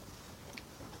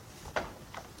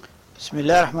بسم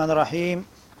الله الرحمن الرحيم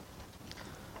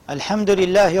الحمد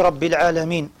لله رب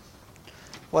العالمين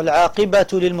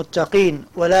والعاقبة للمتقين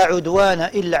ولا عدوان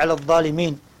إلا على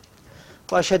الظالمين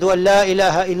وأشهد أن لا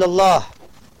إله إلا الله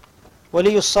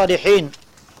ولي الصالحين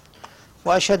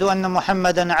وأشهد أن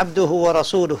محمدا عبده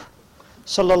ورسوله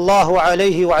صلى الله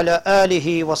عليه وعلى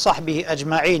آله وصحبه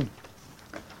أجمعين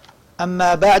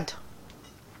أما بعد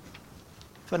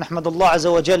فنحمد الله عز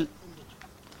وجل.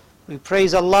 We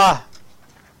praise Allah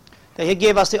that He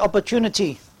gave us the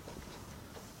opportunity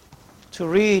to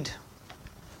read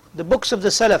the books of the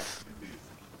Salaf,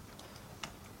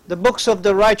 the books of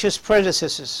the righteous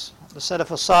predecessors, the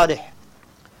Salaf al-Salih,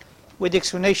 with the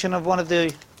explanation of one of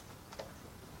the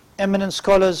eminent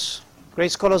scholars,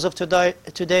 great scholars of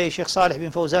today, Sheikh Salih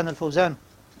bin Fawzan al-Fawzan,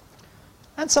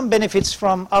 and some benefits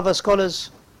from other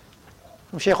scholars,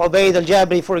 from Sheikh Ubaid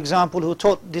al-Jabri, for example, who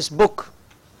taught this book,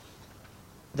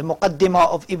 the Muqaddimah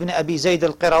of Ibn Abi Zayd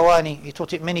al-Qayrawaani. He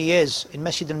taught it many years in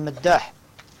Masjid al-Maddah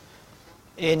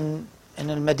in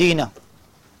al-Madinah,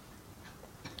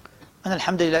 and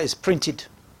alhamdulillah is printed,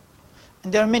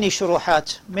 and there are many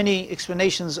shuruhat, many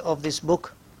explanations of this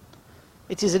book.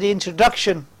 It is an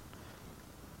introduction,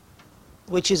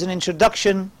 which is an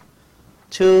introduction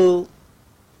to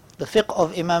the fiqh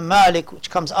of Imam Malik, which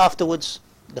comes afterwards,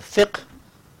 the fiqh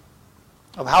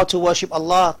of how to worship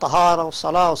Allah, tahara,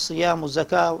 salah, siyam,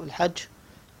 zakah, al-hajj.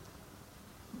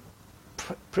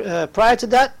 Prior to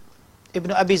that,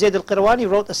 Ibn Abi Zayd al-Qirwani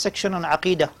wrote a section on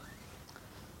Aqidah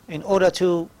in order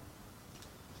to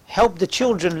help the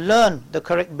children learn the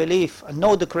correct belief and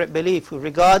know the correct belief with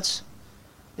regards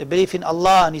the belief in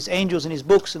Allah and His angels and His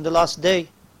books and the last day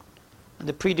and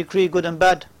the pre-decree good and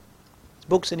bad, His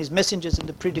books and His messengers and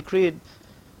the pre-decree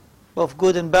both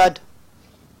good and bad.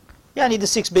 Yani the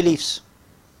 6 beliefs: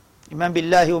 Iman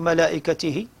billahi wa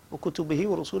malaikatihi wa kutubihi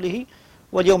wa rasulihi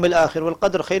wal yawm al-akhir wal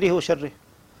qadr khayrihi wa sharrihi.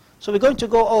 So we're going to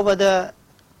go over the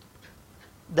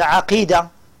Aqidah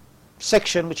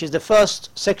section, which is the first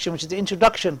section, which is the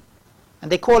introduction, and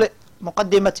they call it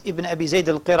Muqaddimat Ibn Abi Zayd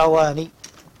al-Qayrawani.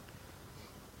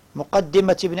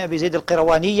 Muqaddimat Ibn Abi Zayd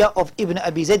al-Qayrawaaniyyah of Ibn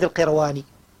Abi Zayd al-Qayrawani.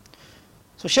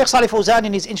 So Sheikh Salih Fawzan,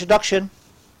 in his introduction,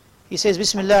 he says,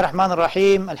 Bismillah ar-Rahman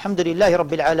ar-Rahim, Alhamdulillahi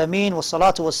Rabbil Alameen, wa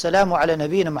salatu wa salamu ala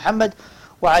nabiyyina Muhammad,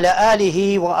 wa ala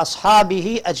alihi wa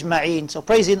ashabihi ajma'een. So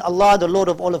praising Allah, the Lord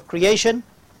of all of creation,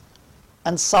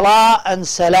 and salah and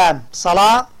salam.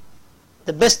 Salah,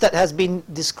 the best that has been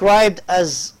described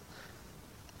as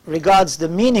regards the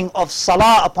meaning of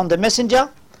salah upon the messenger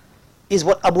is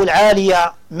what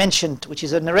Abdulilah mentioned, which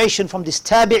is a narration from this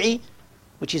tabi'i,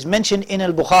 which is mentioned in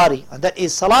al-Bukhari, and that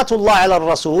is Salatullah ala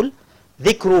Rasul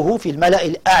dhikruhu fil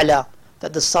mala'il a'la,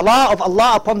 that the salah of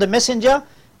Allah upon the messenger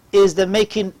is the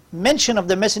making mention of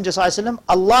the messenger sallallahu alaihi wasallam,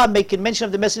 Allah making mention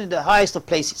of the messenger in the highest of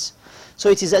places. So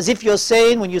it is as if you're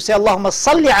saying, when you say Allahumma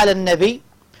salli ala nabi,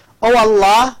 O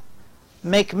Allah,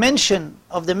 make mention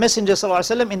of the messenger sallallahu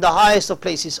alaihi wasallam in the highest of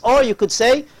places. Or you could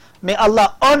say, may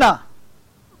Allah honor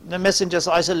the messenger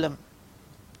sallallahu alaihi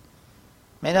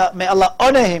wasallam, may Allah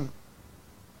honor him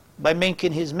by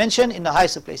making his mention in the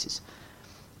highest of places.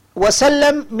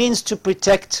 Wasallam means to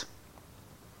protect,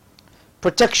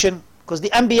 protection, because the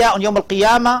Anbiya on Yawm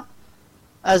al-Qiyamah,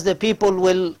 as the people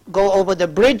will go over the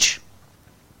bridge,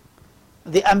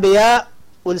 the Anbiya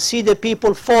will see the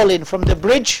people falling from the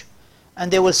bridge, and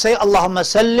they will say, Allahumma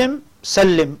sallim,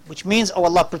 sallim, which means, oh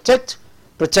Allah, protect,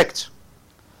 protect.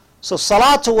 So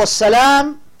salatu wa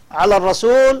salam ala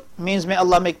Rasul means may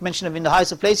Allah make mention of in the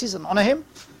highest of places and honor him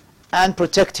and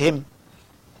protect him.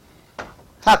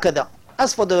 Hakada.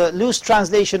 As for the loose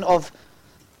translation of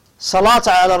salat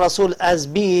ala Rasul as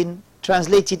being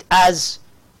translated as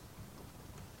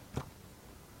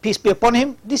peace be upon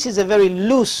him, this is a very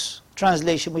loose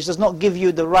translation which does not give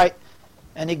you the right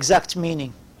and exact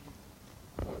meaning.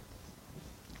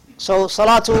 So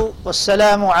salatu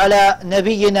wassalamu ala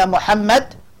nabiyyina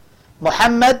Muhammad.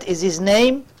 Muhammad is his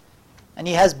name, and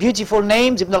he has beautiful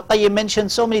names. Ibn al-Qayyim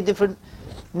mentioned so many different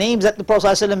names that the Prophet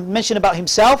ﷺ mentioned about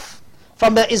himself.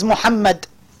 From that is Muhammad,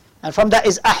 and from that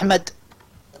is Ahmad.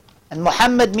 And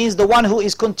Muhammad means the one who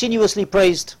is continuously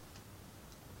praised.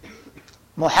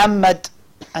 Muhammad,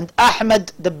 and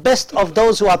Ahmad, the best of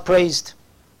those who are praised.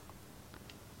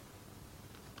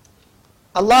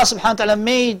 Allah subhanahu wa ta'ala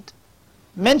made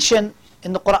mention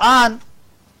in the Quran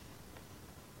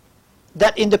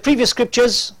that in the previous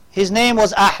scriptures his name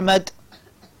was Ahmad.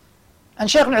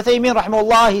 And Shaykh al-Uthaymeen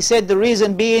rahimahullah, he said the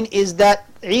reason being is that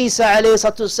Isa alayhi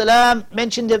salatu wasalam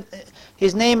mentioned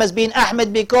his name as being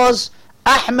Ahmad because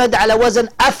Ahmad ala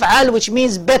wazn af'al, which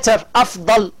means better,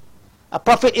 afdal. A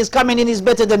prophet is coming in, is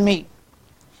better than me.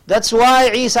 That's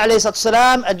why Isa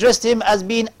alayhi addressed him as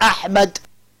being Ahmad.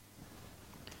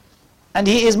 And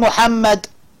he is Muhammad,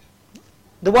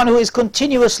 the one who is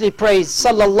continuously praised,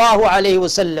 sallallahu alayhi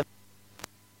wasallam,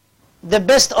 the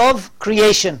best of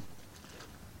creation.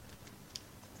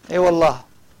 Aywallah,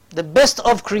 the best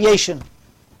of creation.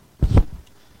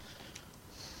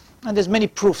 And there's many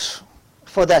proofs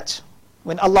for that.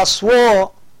 When Allah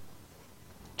swore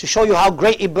to show you how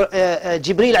great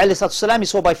Jibreel alayhi salam, he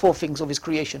swore by four things of his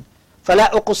creation.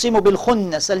 فَلَا أُقْسِمُ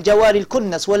بِالْخُنَّسِ الْجَوَارِ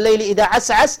الْكُنَّسِ وَاللَّيْلِ إِذَا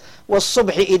عَسْعَسْ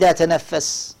وَالصُّبْحِ إِذَا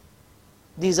تَنَفَّسْ.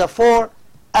 These are four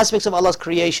aspects of Allah's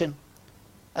creation.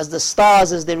 As the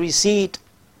stars as they recede,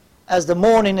 as the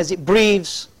morning as it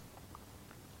breathes.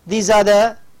 These are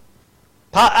the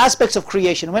aspects of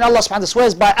creation. When Allah subhanahu wa ta'ala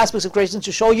swears by aspects of creation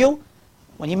to show you,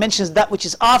 when He mentions that which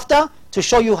is after, to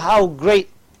show you how great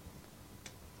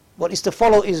what is to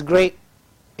follow is great.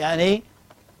 Yani,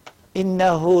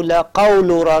 إِنَّهُ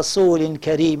لَقَوْلُ رَسُولٍ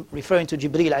كَرِيمٍ, referring to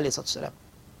Jibreel alayhi salam.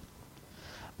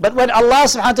 But when Allah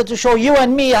subhanahu wa ta'ala to show you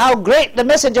and me how great the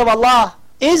messenger of Allah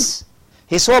is,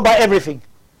 He swore by everything.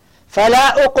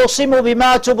 فَلَا أُقْسِمُ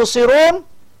بِمَا تُبْصِرُونَ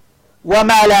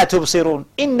وَمَا لَا تُبْصِرُونَ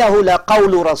إِنَّهُ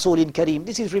لَقَوْلُ رَسُولٍ كَرِيمٍ.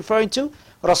 This is referring to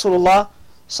Rasulullah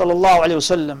sallallahu alayhi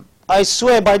wasallam. I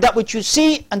swear by that which you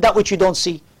see and that which you don't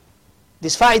see.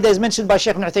 This fa'idah is mentioned by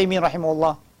Shaykh Ibn Uthaymeen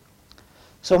rahimahullah.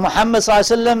 So Muhammad sallallahu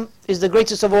alayhi wasallam is the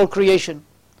greatest of all creation,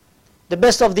 the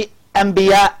best of the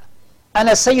Anbiya.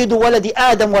 أَنَا سَيِّدُ وَلَدِ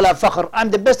آدَمْ وَلَا فَخْرٍ.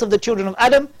 I'm the best of the children of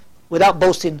Adam without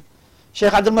boasting.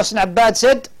 Shaykh Abdul Muhsin Abbad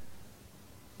said,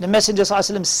 the Messenger sallallahu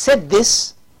alayhi wasallam said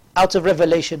this out of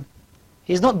revelation.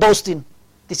 He's not boasting.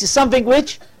 This is something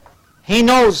which he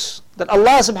knows that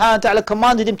Allah subhanahu wa ta'ala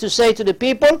commanded him to say to the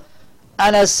people,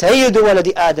 أَنَا سَيِّدُ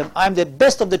وَلَدِ آدَمْ. I'm the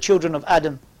best of the children of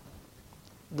Adam.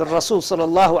 The Rasul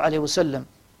sallallahu alayhi wasallam.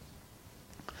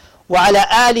 وَعَلَى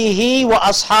آلِهِ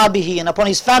وَأَصْحَابِهِ, and upon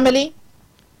his family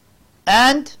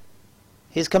and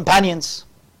his companions.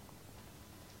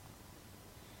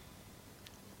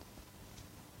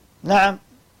 Na'am.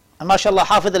 And mashallah,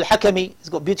 Hafidh al-Hakami, he's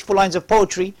got beautiful lines of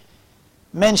poetry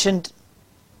mentioning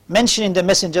the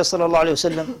Messenger sallallahu alayhi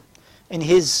wasallam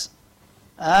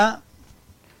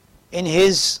in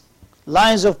his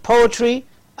lines of poetry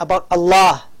about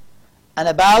Allah and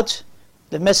about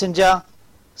the Messenger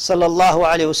sallallahu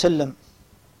alayhi wasallam.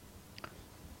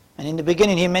 And in the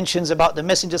beginning he mentions about the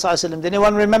Messenger sallallahu alayhi wasallam. Did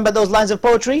anyone remember those lines of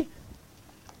poetry?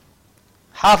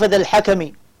 Hafidh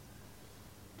al-Hakami.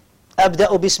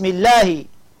 أبدأ بسم الله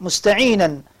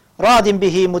مستعينا راض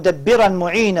به مدبرا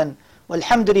معينا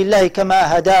والحمد لله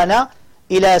كما هدانا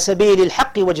إلى سبيل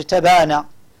الحق واجتبانا.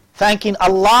 Thanking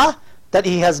Allah that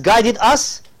He has guided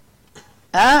us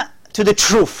to the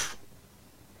truth,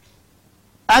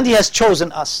 and He has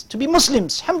chosen us to be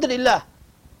Muslims. Alhamdulillah.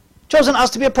 Chosen us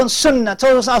to be upon Sunnah,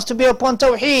 chosen us to be upon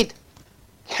Tawheed.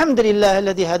 Alhamdulillah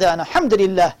الذي هدانا.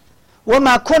 Alhamdulillah.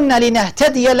 وما كنا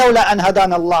لنهتدي لولا أن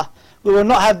هدانا الله. We will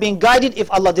not have been guided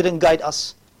if Allah didn't guide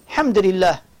us.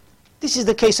 Alhamdulillah. This is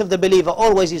the case of the believer,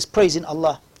 always is praising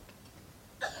Allah.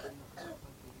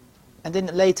 And then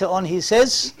later on he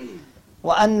says,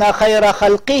 وَأَنَّ خَيْرَ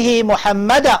خَلْقِهِ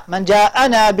مُحَمَّدًا مَنْ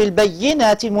جَاءَنَا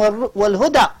بِالْبَيِّنَاتِ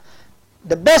وَالْهُدَى.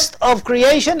 The best of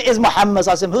creation is Muhammad.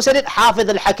 Who said it? Hafidh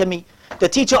al-Hakami, the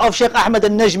teacher of Shaykh Ahmad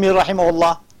al-Najmi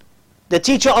rahimahullah, the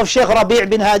teacher of Shaykh Rabi'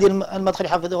 bin Hadi al-Madkhali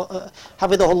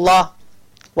hafidhahullah.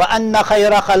 وَأَنَّ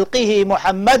خَيْرَ خَلْقِهِ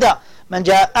مُحَمَّدًا مَنْ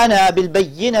جَاءَنَا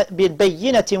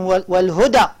بِالْبَيِّنَةِ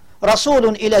وَالْهُدَى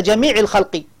رَسُولٌ إِلَى جَمِيعِ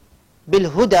الْخَلْقِ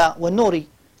بِالْهُدَى وَالنُّورِ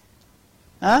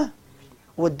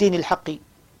وَالدِّينِ الْحَقِّ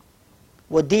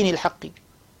وَالدِّينِ الْحَقِّ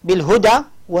بِالْهُدَى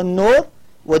وَالنُّورِ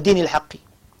وَالدِّينِ الْحَقِّ.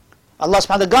 Allah subhanahu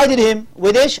wa ta'ala guided him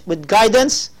with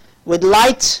guidance, with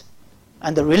light,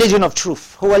 and the religion of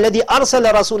truth. هُوَ الَّذِي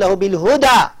أَرْسَلَ رَسُولَهُ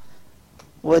بِالْهُدَى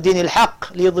وَدِينِ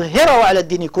الْحَقِّ لِيُظْهِرَهُ عَلَى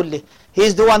الدِّينِ كُلِّهِ. He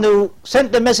is the one who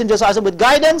sent the Messenger with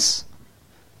guidance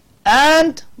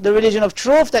and the religion of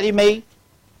truth, that it may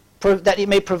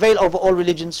prevail over all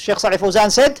religions. Shaykh Salih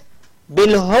Fawzan said,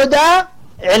 بِالْهُدَى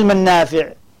عِلْمٌ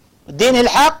النَّافِعِ وَدِينِ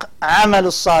الْحَقِّ عَمَلُ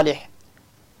الصَّالِحِ.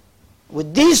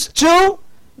 With these two,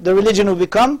 the religion will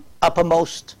become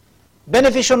uppermost.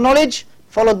 Beneficial knowledge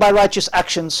followed by righteous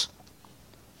actions.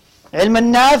 علم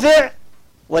النافع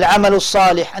والعمل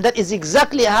الصالح. And that is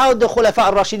exactly how the Khulafa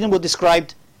al-Rashidin were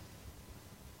described.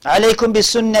 عليكم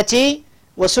بالسنة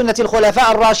وسنة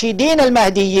الخلفاء الراشدين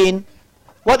المهديين.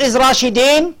 What is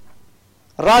Rashidin?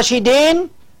 Rashidin,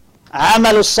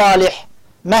 عمل الصالح.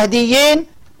 مهديين,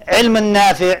 علم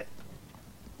النافع.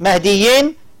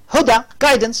 مهديين, هدى,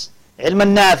 guidance. علم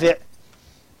النافع.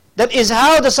 That is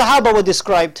how the Sahaba were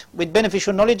described, with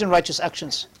beneficial knowledge and righteous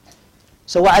actions.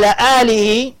 So وعلى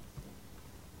آله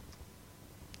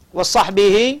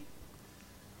وصحبه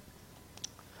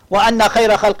وأن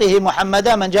خير خلقه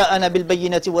محمدا من جاءنا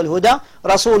بالبينة والهدى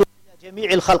رسول إلى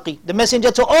جميع الخلق, the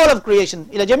messenger to all of creation,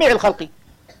 إلى جميع الخلق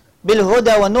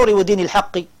بالهدى والنور ودين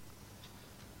الحق,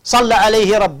 صلى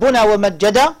عليه ربنا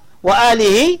ومجدا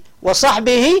وآله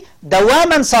وصحبه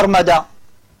دواما سرمدا,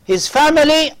 his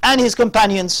family and his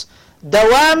companions,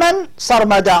 دواما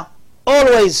سرمدا,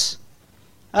 always,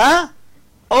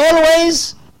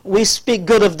 always we speak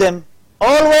good of them,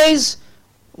 always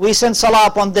we send salah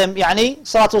upon them, يعني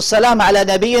صلاة والسلام على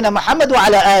نبينا محمد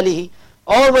وعلى آله,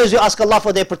 always we ask Allah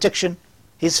for their protection,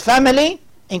 his family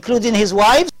including his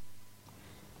wives,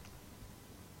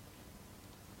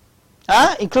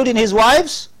 including his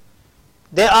wives,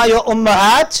 they are your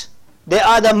ummahat, they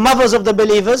are the mothers of the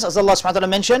believers, as Allah subhanahu wa ta'ala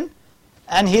mentioned,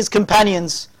 and his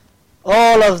companions,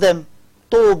 all of them,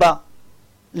 Tuba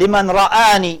liman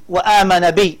ra'ani wa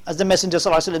amana bi, as the Messenger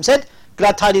sallallahu alaihi wasallam said,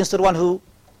 glad tidings to the one who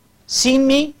seen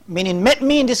me, meaning met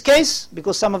me in this case,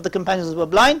 because some of the companions were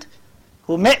blind,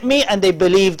 who met me and they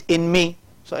believed in me.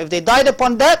 So if they died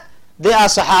upon that, they are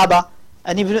Sahaba.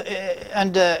 And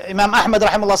Imam Ahmad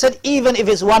rahimahullah said, even if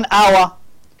it's 1 hour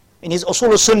in his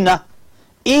Usul al-Sunnah,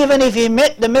 even if he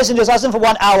met the Messenger for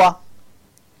 1 hour,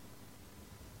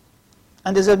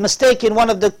 and there's a mistake in one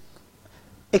of the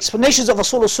explanations of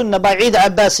Usul al-Sunnah by Eid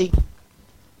Abbasi,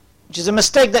 which is a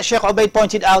mistake that Sheikh Ubaid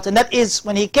pointed out, and that is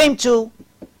when he came to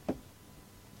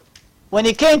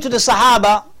the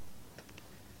Sahaba,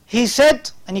 he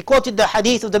said, and he quoted the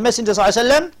hadith of the Messenger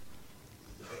ﷺ,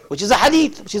 which is a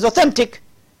hadith, which is authentic,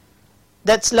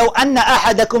 that's لو أن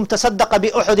أحدكم تصدق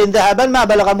بأحد ذهبا ما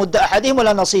بلغ مد أحدهم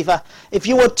ولا نصيفه. If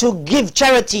you were to give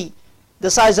charity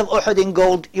the size of Uhud in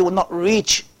gold, you will not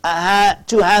reach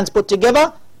 2 hands put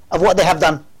together of what they have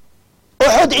done.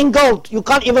 Uhud in gold, you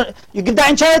can't even, you give that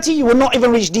in charity, you will not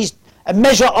even reach a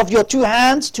measure of your 2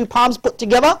 hands, 2 palms put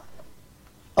together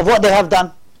of what they have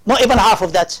done. Not even half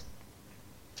of that.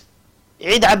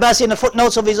 Eid Abbasi in the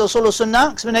footnotes of his Usul al-Sunnah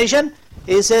explanation,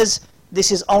 he says,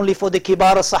 this is only for the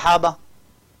Kibar al-Sahaba.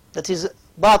 That is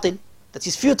batil, that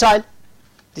is futile.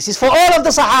 This is for all of the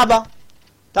Sahaba.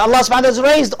 That Allah subhanahu wa ta'ala has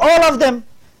raised all of them.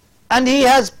 And He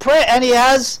has and He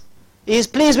is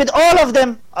pleased with all of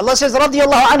them. Allah says,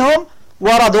 radiyallahu anhum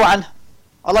wa radu anh.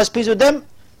 Allah is pleased with them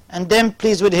and them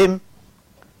pleased with Him.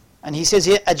 And He says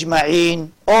here,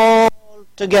 ajma'een, all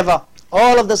together,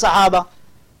 all of the Sahaba.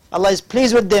 Allah is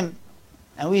pleased with them.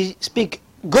 And we speak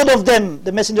good of them.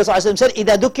 The Messenger ﷺ said,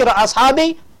 إِذَا دُكِّرَ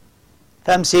أَصْحَابِي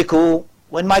فَامْسِكُوا.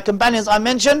 When my companions are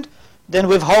mentioned, then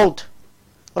withhold.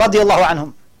 رضي الله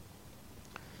عنهم.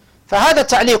 فهذا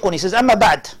تعليق. He says, أما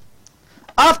بعد.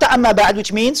 After أما بعد,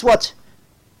 which means what?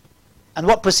 And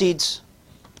what precedes?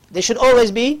 There should always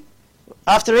be,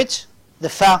 after it, the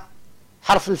fa,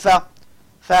 حرف الفا.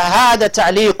 فهذا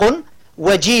تعليق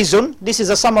وجيز. This is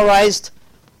a summarized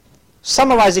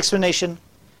explanation.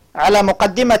 على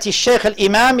مقدمة الشيخ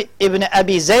الإمام ابن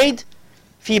أبي زيد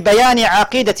في بيان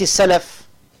عقيدة السلف,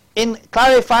 in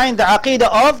clarifying the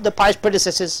aqidah of the pious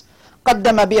predecessors.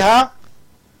 قدم بها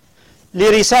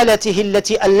لرسالته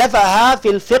التي ألفها في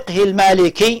الفقه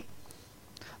المالكي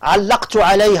علقت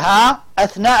عليها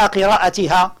أثناء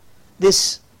قراءتها.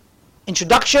 This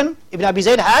introduction Ibn Abi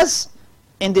Zayd has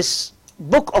in this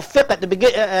book of fiqh at the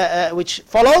beginning, which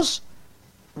follows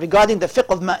regarding the fiqh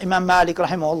of Imam Malik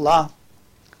rahimahullah.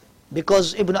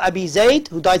 Because Ibn Abi Zayd,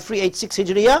 who died 386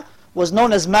 Hijriya, was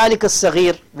known as Malik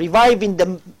al-Saghir, reviving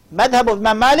the madhab of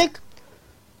Imam Malik,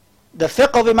 the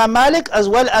fiqh of Imam Malik, as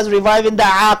well as reviving the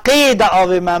aqidah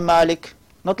of Imam Malik.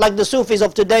 Not like the Sufis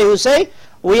of today who say,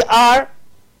 we are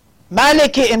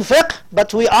Maliki in fiqh,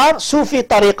 but we are Sufi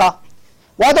tariqah.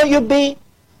 Why don't you be,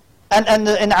 and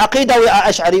in aqidah we are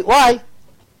Ash'ari? Why?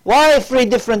 Why 3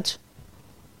 different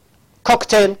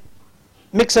cocktail?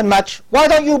 Mix and match. Why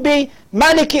don't you be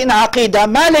Maliki in Aqidah,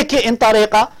 Maliki in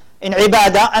Tariqah, in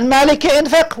Ibadah, and Maliki in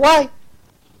Fiqh? Why?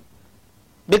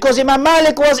 Because Imam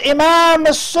Malik was Imam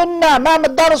al-Sunnah, Imam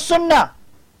al-Dar al-Sunnah,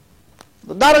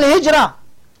 Dar al-Hijrah,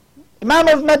 Imam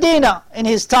of Medina in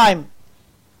his time.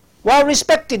 Well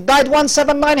respected, died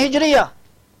 179 Hijriyah,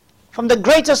 from the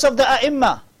greatest of the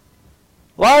A'imma.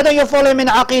 Why don't you follow him in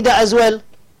Aqidah as well?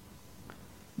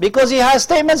 Because he has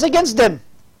statements against them.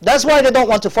 That's why they don't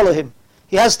want to follow him.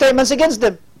 He has statements against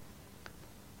them.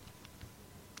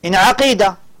 In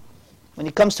Aqidah, when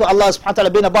it comes to Allah subhanahu wa ta'ala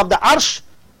being above the arsh,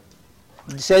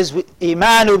 he says,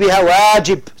 Imanu biha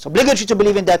wajib. It's obligatory to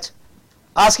believe in that.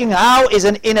 Asking how is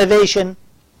an innovation.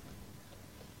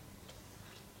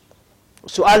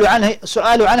 Su'alu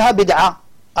anha bid'ah.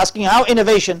 Asking how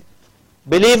innovation.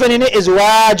 Believing in it is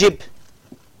wajib.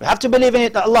 We have to believe in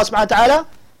it that Allah subhanahu wa ta'ala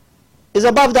is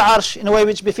above the arsh in a way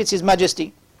which befits His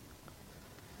majesty.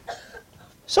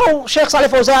 So Shaykh Salih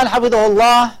Fawzan,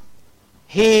 Hafidhahullah,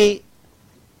 he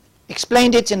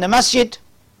explained it in the masjid,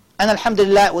 and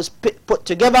alhamdulillah it was put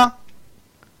together.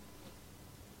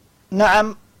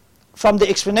 Na'am, from the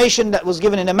explanation that was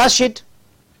given in the masjid,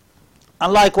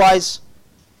 and likewise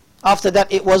after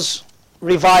that it was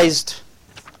revised.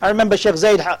 I remember Shaykh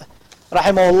Zayd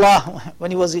rahimahullah, when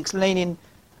he was explaining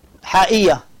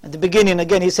Ha'iyah at the beginning,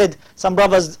 again he said some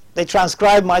brothers, they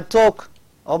transcribed my talk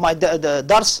or my the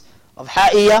dars of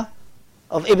Ha'iyah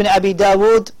of Ibn Abi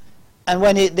Dawood, and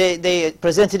when they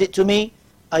presented it to me,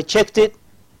 I checked it,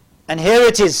 and here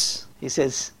it is, he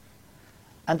says,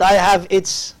 and I have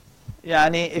its,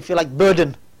 if you like,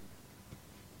 burden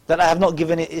that I have not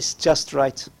given it is just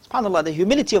right. SubhanAllah, the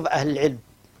humility of Ahlul Ilm,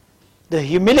 the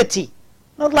humility,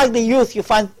 not like the youth. You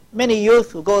find many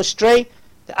youth who go astray,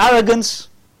 the arrogance,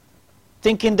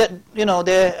 thinking that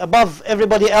they're above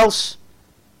everybody else.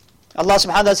 Allah subhanahu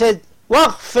wa ta'ala said,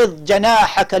 وَاخْفِضْ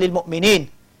جَنَاحَكَ لِلْمُؤْمِنِينَ,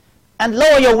 and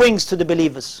lower your wings to the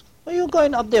believers. What are you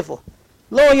going up there for?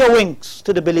 Lower your wings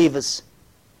to the believers.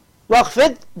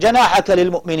 وَاخْفِضْ جَنَاحَكَ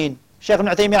لِلْمُؤْمِنِينَ. Shaykh Ibn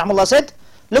Uthaymeen rahimahullah said,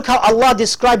 look how Allah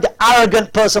described the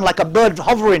arrogant person like a bird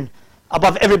hovering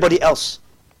above everybody else.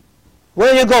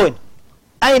 Where are you going?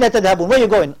 أَيْنَ تَذْهَبُونَ? Where are you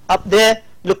going? Up there,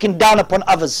 looking down upon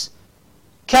others.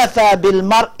 كَفَى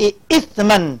بِالْمَرْءِ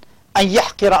إِثْمًا أَنْ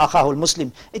يَحْقِرَ أَخَاهُ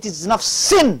الْمُسْلِمِ. It is enough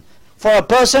sin for a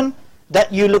person that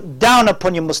you look down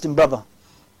upon your Muslim brother.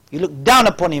 You look down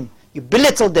upon him. You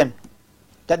belittle them,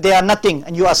 that they are nothing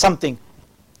and you are something.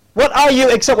 What are you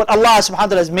except what Allah subhanahu wa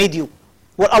ta'ala has made you?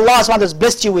 What Allah subhanahu wa ta'ala has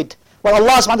blessed you with? What Allah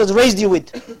subhanahu wa ta'ala has raised you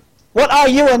with? What are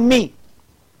you and me?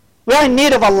 We are in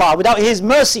need of Allah. Without His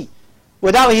mercy,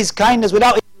 without His kindness,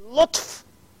 without His lutf,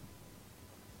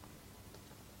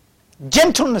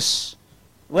 gentleness,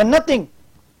 we're nothing.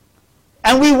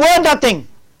 And we were nothing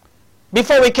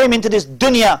before we came into this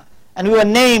dunya, and we were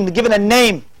named, given a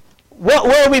name. What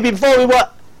were we before? We were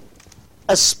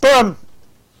a sperm.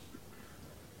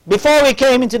 Before we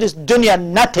came into this dunya,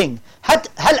 nothing.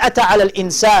 هل أتى على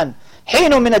الإنسان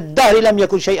حين من الدهر لم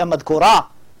يكن شيئا مذكورا.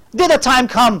 Did a time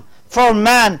come for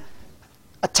man,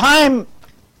 a time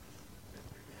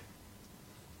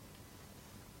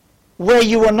where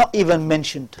you were not even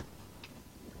mentioned?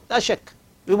 La shak,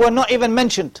 we were not even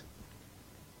mentioned.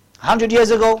 100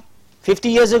 years ago, 50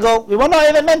 years ago, we were not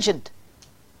even mentioned.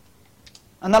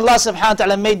 And Allah subhanahu wa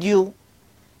ta'ala made you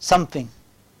something,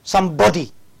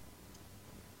 somebody,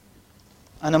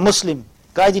 and a Muslim,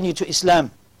 guiding you to Islam.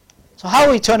 So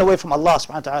how we turn away from Allah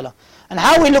subhanahu wa ta'ala, and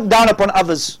how we look down upon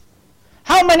others.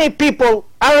 How many people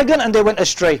arrogant and they went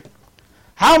astray?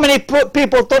 How many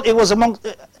people thought it was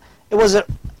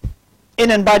in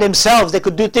and by themselves, they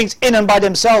could do things in and by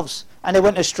themselves, and they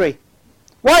went astray?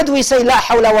 Why do we say la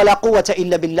hawla wa la quwwata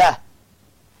illa billah?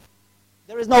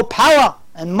 There is no power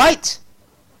and might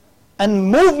and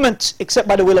movement except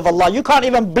by the will of Allah. You can't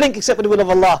even blink except by the will of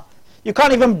Allah. You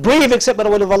can't even breathe except by the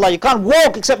will of Allah. You can't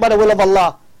walk except by the will of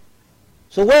Allah.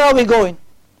 So where are we going?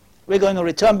 We're going to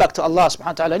return back to Allah subhanahu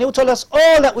wa ta'ala, and He will tell us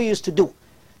all that we used to do.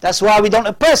 That's why we don't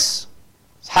oppress.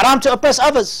 It's haram to oppress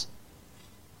others.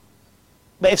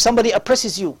 But if somebody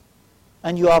oppresses you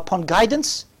and you are upon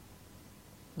guidance,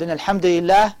 then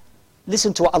alhamdulillah,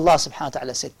 listen to what Allah subhanahu wa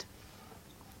ta'ala said.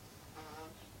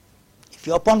 If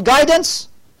you're upon guidance,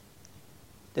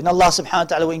 then Allah subhanahu wa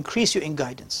ta'ala will increase you in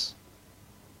guidance.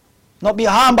 Not be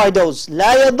harmed by those.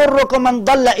 لا يضركم من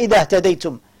ضل إذا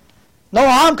اهتديتم. No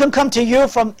harm can come to you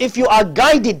from if you are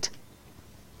guided.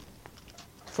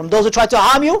 From those who try to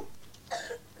harm you,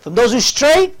 from those who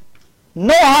stray,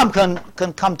 no harm can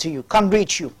come to you, can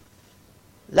reach you.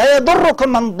 لا يضركم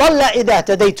من ضل إذا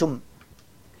اهتديتم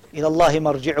إلى الله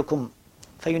مرجعكم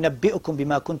فينبئكم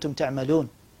بما كنتم تعملون.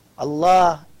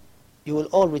 Allah, you will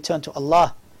all return to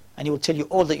Allah, and He will tell you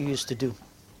all that you used to do.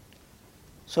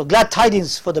 So glad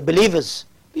tidings for the believers.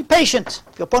 Be patient.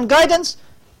 If you're upon guidance,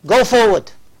 go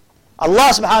forward.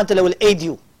 Allah subhanahu wa ta'ala will aid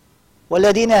you.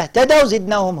 وَالَّذِينَ اهْتَدَوْا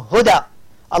زِدْنَاهُمْ هُدًى.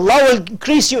 Allah will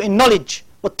increase you in knowledge.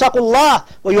 وَاتَّقُوا اللَّهِ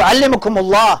وَيُعَلِّمُكُمُ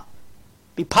اللَّهِ.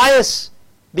 Be pious.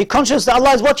 Be conscious that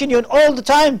Allah is watching you all the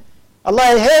time.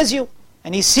 Allah hears you,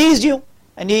 and He sees you,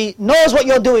 and He knows what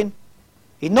you're doing.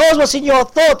 He knows what's in your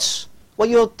thoughts, what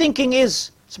your thinking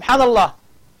is. Subhanallah.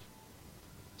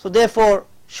 So therefore,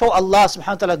 show Allah subhanahu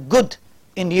wa ta'ala good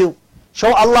in you.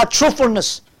 Show Allah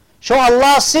truthfulness. Show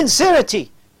Allah sincerity.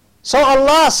 Show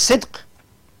Allah sidq.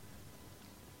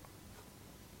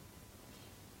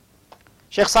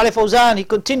 Shaykh Salih Fawzan, he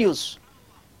continues,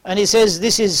 and he says,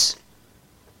 this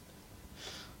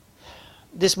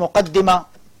muqaddimah,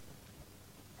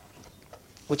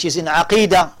 which is in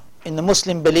Aqidah, in the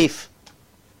Muslim belief.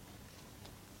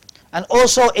 And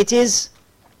also it is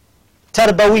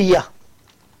tarbawiyah.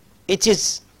 It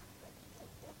is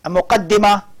a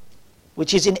muqaddimah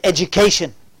which is in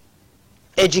education,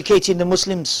 educating the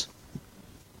Muslims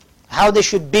how they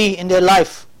should be in their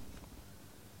life.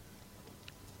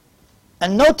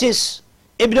 And notice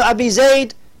Ibn Abi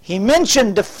Zayd, he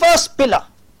mentioned the first pillar,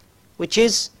 which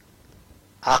is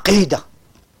Aqidah,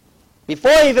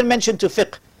 before he even mentioned to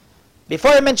fiqh,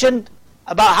 before he mentioned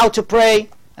about how to pray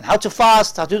and how to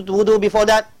fast, how to do wudu before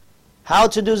that, how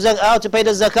to pay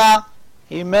the zakah.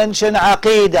 He mentioned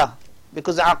Aqidah,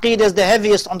 because Aqidah is the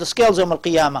heaviest on the scales of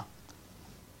Al-Qiyamah.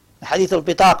 The Hadith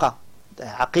al-Bitaqa, the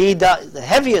Aqidah is the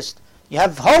heaviest. You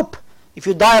have hope if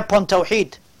you die upon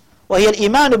Tawheed. وهي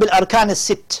الإيمان بالأركان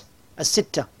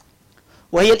الستة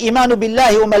وهي الإيمان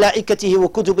بالله وملائكته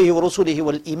وكتبه ورسله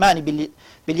والإيمان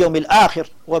باليوم الآخر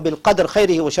وبالقدر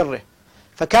خيره وشره.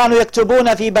 فكانوا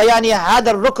يكتبون في بيان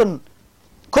هذا الركن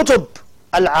كتب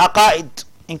العقائد,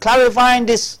 in clarifying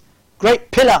this great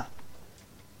pillar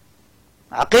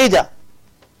Aqidah.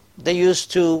 They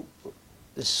used to,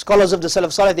 the scholars of the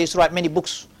Salaf Salih, they used to write many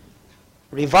books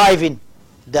reviving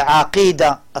the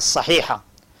Aqidah as-Sahiha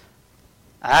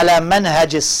ala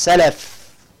manhaj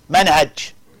as-Salaf.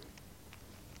 Manhaj.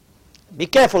 Be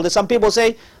careful, there's some people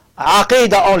say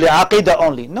Aqidah only, Aqidah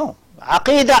only. No,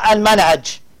 Aqidah and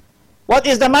manhaj. What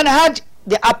is the manhaj?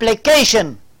 The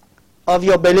application of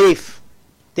your belief,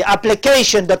 the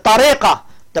application, the tariqah,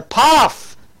 the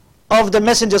path of the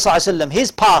Messenger ﷺ,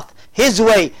 his path, his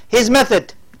way, his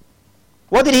method.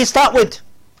 What did he start with?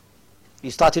 He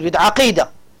started with Aqidah.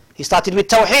 He started with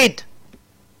Tawheed.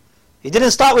 He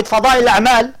didn't start with Fada'il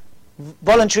A'mal,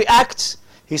 voluntary acts.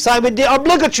 He started with the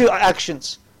obligatory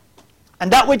actions.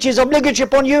 And that which is obligatory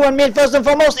upon you and me first and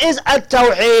foremost is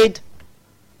At-Tawheed.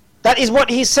 That is what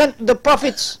he sent the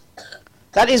prophets.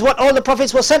 That is what all the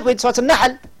prophets were sent with. Surah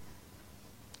An-Nahl.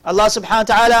 Allah subhanahu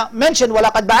wa ta'ala mentioned,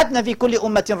 وَلَقَدْ بَعَثْنَا فِي كُلِّ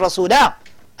أُمَّةٍ رَسُولًا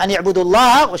أَنْ يَعْبُدُوا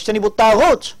اللَّهَ وَاجْتَنِبُوا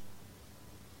الطَّاغُوتَ.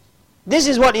 This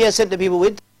is what he has sent the people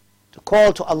with, to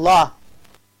call to Allah,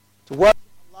 to worship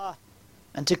Allah,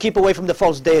 and to keep away from the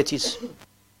false deities.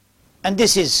 And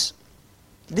this is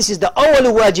the أول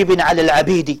واجب على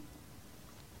العبيد,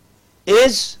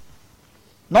 is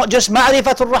not just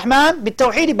معرفة الرحمن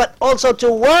بالتوحيد, but also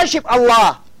to worship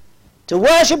Allah, to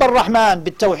worship الرحمن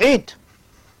بالتوحيد,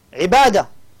 عبادة.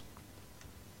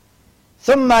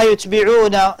 ثم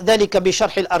يتبعون ذلك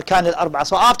بشرح الأركان الأربعة.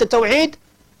 So after Tawheed,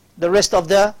 the rest of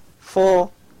the 5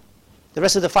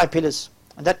 pillars,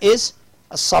 and that is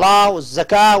الصلاة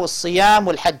والزكاة والصيام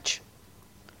والحج.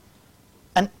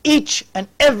 And each and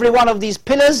every one of these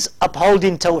pillars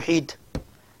upholding Tawheed.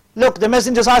 Look, the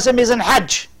Messenger ﷺ is in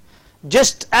Hajj.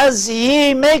 Just as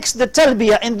he makes the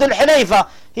talbiyah in Dhul Hulayfa,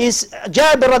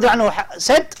 Jabir radiallahu anhu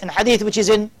said in hadith which is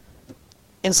in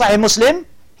Sahih Muslim,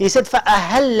 he said,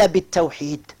 فَأَهَلَّ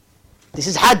بِالتَّوْحِيدِ. This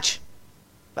is Hajj.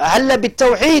 فَأَهَلَّ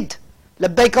بِالتَّوْحِيدِ.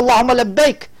 لبيك اللهم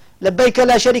لبيك لبيك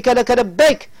لا شريك لك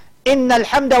لبيك إن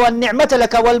الحمد والنعمة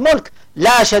لك والملك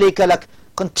لا شريك لك.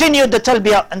 Continued the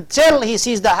talbiyah until he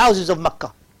sees the houses of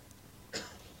Mecca.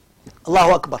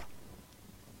 Allahu Akbar.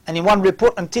 And in one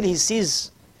report, until he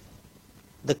sees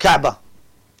the Kaaba.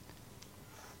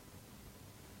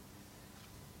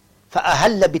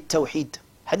 فأهل بالتوحيد.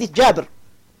 Hadith Jabir.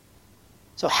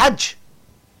 So Hajj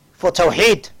for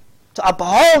Tawheed, to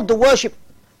uphold the worship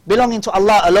belonging to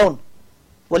Allah alone.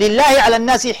 وَلِلَّهِ عَلَى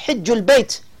النَّاسِ حِجُّ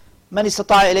الْبَيْتِ مَنِ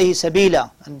اسْتَطَاعَ إِلَيْهِ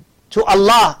سَبِيلًا. And to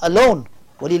Allah alone.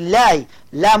 وَلِلَّهِ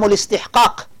لام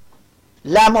الاستحقاق,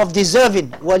 lam of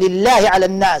deserving. وَلِلَّهِ عَلَى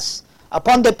النَّاسِ,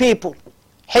 upon the people.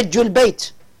 حِجُّ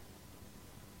الْبَيْتِ.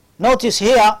 Notice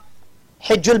here,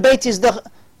 حِجُّ الْبَيْتِ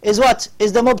is what?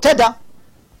 Is the mubtada.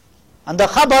 And the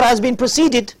khabar has been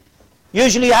preceded.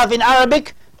 Usually you have in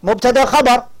Arabic, mubtada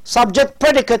khabar, subject,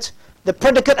 predicate. The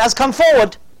predicate has come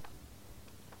forward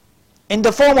in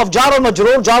the form of jar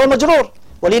al-majroor, jar al-majroor.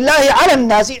 وَلِلَّهِ عَلَى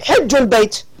النَّاسِ حِجُّ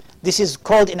الْبَيْتِ. This is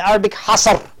called in Arabic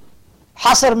hasr.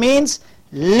 Hasr means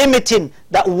limiting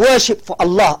that worship for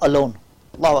Allah alone.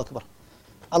 Allahu Akbar.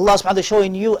 Allah subhanahu wa ta'ala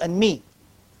showing you and me,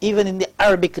 even in the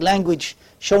Arabic language,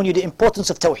 showing you the importance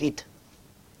of Tawheed.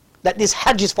 That this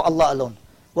Hajj is for Allah alone.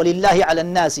 وَلِلَّهِ عَلَى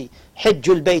النَّاسِ حِجُّ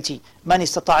الْبَيْتِ مَنِ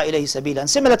اسْتَطَاعَ إِلَيْهِ سَبِيلًا. And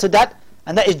similar to that,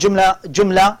 and that is jumla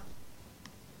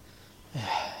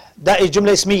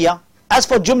ismiya. As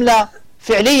for jumla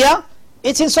fi'liya,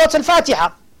 it's in Surah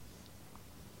Al-Fatiha.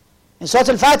 In Surah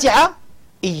Al-Fatiha,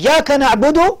 إِيَّاكَ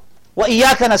نَعْبُدُ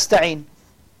وَإِيَّاكَ نَسْتَعِينُ.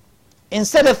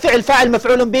 Instead of fi'l fa'il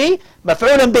maf'ulun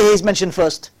bihi is mentioned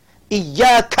first.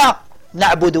 إِيَّاكَ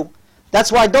نَعْبُدُ.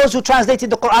 That's why those who translated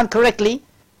the Quran correctly,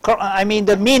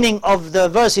 the meaning of the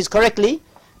verses correctly,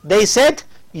 they said,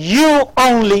 you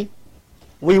only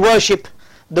we worship.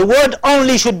 the word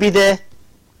only should be there,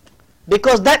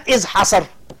 because that is hasr,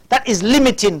 that is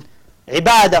limiting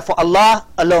ibadah for Allah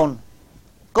alone.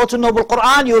 Go to Noble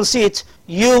Quran, you will see it,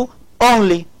 you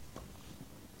only.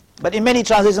 But in many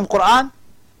translations of Quran,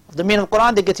 of the meaning of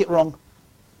Quran, they get it wrong.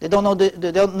 They don't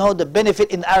know the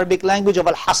benefit in Arabic language of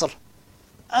al-hasr.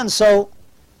 And so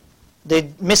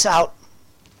they miss out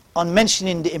on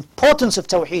mentioning the importance of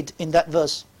Tawheed in that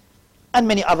verse and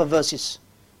many other verses.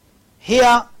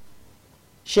 Here,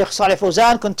 Shaykh Salih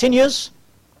Fawzan continues,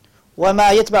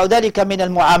 وَمَا يَتْبَعُ ذَلِكَ مِنَ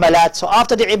الْمُعَامَلَاتِ. So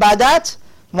after the ibadat,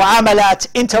 mu'amalat,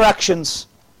 interactions,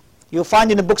 you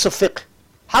find in the books of fiqh,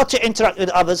 how to interact with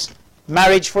others,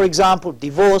 marriage for example,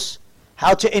 divorce,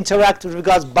 how to interact with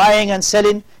regards buying and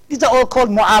selling. These are all called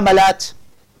mu'amalat.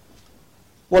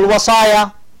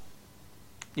 Wal-wasaya,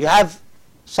 you have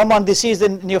someone deceased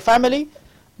in your family,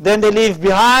 then they leave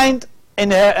behind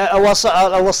in a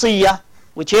wasiyah,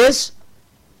 which is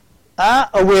a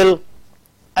will,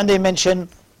 and they mention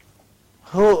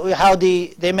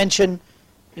they mention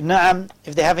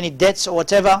if they have any debts or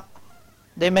whatever,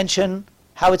 they mention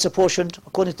how it's apportioned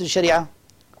according to the Sharia.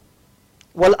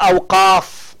 Wal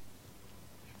awqaf,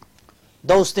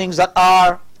 those things that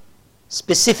are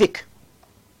specific.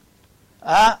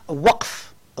 A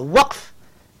waqf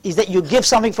is that you give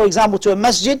something, for example, to a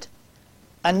masjid,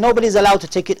 and nobody is allowed to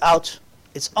take it out.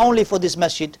 It's only for this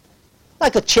masjid.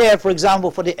 Like a chair, for example,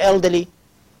 for the elderly,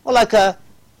 or like a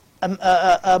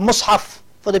mushaf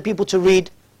for the people to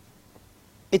read.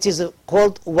 It is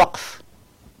called waqf,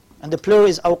 and the plural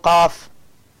is awqaf.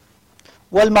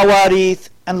 Wal mawarith,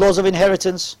 and laws of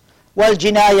inheritance. Wal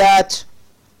jinayat,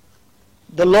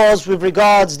 the laws with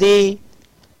regards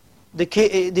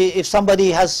if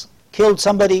somebody has killed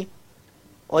somebody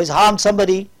or has harmed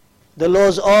somebody, the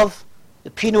laws of the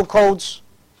penal codes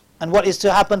and what is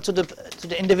to happen to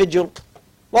the individual.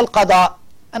 Wal qada,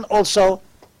 and also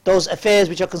those affairs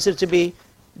which are considered to be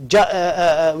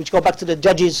which go back to the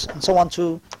judges and so on,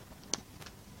 to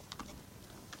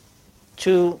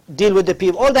deal with the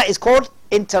people. All that is called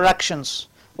interactions.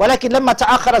 ولكن لما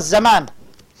تأخر الزمان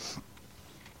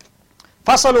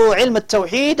فصلوا علم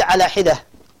التوحيد على حدة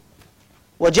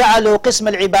وجعلوا قسم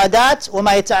العبادات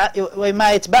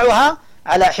وما يتبعها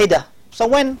على حدة. So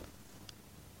when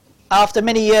after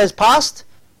many years passed,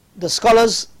 the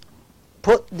scholars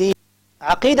put the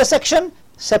Aqidah section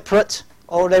separate,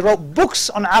 or they wrote books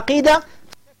on Aqidah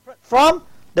separate from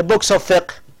the books of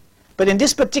fiqh. But in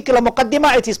this particular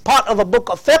muqaddimah, it is part of a book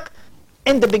of fiqh.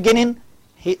 In the beginning,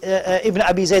 Ibn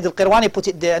Abi Zayd al-Qirwani put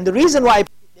it there. And the reason why he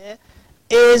put it there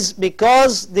is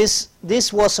because this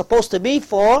was supposed to be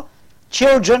for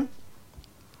children,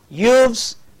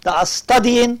 youths that are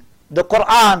studying the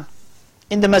Quran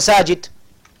in the masajid.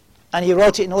 And he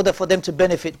wrote it in order for them to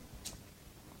benefit.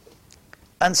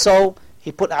 And so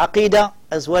he put Aqidah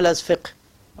as well as fiqh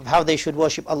of how they should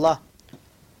worship Allah.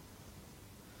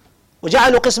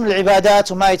 وجعلوا قسم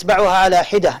العبادات وما يتبعها على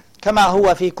حدة كما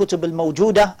هو في كتب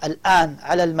الموجودة الآن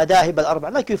على المذاهب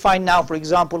الأربعة. Like you find now, for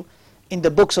example, in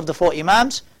the books of the four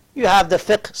Imams, you have the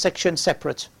fiqh section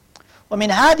separate.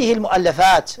 ومن هذه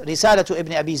المؤلفات رسالة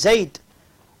ابن أبي زيد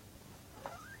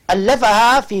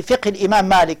ألفها في فقه الإمام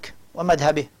مالك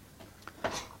ومذهبه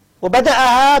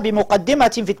وبدأها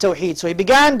بمقدمة في التوحيد. So he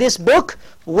began this book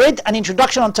with an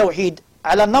introduction on Tawheed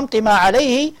على نمط ما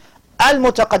عليه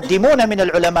المتقدمون من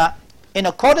العلماء, in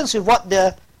accordance with what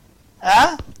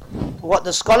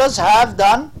the scholars have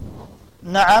done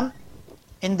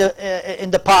in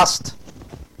the past,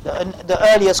 the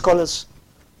earlier scholars,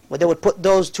 where they would put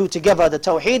those two together, the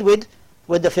Tawheed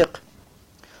with the fiqh.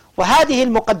 وهذه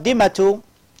المقدمة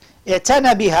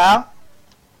اعتنى بها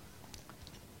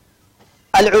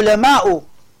العلماء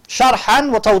شرحا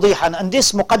وتوضيحا. And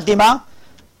this muqaddimah,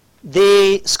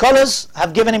 the scholars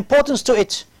have given importance to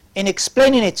it in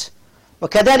explaining it.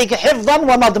 وكذلك حفظا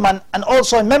ومضما, and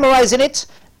also in memorizing it,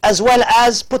 as well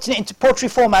as putting it into poetry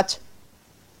format.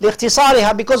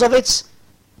 لاختصارها, because of its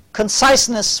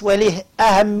conciseness,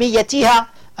 ولأهميتها,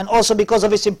 and also because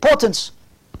of its importance.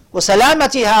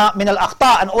 وسلامتها من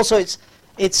الأخطاء, and also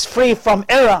it's free from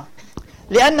error.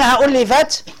 لأنها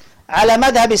ألفت على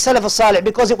مذهب السلف الصالح,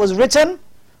 because it was written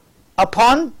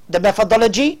upon the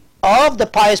methodology of the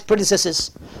pious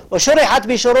predecessors. وشرحت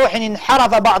بشروح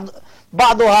انحرف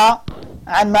بعضها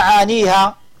عن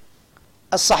معانيها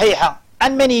الصحيحة.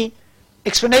 And many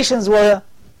explanations were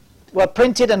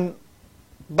printed,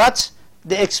 but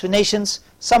the explanations,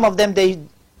 some of them they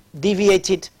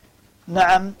deviated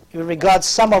in regards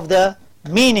some of the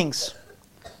meanings.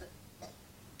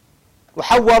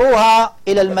 وحوروها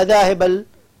إلى المذاهب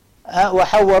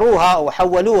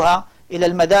وحولوها إلى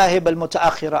المذاهب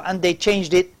المتأخرة, and they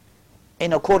changed it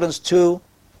in accordance to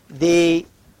the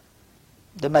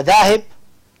madhahib,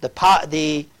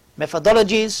 the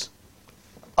methodologies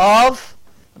of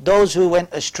those who went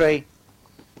astray.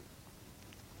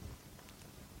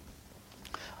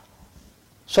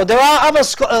 So there are other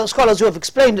scholars who have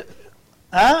explained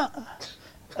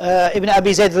Ibn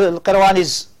Abi Zayd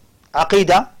al-Qayrawani's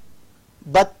Aqidah,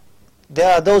 but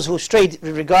there are those who strayed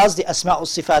with regards the Asma'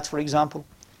 al-Sifat, for example.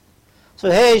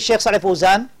 So here Shaykh Salih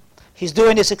Fawzan, he's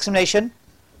doing this explanation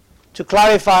to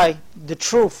clarify the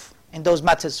truth in those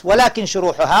matters. ولكن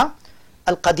شروحها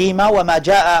القديمة وما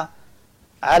جاء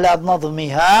على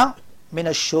نظمها من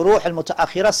الشروح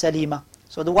المتأخرة سليمة.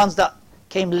 So the ones that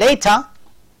came later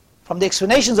from the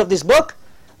explanations of this book,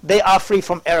 they are free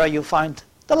from error. You find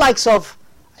the likes of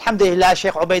Alhamdulillah,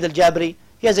 Shaykh Ubaid al-Jabri,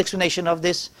 he has explanation of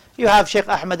this. You have Shaykh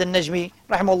Ahmad al-Najmi,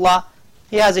 rahimahullah,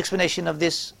 he has explanation of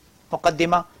this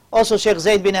muqaddimah. Also Shaykh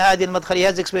Zayd bin Hadi al-Madkhali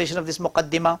has explanation of this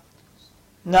muqaddimah.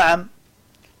 Na'am.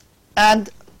 And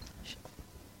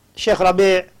Shaykh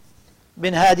Rabi'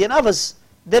 bin Hadi and others,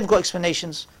 they've got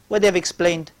explanations where they've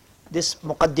explained this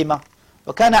muqaddimah.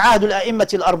 وكان عهد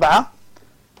الأئمة الأربعة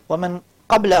ومن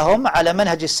قبلهم على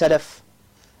منهج السلف.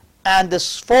 And the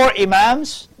four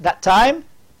imams that time,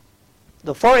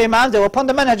 the four imams, they were upon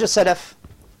the manhaj al-salaf.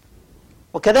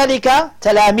 وكذلك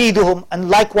تلاميذهم, and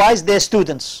likewise their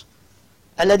students.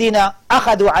 الذين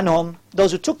أخذوا عنهم,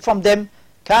 those who took from them,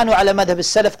 كانوا على مذهب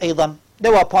السلف أيضا, they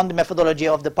were upon the methodology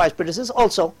of the pious predecessors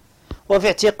also.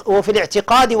 وفي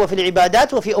الاعتقاد وفي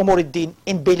العبادات وفي أمور الدين,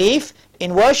 in belief,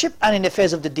 in worship, and in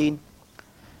affairs of the deen.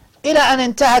 إلى أن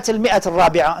انتهت المئة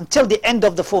الرابعة, until the end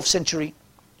of the 4th century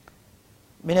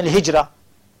من الهجرة.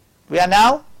 We are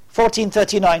now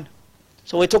 1439.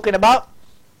 So we're talking about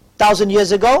 1,000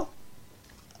 years ago.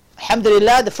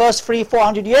 Alhamdulillah, the first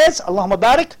 400 years, Allahumma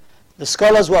barik, the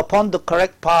scholars were upon the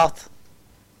correct path.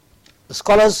 The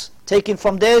scholars taking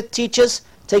from their teachers,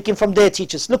 taking from their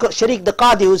teachers. Look at Sharik the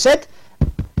Qadi, who said,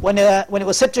 when it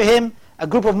was said to him, a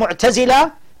group of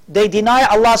Mu'tazila, they deny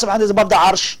Allah subhanahu wa ta'ala is above the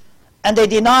arsh, and they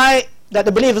deny that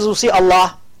the believers will see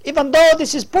Allah, even though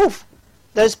this is proof.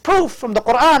 There is proof from the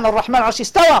Quran, Ar-Rahman Arsh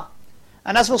istawa.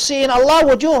 And as we'll see in Allah,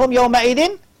 وَجُوهُمْ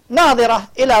يَوْمَئِذٍ نَاظِرَةً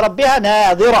إِلَى رَبِّهَا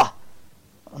نَاظِرَةً.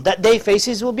 On that day,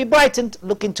 faces will be brightened,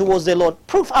 looking towards their Lord.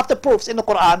 Proof after proofs in the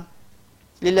Quran.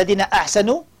 لِلَّذِينَ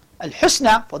أَحْسَنُوا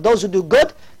الْحُسْنَى. For those who do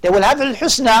good, they will have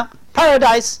al-husna,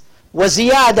 paradise.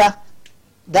 وَزِيَادَةً.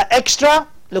 The extra,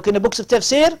 look in the books of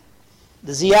tafsir,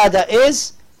 the ziyada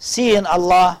is seeing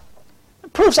Allah.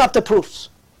 Proofs after proofs.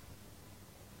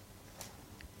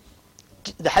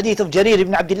 The hadith of Jarir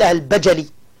ibn Abdulilah al-Bajali,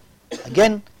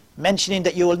 again mentioning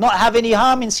that you will not have any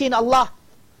harm in seeing Allah,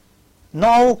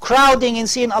 no crowding in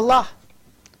seeing Allah.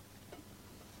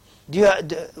 Do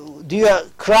you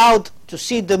crowd to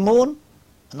see the moon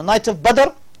on the night of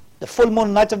Badr, the full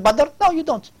moon night of Badr? No, you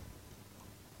don't.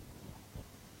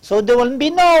 So there will be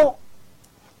no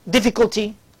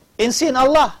difficulty in seeing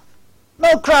Allah,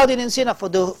 no crowding in seeing Allah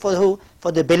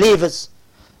for the believers.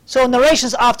 So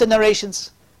narrations after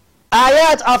narrations,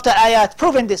 ayat after ayat,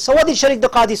 proving this. So what did Sharik the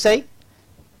Qadi say?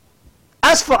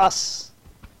 As for us,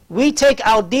 we take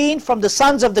our deen from the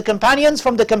sons of the companions,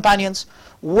 from the companions.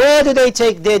 Where do they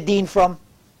take their deen from?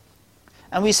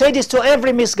 And we say this to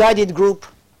every misguided group.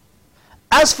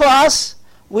 As for us,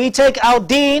 we take our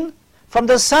deen from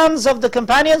the sons of the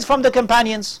companions, from the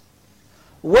companions.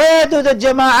 Where do the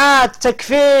Jama'at,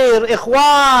 Takfir,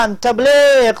 Ikhwan,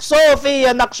 Tabligh, Sufi,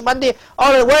 and Naqshbandi,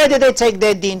 where do they take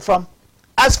their deen from?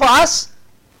 As for us,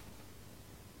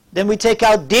 then we take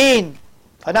our deen.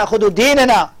 فنأخذ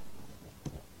ديننا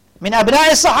من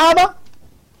أبناء الصحابة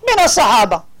من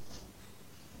الصحابة.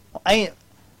 أين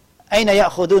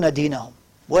يأخذون دينهم?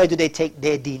 Where do they take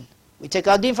their deen? We take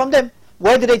our deen from them.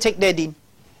 Where do they take their deen?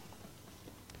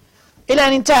 إلى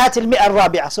أن انتهت المئة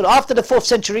الرابعة. So after the 4th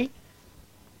century,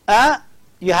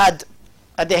 you had,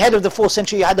 at the head of the 4th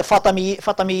century, you had the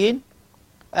Fatimiyin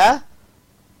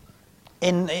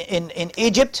in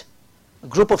Egypt, a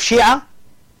group of Shia,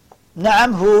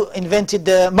 Naam, who invented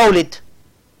the Mawlid,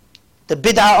 the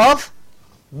bid'ah of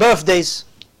birthdays.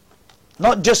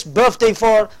 Not just birthday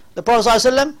for the Prophet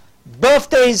ﷺ,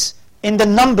 birthdays in the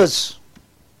numbers.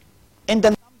 In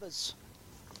the numbers.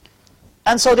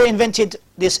 And so they invented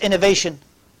this innovation.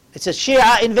 It's a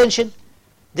Shia invention.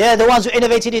 They're the ones who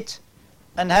innovated it.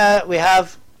 And here we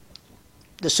have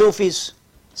the Sufis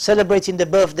celebrating the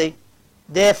birthday.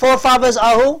 Their forefathers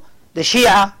are who? The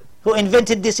Shia, who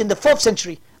invented this in the 4th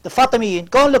century. The Fatimiyin.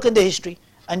 Go and look in the history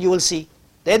and you will see.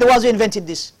 They're the ones who invented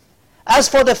this. As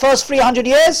for the first 300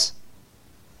 years,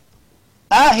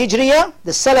 Hijriya,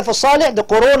 the Salaf al-Salih, the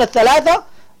Qurun al-Thalatha,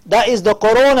 that is the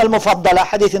Qurun al-Mufaddala,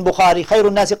 Hadith in Bukhari, خير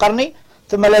الناس قرني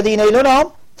ثم الذين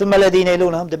يلونهم ثم الذين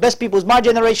يلونهم. The best people is my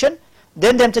generation,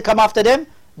 then them to come after them,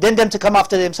 then them to come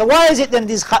after them. So why is it then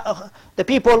the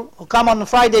people who come on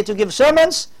Friday to give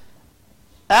sermons,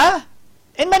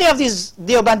 in many of these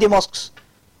Deobandi mosques,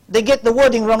 they get the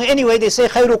wording wrong anyway. They say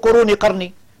خير قرون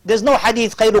قرني. There's no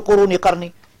hadith خير قرون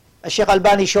قرني. As Sheikh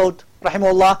Albani showed,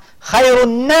 rahimahullah, خير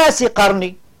الناس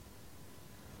قرني.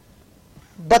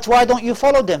 But why don't you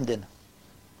follow them then?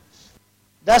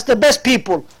 That's the best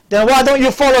people. Then why don't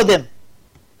you follow them?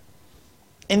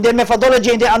 In their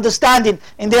methodology, in their understanding,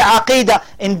 in their aqidah,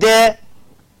 in their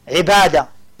ibadah.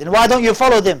 Then why don't you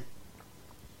follow them?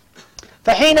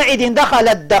 فحينئذ دخل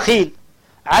الدخيل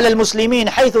على المسلمين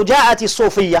حيث جاءت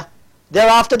الصوفية.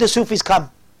 Thereafter the Sufis come.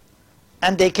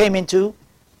 And they came into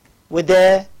with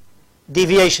their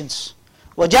deviations.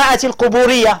 وجاءت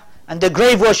القبورية, and the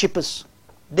grave worshippers.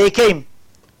 They came.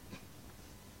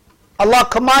 Allah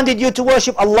commanded you to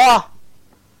worship Allah.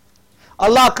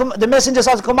 The Messenger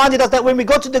has commanded us that when we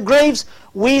go to the graves,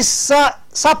 we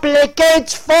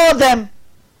supplicate for them,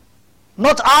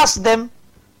 not ask them.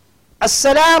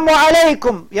 Assalamu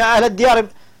alaikum ya ahl al-diyar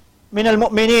min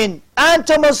al-mu'minin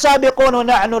antum as-sabiqun wa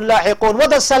nahnu al-lahiqun.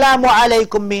 What does salamu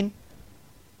alaikum mean?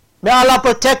 May Allah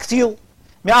protect you.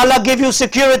 May Allah give you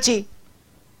security.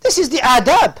 This is the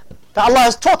adab that Allah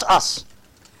has taught us.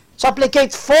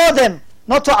 Supplicate for them,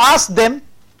 not to ask them.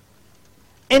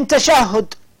 In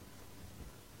tashahhud,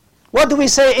 what do we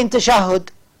say in tashahhud?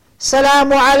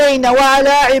 Salamu alayna wa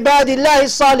ala ibadillahi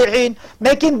salihin.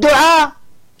 Making dua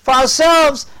for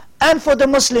ourselves and for the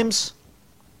Muslims.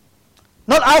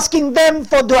 Not asking them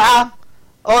for dua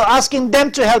or asking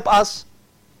them to help us.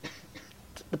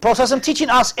 The Prophet is teaching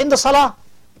us in the salah.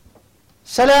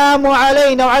 Salamu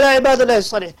alayna wa ala ibadillahi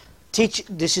salihin. Teach,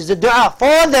 this is the dua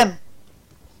for them,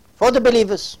 for the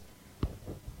believers.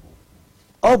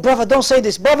 Oh brother, don't say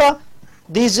this. Brother,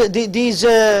 these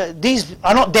are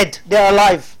not dead, they are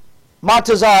alive.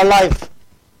 Martyrs are alive.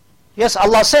 Yes,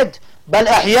 Allah said, بَلْ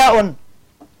أَحْيَاءٌ.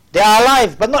 They are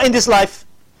alive, but not in this life.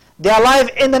 They are alive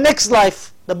in the next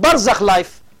life, the barzakh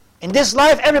life. In this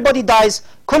life, everybody dies.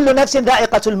 كُلُّ نَفْسٍ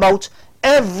ذَائِقَةُ الْمَوْتِ.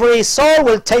 Every soul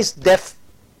will taste death.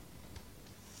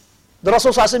 The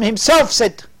Rasul himself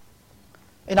said,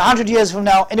 in 100 years from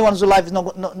now, anyone who's alive, no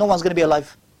one's going to be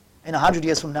alive. In 100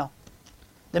 years from now.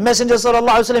 The Messenger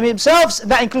ﷺ himself,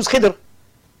 that includes Khidr.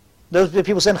 Those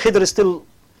people saying Khidr is still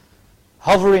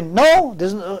hovering. No,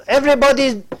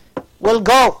 everybody will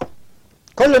go.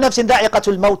 كُلُّ نَفْسٍ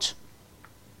ذَائِقَةُ الْمَوْتِ.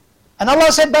 And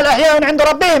Allah said, بَلْ أَحْيَاءٌ عِنْدَ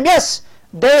رَبِّهِمْ. Yes,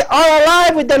 they are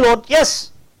alive with the Lord.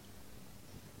 Yes.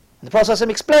 The Prophet ﷺ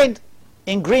explained,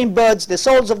 in green birds, the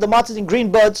souls of the martyrs in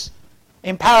green birds,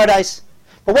 in paradise.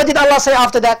 But what did Allah say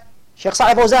after that? Shaykh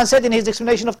Salih Fawzan said in his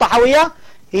explanation of Tahawiyah,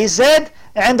 he said,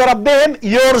 عند ربهم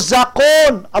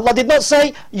يرزقون. Allah did not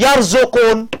say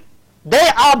يرزقون. They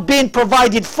are being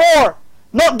provided for,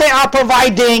 not they are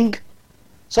providing.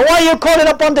 So why are you calling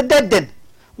upon the dead then?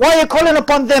 Why are you calling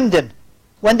upon them then?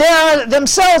 When they are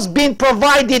themselves being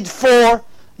provided for,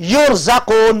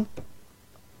 يرزقون.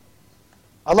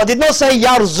 Allah did not say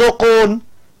يرزقون,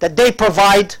 that they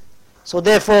provide. So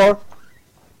therefore,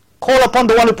 call upon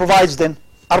the one who provides then.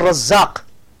 Ar-Razzaq,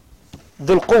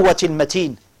 Dhul Quwwati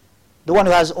al-Mateen, the one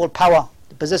who has all power,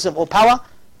 the possessor of all power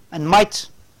and might.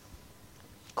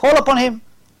 Call upon him.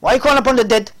 Why are you calling upon the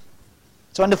dead?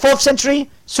 So in the 4th century,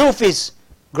 Sufis,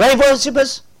 grave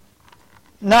worshippers,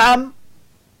 Naam,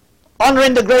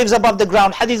 honoring the graves above the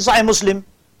ground. Hadith Sahih Muslim,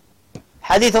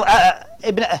 Hadith of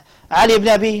Ali ibn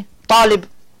Abi Talib,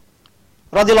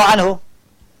 radiyallahu anhu,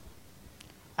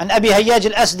 and Abi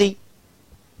Hayyaj al-Asdi,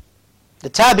 the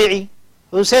Tabi'i,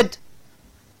 who said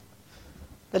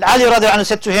that Ali radiyallahu anhu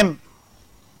said to him,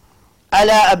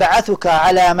 ألا أبعثك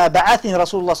على ما بعثني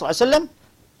رسول الله صلى الله عليه وسلم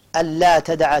ألا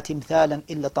تدع تمثالا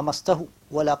إلا طمسته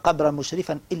ولا قبرا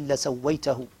مشرفا إلا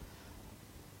سويته.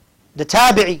 The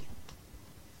Tabi'i,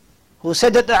 who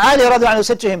said that Ali radiyallahu anhu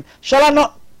said to him, shall I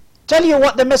not tell you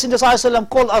what the Messenger صلى الله عليه وسلم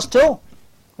called us to?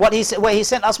 What he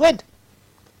sent us with?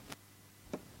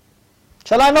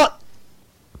 Shall I not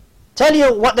tell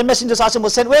you what the Messenger صلى الله عليه وسلم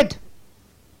was sent with?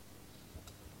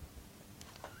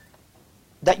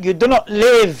 That you do not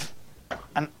leave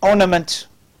an ornament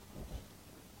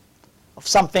of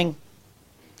something,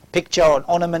 a picture or an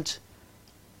ornament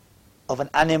of an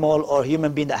animal or a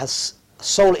human being that has a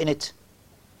soul in it,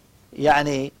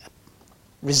 يعني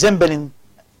resembling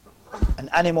an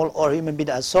animal or a human being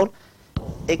that has soul,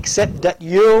 except that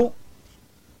you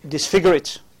disfigure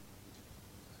it.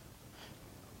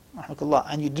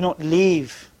 And you do not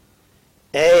leave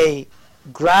a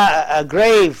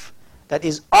grave that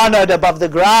is honored above the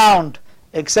ground,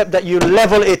 except that you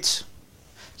level it.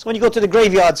 So when you go to the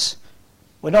graveyards,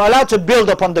 We're not allowed to build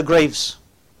upon the graves.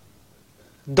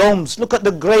 Domes. Look at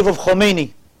the grave of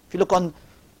Khomeini. If you look on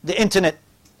the internet,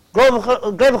 grave of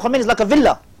Khomeini is like a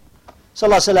villa.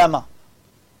 Sallallahu Alaihi Wasallam.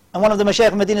 And one of the Mashaykh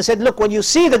of Medina said, look, when you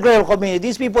see the grave of Khomeini,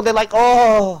 these people, they're like,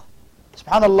 oh,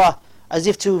 subhanallah, as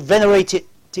if to venerate it,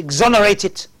 to exonerate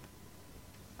it.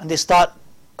 And they start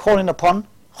calling upon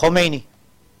Khomeini.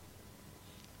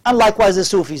 And likewise the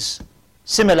Sufis,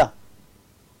 similar.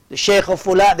 The Shaykh of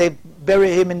Fulat, they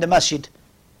bury him in the masjid.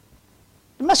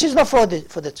 The masjid is not for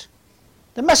that.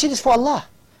 The masjid is for Allah.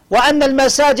 وَأَنَّ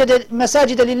الْمَسَاجِدَ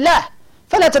لِلَّهِ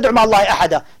فَلَا تَدْعُ مَعَ اللَّهِ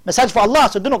أَحَدًا. Masjid for Allah,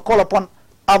 so do not call upon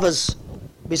others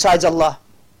besides Allah.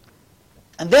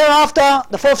 And thereafter,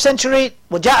 the 4th century,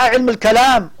 وَجَاءَ عِلْمُ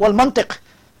الْكَلَامِ وَالْمَنْطِقِ.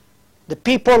 The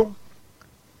people,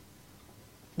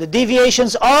 the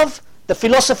deviations of the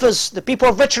philosophers, the people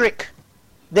of rhetoric,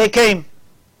 they came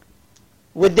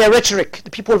with their rhetoric. The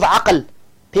people of aql,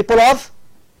 people of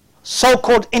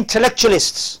so-called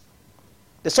intellectualists.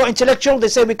 They're so intellectual, they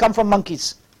say we come from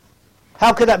monkeys.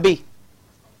 How could that be?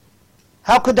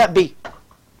 How could that be?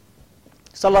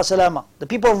 Sallallahu Alaihi Wasallam. The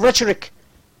people of rhetoric,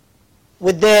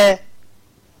 with their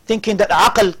thinking that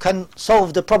aql can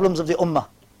solve the problems of the ummah.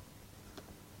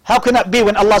 How can that be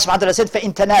when Allah subhanahu wa ta'ala said,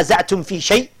 فَإِن تَنَازَعْتُمْ فِي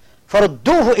شَيْءٍ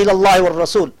فَرُدُّوهُ إِلَى اللَّهِ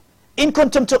وَالرَّسُولِ إِن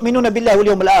كُنتُمْ تُؤْمِنُونَ بِاللَّهِ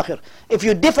وَالْيَوْمِ الْآخِرِ. If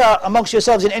you differ amongst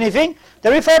yourselves in anything,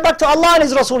 then refer back to Allah and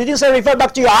His Rasul. He didn't say refer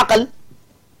back to your aql,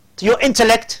 to your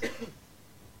intellect.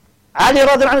 Ali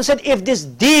radiallahu anhu said, if this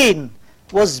deen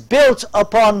was built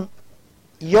upon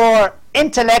your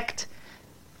intellect,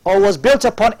 or was built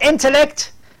upon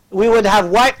intellect, we would have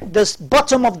wiped the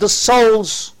bottom of the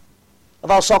soles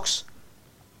of our socks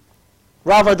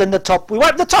rather than the top. We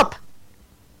wipe the top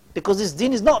because this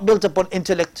deen is not built upon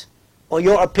intellect or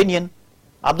your opinion.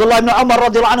 Abdulilah ibn Umar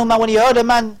radiallahu anhu, when he heard a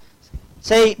man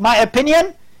say my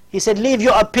opinion, he said, leave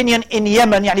your opinion in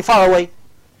Yemen, yani far away.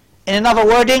 In another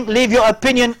wording, leave your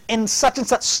opinion in such and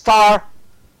such star,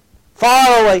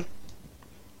 far away.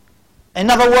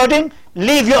 Another wording,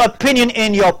 leave your opinion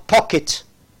in your pocket.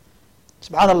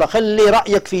 Subhanallah, خلي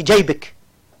رأيك في جيبك.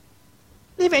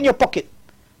 Leave it in your pocket.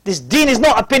 This deen is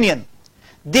not opinion.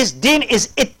 This deen is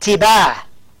اتباع.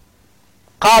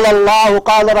 قال الله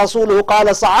قال رسوله قال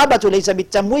الصحابة ليس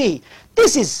بالتمويه.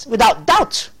 This is without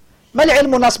doubt. ما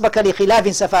العلم نصبك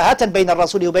لخلاف سفاهة بين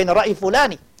الرسول وبين رأي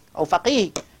فلان أو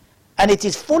فقيه. And it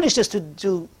is foolishness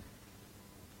to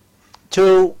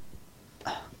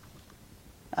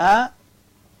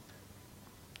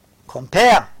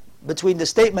compare between the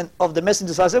statement of the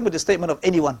Messenger ﷺ with the statement of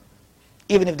anyone,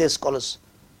 even if they're scholars.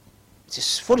 It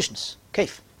is foolishness.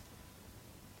 Kaif.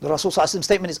 The Rasul ﷺ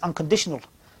statement is unconditional.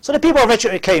 So the people of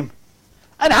rhetoric came.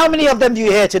 And how many of them do you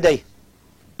hear today?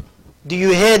 Do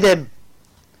you hear them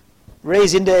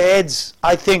raising their heads,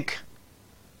 I think?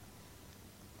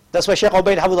 That's why Shaykh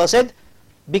Ubayd Hafidhullah said,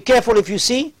 be careful if you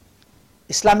see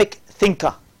Islamic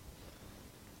thinker.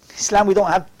 Islam, we don't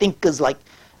have thinkers like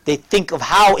they think of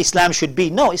how Islam should be.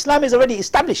 No, Islam is already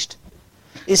established.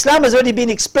 Islam has already been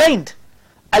explained.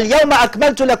 اليوم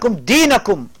أكملت لكم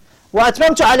دينكم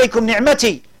وأتممت عليكم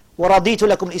نعمتي ورضيت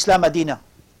لكم الإسلام دينا.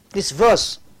 This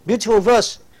verse, beautiful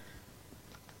verse.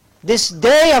 This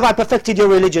day have I perfected your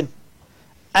religion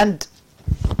and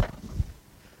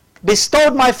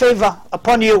bestowed my favor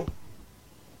upon you,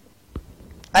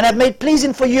 and have made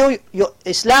pleasing for you your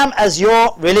Islam as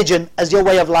your religion, as your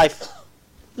way of life.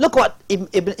 Look what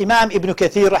Imam Ibn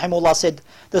Kathir rahimahullah said,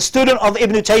 the student of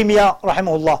Ibn Taymiyyah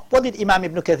rahimahullah. What did Imam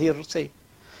Ibn Kathir say?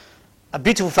 A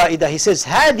beautiful fa'idah. He says,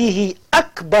 هذه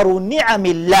أكبر نعم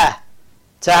الله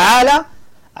تعالى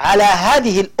على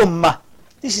هذه الأمة.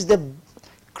 This is the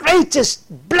greatest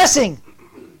blessing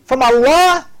from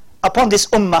Allah upon this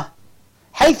ummah.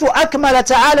 حيث أكمل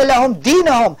تعالى لهم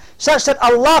دينهم, such that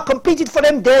Allah completed for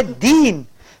them their deen.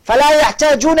 فلا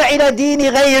يحتاجون إلى دين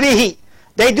غيره.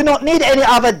 They do not need any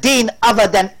other deen other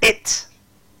than it.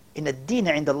 إن الدين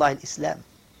عند الله الإسلام.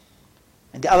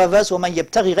 And the other verse, ومن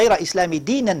يبتغي غير إسلام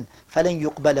دينا فلن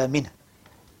يقبل منه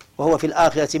وهو في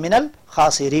الآخرة من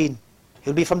الخاسرين.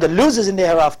 He'll be from the losers in the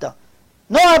hereafter.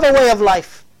 No other way of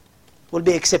life will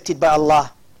be accepted by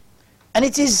Allah. And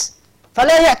it is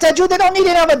فلا يحتاجون, they don't need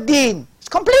any other deen. It's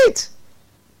complete.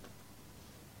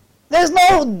 There's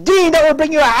no deen that will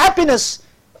bring you happiness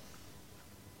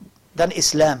than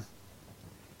Islam.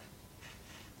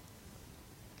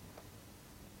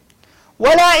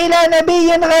 ولا إلى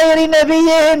نبي غير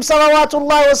نبيهم صلوات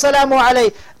الله وسلامه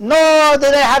عليه. Nor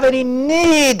do they have any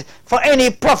need for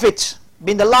any prophet,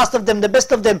 being the last of them, the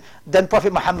best of them, than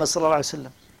Prophet Muhammad صلى الله عليه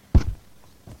وسلم.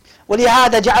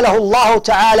 ولهذا جعله الله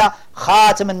تعالى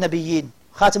خاتم النبيين,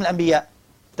 خاتم الأنبياء.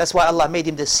 That's why Allah made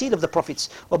him the seal of the prophets.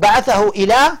 وبعثه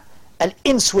إلى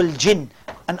al-ins wal jinn,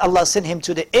 and Allah sent him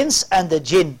to the ins and the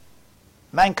jinn,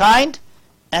 mankind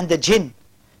and the jinn.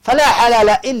 فَلَا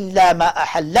حَلَالَ إِلَّا مَا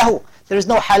أَحَلَّهُ. There is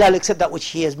no halal except that which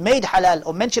he has made halal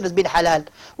or mentioned has been halal.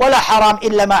 وَلَا حَرَامْ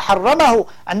إِلَّا مَا حَرَّمَهُ.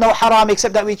 And no haram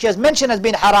except that which he has mentioned has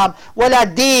been haram. وَلَا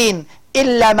دِينْ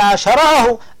إِلَّا مَا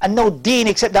شَرَعَهُ. And no deen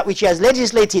except that which he has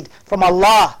legislated from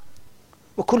Allah.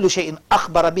 وَكُلُّ شَيْءٍ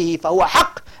أَخْبَرَ بِهِ فَهُوَ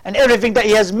حَقٌّ. And everything that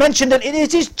he has mentioned, and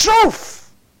it is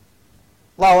truth.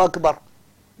 Allahu Akbar.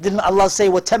 Didn't Allah say,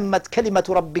 وَتَمَّتْ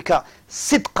كَلِمَةُ رَبِّكَ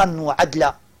صِدْقًا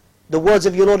وَعَدْلًا. The words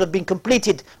of your Lord have been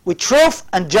completed with truth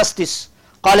and justice.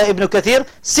 قال ابن كثير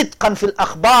صدقا في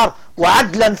الأخبار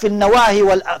وعدلا في النواهي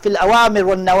في الأوامر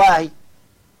والنواهي.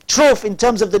 Truth in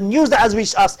terms of the news that has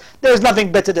reached us. There is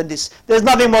nothing better than this. There is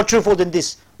nothing more truthful than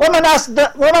this. وَمَنْ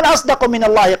أَصْدَقُ مِنَ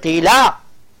اللَّهِ قِيلًا.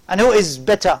 And who is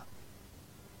better?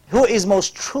 Who is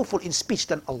most truthful in speech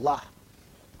than Allah?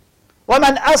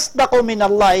 وَمَنْ أَصْدَقُ مِنَ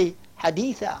اللَّهِ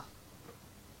حَدِيثًا.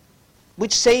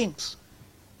 Which sayings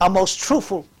are most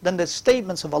truthful than the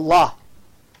statements of Allah?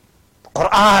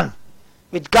 Quran,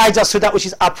 which guides us to that which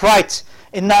is upright.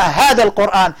 Inna hada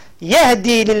al-Quran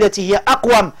yahdi lillati hiya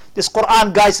aqwam. This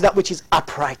Quran guides to that which is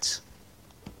upright.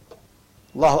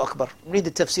 Allahu Akbar. Read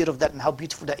the tafsir of that and how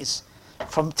beautiful that is.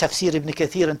 From Tafsir Ibn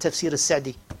Kathir and Tafsir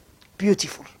al-Sa'di.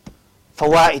 Beautiful.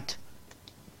 Fawaid.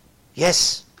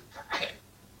 Yes.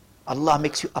 Allah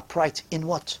makes you upright in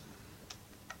what?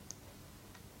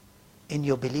 In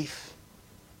your belief.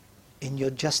 In your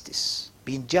justice.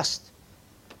 Being just.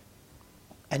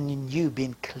 And in you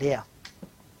being clear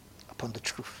upon the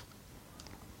truth.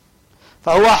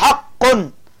 فَهُوَ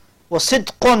حَقٌّ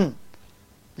وَصِدْقٌ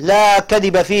لَا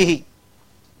كَذِبَ فِيهِ.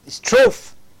 It's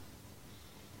truth.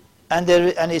 And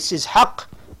it is haqq,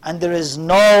 and there is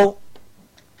no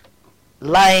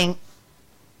lying,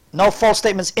 no false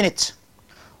statements in it.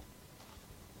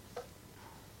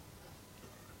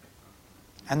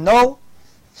 And no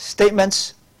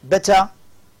statements better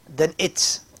than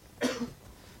it.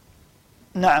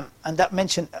 نعم. And that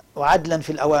mentioned وعدلا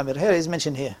في الأوامر. Here is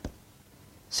mentioned here.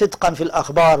 صدقا في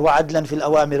الأخبار وعدلا في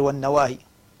الأوامر والنواهي.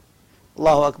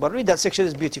 Allahu Akbar. Read that section,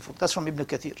 is beautiful. That's from Ibn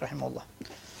Kathir rahimahullah.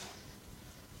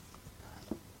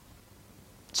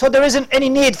 So there isn't any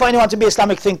need for anyone to be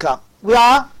Islamic thinker. We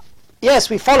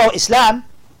follow Islam,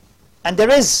 and there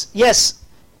is, yes,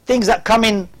 things that come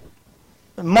in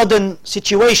modern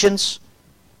situations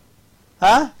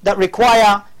that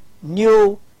require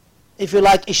new, if you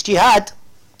like, ijtihad.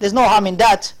 There's no harm in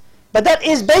that. But that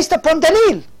is based upon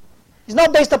dalil. It's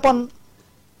not based upon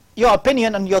your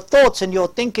opinion and your thoughts and your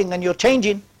thinking and your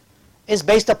changing. It's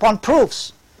based upon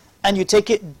proofs. And you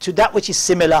take it to that which is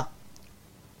similar.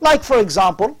 Like, for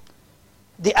example,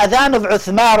 the adhan of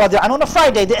Uthman radiallahu anhu on a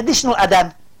Friday, the additional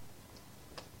adhan.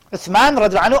 Uthman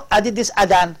radiallahu anhu added this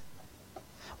adhan.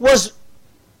 Was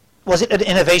it an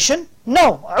innovation?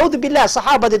 No. A'udhu billah,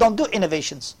 Sahaba, they don't do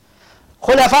innovations.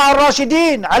 Khulafa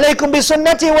al-Rashidin, alaykum bi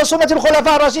sunnati wa sunnati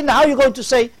al-Khulafa al-Rashidin. How are you going to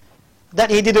say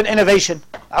that he did an innovation?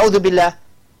 A'udhu billah.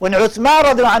 When Uthman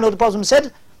radiallahu anhu, the Prophet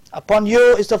said, upon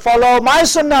you is to follow my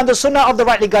sunnah and the sunnah of the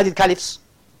rightly guided caliphs.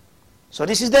 So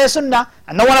this is their sunnah,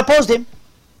 and no one opposed him.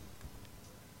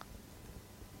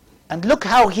 And look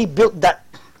how he built that.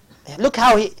 Look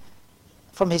how he,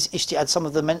 from his ijtihad, some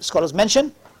of the scholars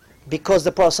mention, because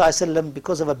the Prophet ﷺ,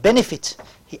 because of a benefit,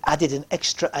 he added an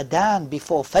extra adhan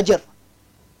before Fajr.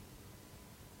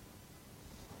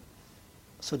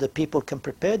 So the people can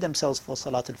prepare themselves for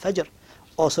Salat al-Fajr.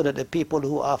 Also that the people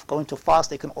who are going to fast,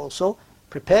 they can also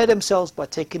prepare themselves by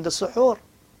taking the suhoor.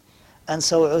 And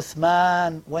so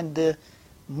Uthman, when the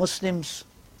Muslim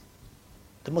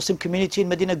community in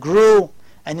Medina grew,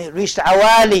 and it reached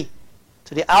Awali,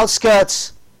 to the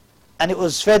outskirts, and it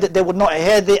was feared that they would not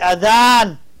hear the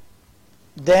adhan,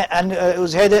 and it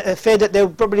was feared that they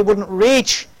probably wouldn't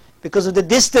reach because of the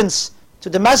distance to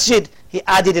the masjid. He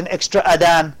added an extra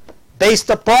adhan based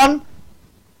upon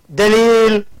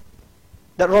dalil,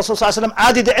 that Rasulullah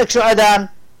added the extra adhan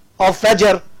of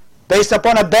Fajr based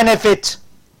upon a benefit,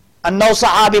 and no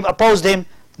Sahabi opposed him.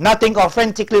 Nothing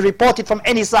authentically reported from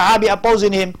any Sahabi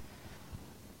opposing him.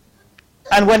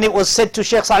 And when it was said to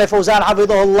Shaykh Salih Fawzan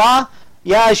Hafidhullah,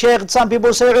 Ya Shaykh, some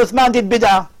people say Uthman did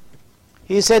bid'ah.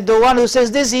 He said, the one who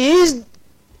says this, his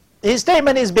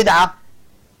statement is bid'ah.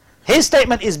 His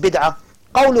statement is bid'ah.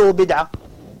 Qawluhu bid'ah.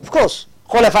 Of course,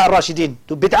 Khulafa al-Rashidin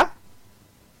do bid'ah.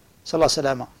 Sallallahu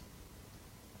Alaihi Wasallam.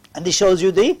 And this shows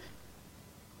you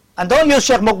and don't use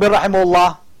Shaykh Muqbil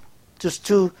rahimahullah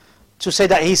to say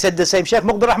that he said the same. Shaykh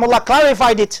Muqbil rahimahullah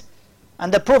clarified it.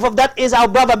 And the proof of that is our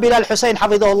brother Bilal Hussein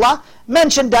Hafidhullah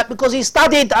mentioned that because he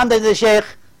studied under the Shaykh,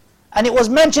 and it was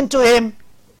mentioned to him,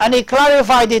 and he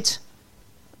clarified it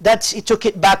that he took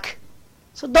it back.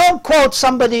 So don't quote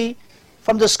somebody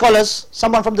from the scholars,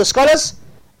 someone from the scholars,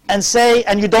 and say,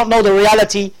 and you don't know the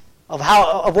reality of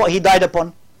what he died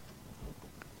upon.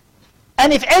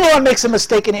 And if anyone makes a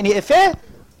mistake in any affair,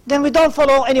 then we don't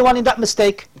follow anyone in that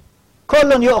mistake.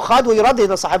 كل يؤخذ ويرد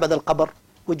إلى صاحب هذا القبر,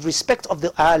 with respect of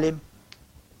the alim.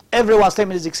 Everyone's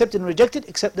statement is accepted and rejected,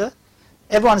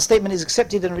 everyone's statement is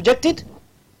accepted and rejected,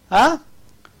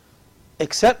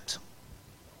 except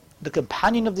the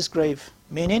companion of this grave,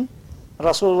 meaning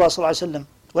Rasulullah صلى الله عليه وسلم.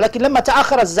 ولكن لما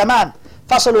تأخر الزمان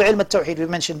فصلوا علم التوحيد, we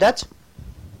mentioned that,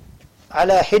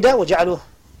 على حدة وجعلوا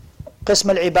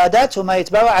قسم العبادات وما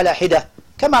يتبعه على حدة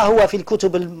كما هو في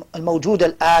الكتب الموجودة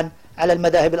الآن على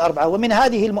المذاهب الأربعة. ومن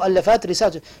هذه المؤلفات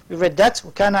رسالة, we read that,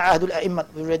 وكان عهد الأئمة,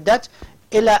 we read that,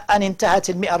 إلى أن انتهت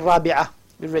المئة الرابعة,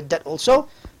 we read that also.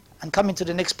 And coming to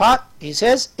the next part, he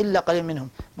says إلا قليل منهم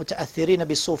متأثرين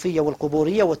بالصوفية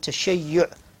والقبورية والتشيع.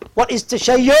 What is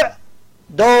تشيع?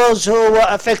 Those who were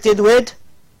affected with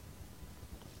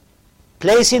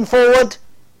placing forward,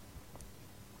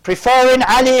 preferring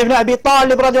Ali ibn Abi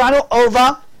Talib radiallahu anhu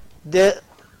over the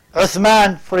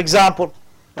Uthman, for example,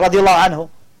 radiallahu anhu.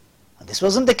 And this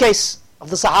wasn't the case of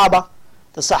the Sahaba.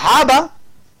 The Sahaba,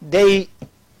 they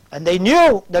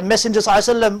knew that Messenger sallallahu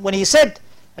alaihi wasallam, when he said,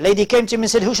 a lady came to him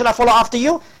and said, who shall I follow after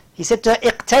you? He said to her,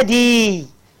 اقتدي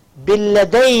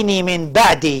بالذين من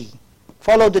بعدي,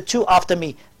 follow the two after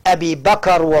me, Abi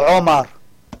Bakr wa Umar.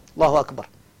 Allahu Akbar.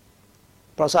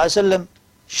 Prophet sallallahu alaihi wasallam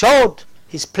showed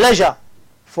his pleasure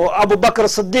for Abu Bakr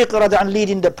as-Siddiq radiallahu anhu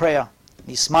leading the prayer.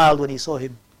 He smiled when he saw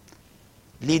him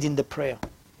leading the prayer.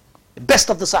 The best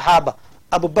of the Sahaba,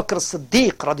 Abu Bakr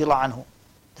as-Siddiq radiallahu anhu,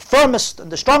 the firmest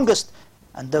and the strongest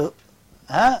and the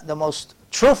most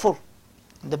truthful,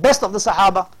 and the best of the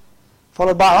Sahaba,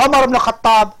 followed by Umar ibn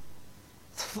Khattab,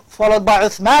 followed by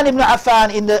Uthman ibn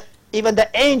Affan. Even the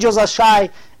angels are shy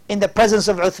in the presence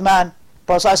of Uthman.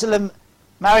 Prophet ﷺ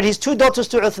married his two daughters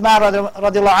to Uthman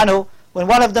radiallahu anhu. When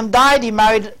one of them died, he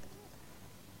married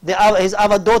his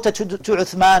other daughter to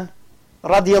Uthman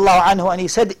radiallahu anhu, and he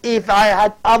said, if I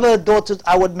had other daughters,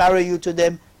 I would marry you to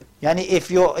them. Yani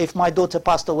if my daughter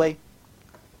passed away,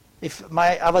 if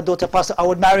my other daughter passed away, I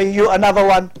would marry you another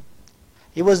one.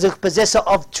 He was the possessor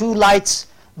of two lights,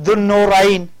 Dhul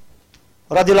Nurayn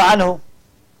radiallahu anhu.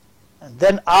 And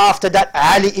then after that,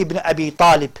 Ali ibn Abi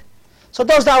Talib. So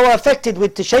those that were affected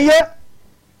with Tashayya,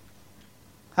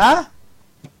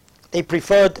 they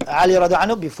preferred Ali radiallahu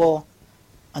anhu before,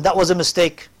 and that was a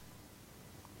mistake.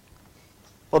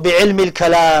 وبعلم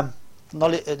الكلام,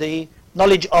 the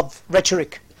knowledge of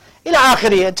rhetoric, إلى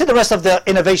آخره, and to the rest of the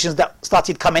innovations that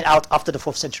started coming out after the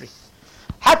 4th century.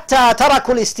 حتى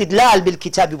تركوا الاستدلال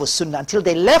بالكتاب والسنة, until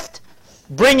they left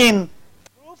bringing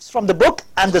proofs from the book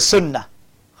and the Sunnah.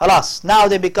 Khalas, now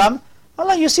they become,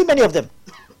 well, you see many of them,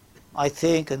 I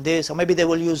think, and this, or maybe they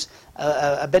will use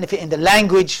a benefit in the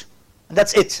language, and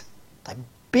that's it.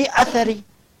 Be athari,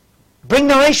 bring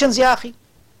narrations, ya akhi.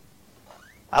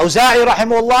 Awza'i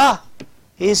rahimahullah,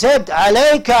 he said,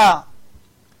 عليك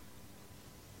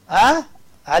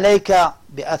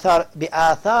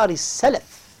بآثار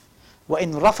السلف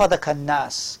وإن رفضك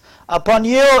الناس. Upon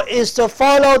you is to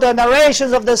follow the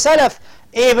narrations of the Salaf,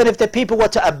 even if the people were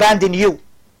to abandon you,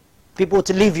 people were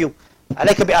to leave you.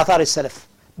 عليك بآثار السلف,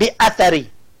 بأثري.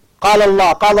 قال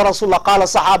الله, قال رسول الله, قال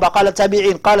الصحابة, قال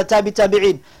التابعين, قال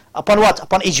التابعين. Upon what?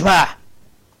 Upon ijma'.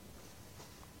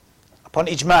 Upon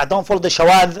ijma'. Don't follow the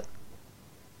shawad.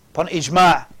 Upon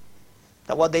ijma'.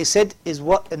 That what they said is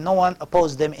what, and no one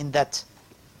opposed them in that.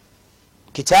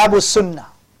 Kitab was Sunnah,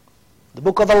 the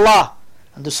book of Allah,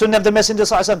 and the Sunnah of the Messenger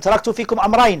sallallahu alaihi wasallam. تركت فيكم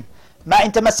أمرين ما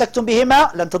إن تمسكتم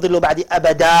بهما لن تضلوا بعدي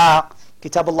أبدا.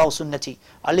 Kitab Allah sunnati.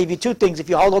 I'll leave you two things. If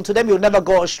you hold on to them, you'll never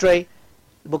go astray.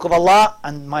 The book of Allah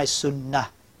and my Sunnah.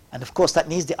 And of course that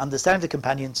needs the understanding of the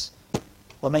companions.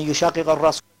 ومن يشاقق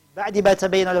الرسول بعد ما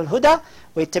تبين له الهدى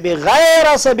ويتبع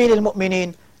غير سبيل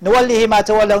المؤمنين نوله ما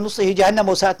تولى ونصله جهنم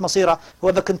وساءت مصيرا.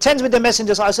 Whoever contends with the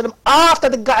Messenger sallallahu alaihi wasallam after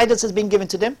the guidance has been given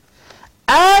to them,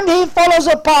 and he follows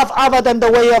a path other than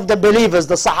the way of the believers,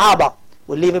 the Sahaba,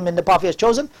 will leave him in the path he has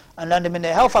chosen and land him in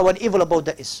the hellfire when evil abode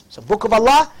that is. So book of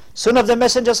Allah, Sunnah of the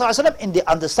Messenger sallallahu alaihi wasallam, in the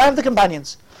understanding of the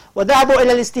companions. وذهبوا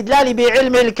إلى الاستدلال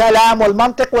بعلم الكلام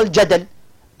والمنطق والجدل,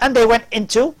 and they went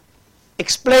into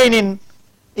explaining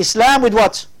Islam with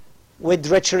what? With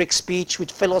rhetoric speech,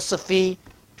 with philosophy,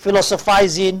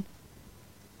 philosophizing,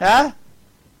 and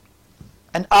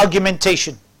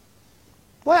argumentation.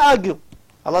 Why argue?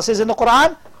 Allah says in the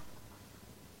Quran,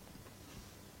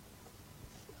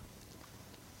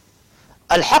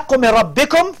 الحق من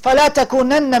ربكم فلا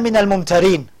تكونن من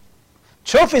الممترين.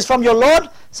 Truth is from your Lord,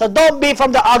 so don't be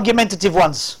from the argumentative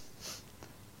ones.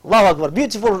 Allahu Akbar,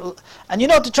 beautiful. And you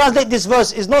know, to translate this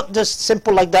verse is not just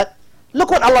simple like that.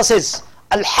 Look what Allah says.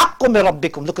 Al-haqqu min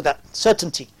rabbikum. Look at that.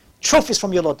 Certainty. Truth is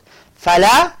from your Lord.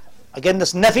 Fala, again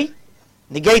this nafi,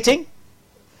 negating.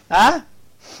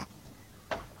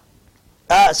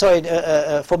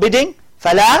 Forbidding.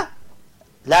 Fala,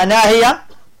 la nahiya.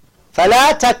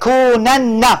 Fala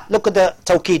takunanna. Look at the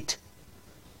tawqid.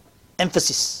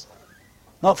 Emphasis.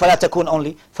 Not fala takun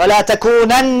only. Fala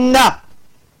takunanna.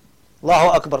 Allahu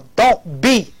Akbar. Don't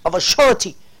be of a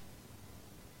surety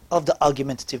of the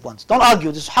argumentative ones. Don't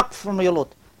argue. This is haqq from your Lord.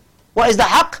 What is the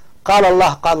haqq? قال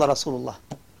الله قال رسول الله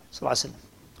صلى الله عليه وسلم.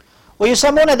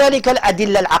 ويسمون ذلك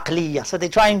الأدلة العقلية. So they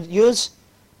try and use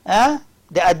the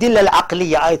أدلة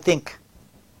العقلية, I think.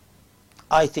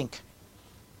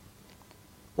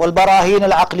 والبراهين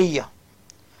العقلية.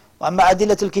 وأما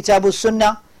أدلة الكتاب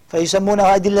والسنة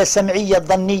فيسمونها أدلة السمعية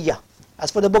الظنية.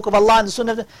 As for the book of Allah and the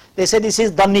Sunnah, they say this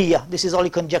is dhaniyya. This is only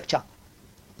conjecture.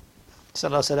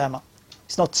 Sallallahu Alaihi Wasallam.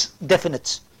 It's not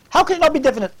definite. How can it not be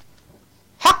definite?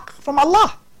 Haqq from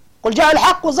Allah. قل جاء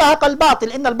الحق وزهق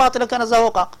الباطل إن الباطل كان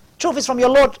زهوقا. Truth is from your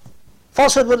Lord.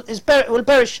 Falsehood will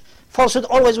perish. Falsehood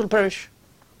always will perish.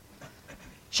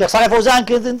 Shaykh Salih Fawzan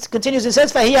continues and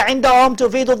says فهي عندهم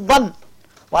تفيد الظن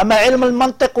وأما علم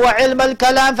المنطق وعلم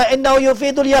الكلام فإنه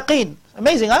يفيد اليقين.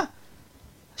 Amazing, huh?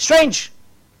 Strange.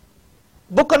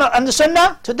 Book and the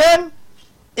Sunnah to them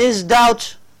is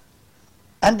doubt,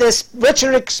 and this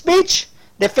rhetoric speech,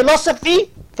 the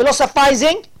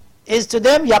philosophizing is to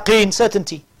them yaqeen,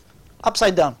 certainty.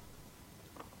 Upside down.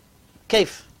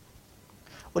 كيف؟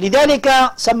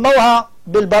 ولذلك سموها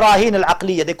بالبراهين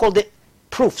العقلية. They called it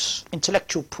proofs,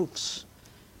 intellectual proofs.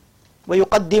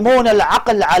 ويقدمون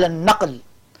العقل على النقل.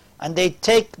 And they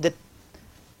take the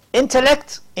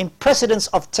intellect in precedence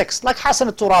of text. Like Hassan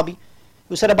al-Turabi,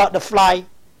 who said about the fly,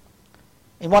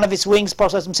 in one of its wings,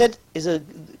 Prophet said, is a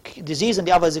disease and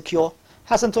the other is a cure.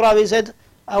 Hassan Turabi said,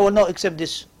 I will not accept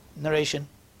this narration.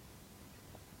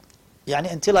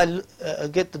 Yani until I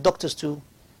get the doctors to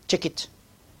check it,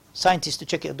 scientists to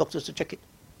check it, doctors to check it.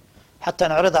 حتى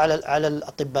نعرض على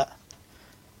الأطباء.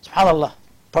 Subhanallah.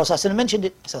 Prophet mentioned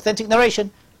it. It's authentic narration.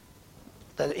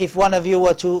 That if one of you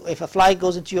were to, if a fly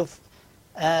goes into your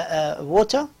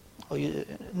water, or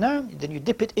then you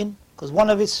dip it in, because one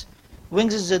of its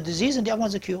wings is a disease and the other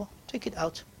one's a cure. Take it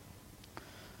out.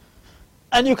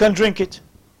 And you can drink it.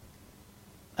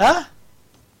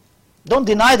 Don't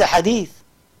deny the hadith.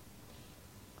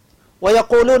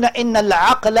 وَيَقُولُونَ إِنَّ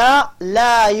الْعَقْلَ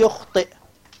لَا يُخْطِئ.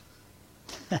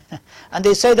 And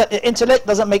they say that the intellect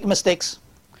doesn't make mistakes.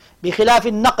 بِخِلَافِ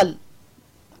النَّقْل.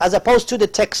 As opposed to the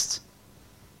text.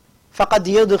 فَقَدْ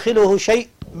يُدْخِلُهُ شَيْء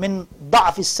مِنْ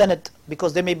ضَعْفِ السَّنَدِ.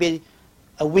 Because there may be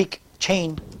a weak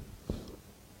chain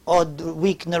or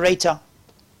weak narrator.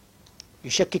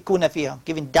 يشككون فيها,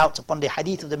 giving doubts upon the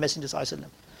hadith of the Messenger صلى الله عليه وسلم.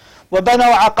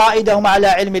 وَبَنَوْا عَقَائِدَهُمْ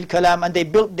عَلَى عِلْمِ الْكَلَامِ. And they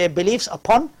built their beliefs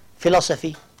upon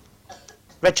philosophy,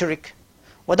 rhetoric.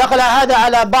 وَدَخَلَ هَذَا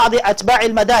عَلَى بَعْضِ أَتْبَاعِ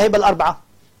الْمَذَاهِبِ الْأَرْبَعَةِ.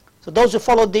 So those who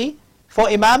followed the four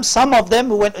Imams, some of them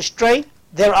who went astray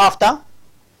thereafter,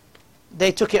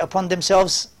 they took it upon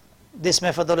themselves, this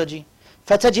methodology.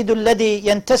 فَتَجِدُ الَّذِي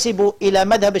يَنْتَسِبُ إِلَى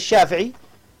مَذْهَبِ الشَّافِعِي.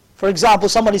 For example,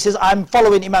 somebody says, I'm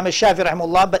following Imam al-Shafi'i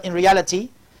rahimahullah, but in reality,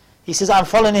 he says, I'm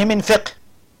following him in fiqh.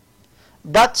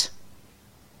 But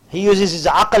he uses his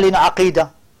aql in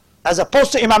aqidah, as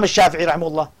opposed to Imam al-Shafi'i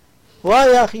rahimahullah.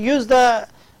 Why? He used the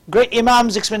great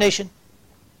Imam's explanation.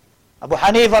 Abu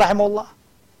Hanifa rahimahullah,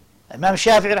 Imam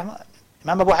Shafi'i rahimahullah,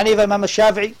 Imam Abu Hanifa, Imam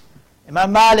al-Shafi'i,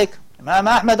 Imam Malik, Imam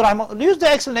Ahmad rahimahullah, use the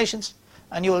explanations,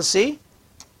 and you will see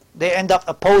they end up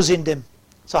opposing them.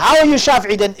 So how are you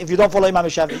Shafi'i then if you don't follow Imam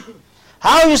al-Shafi'i?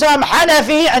 How are you say I'm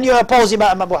Hanafi and you oppose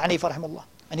Imam Abu Hanifa rahimahullah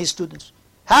and his students?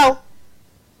 How?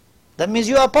 That means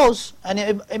you oppose.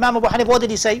 And Imam Abu Hanifa, what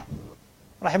did he say?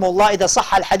 Rahimahullah, إذا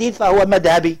صح الحديث فهو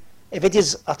مذهبي. If it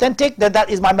is authentic, then that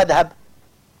is my madhab.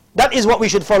 That is what we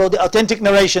should follow, the authentic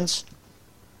narrations.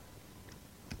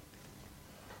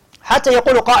 حتى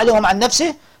يقول قائلهم عن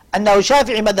نفسه أنه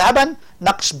شافعي مذهبا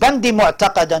نقشبندي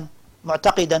معتقدا.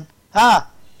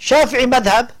 Shafi'i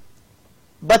madhab,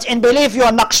 but in belief you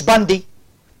are Naqshbandi.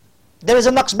 There is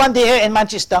a Naqshbandi here in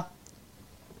Manchester.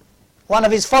 One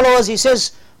of his followers, he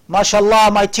says,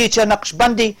 MashaAllah, my teacher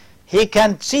Naqshbandi, he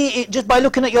can see it just by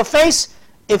looking at your face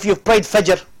if you've prayed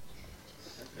Fajr.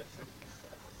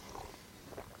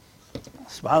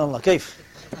 Subhanallah, kaif?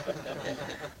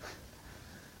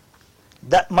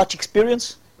 That much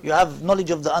experience? You have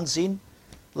knowledge of the unseen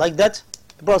like that?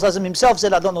 The Prophet himself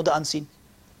said, I don't know the unseen.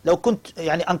 لو كنت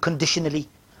يعني unconditionally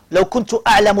لو كنت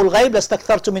أعلم الغيب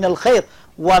لاستكثرت من الخير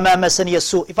وما مسني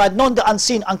السوء. If I had known the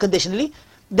unseen unconditionally,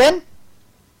 then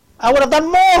I would have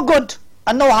done more good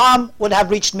and no harm would have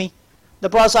reached me. The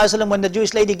Prophet ﷺ, when the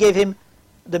Jewish lady gave him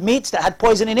the meat that had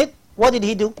poison in it, what did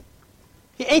he do?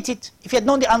 He ate it. If he had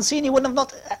known the unseen, he would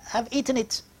not have eaten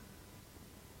it.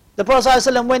 The Prophet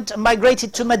ﷺ went and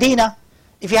migrated to Medina.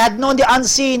 If he had known the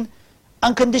unseen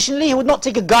unconditionally, he would not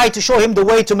take a guide to show him the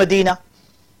way to Medina.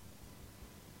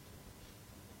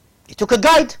 He took a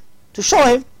guide to show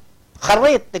him.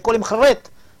 Kharrit, they call him Kharrit.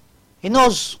 He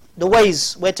knows the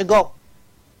ways where to go.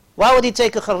 Why would he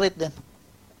take a Kharrit then?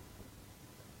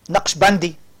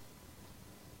 Naqshbandi.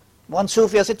 One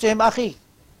Sufi, I said to him, Akhi,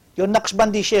 you're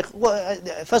Naqshbandi Sheikh.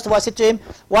 First of all, I said to him,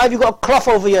 why have you got a cloth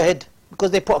over your head?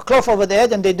 Because they put a cloth over their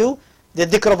head and they do the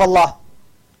dhikr of Allah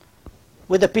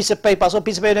with a piece of paper. So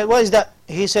piece of paper, what is that?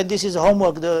 He said, this is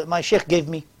homework my Sheikh gave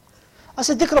me. I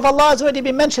said, dhikr of Allah has already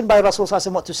been mentioned by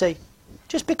Rasulullah what to say.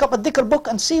 Just pick up a dhikr book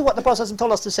and see what the Prophet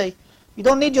told us to say. You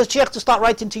don't need your Sheikh to start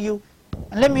writing to you.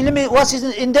 And let me, what's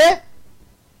in there?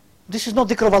 This is not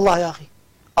dhikr of Allah, ya akhi.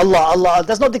 Allah,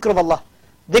 that's not dhikr of Allah.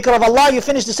 Dhikr of Allah, you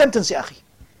finish the sentence, ya akhi.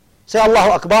 Say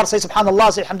Allahu Akbar, say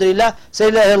Subhanallah, say Alhamdulillah,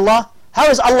 say La ilaha illallah. How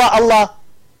is Allah?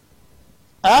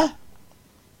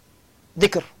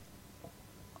 Dhikr.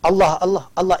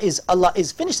 Allah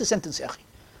is. Finish the sentence, ya akhi.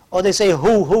 Or they say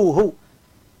who.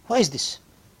 What is this?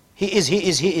 He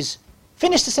is.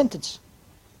 Finish the sentence.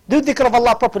 Do dhikr of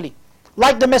Allah properly.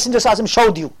 Like the Messenger ﷺ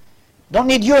showed you. Don't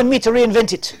need you and me to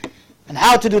reinvent it. And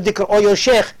how to do dhikr, or your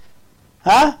Shaykh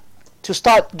to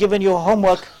start giving you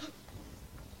homework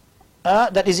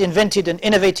that is invented and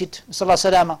innovated.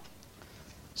 Sallallahu Alaihi Wasallam.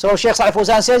 So Shaykh Salih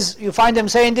Fawzan says, you find them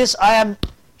saying this, I am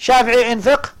Shafi'i in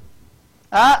fiqh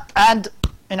and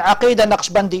in Aqidah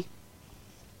Naqshbandi.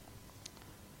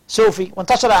 Sufi.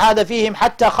 وانتشر هذا فيهم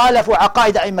حتى خالفوا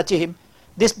عقائد أئمتهم.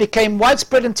 This became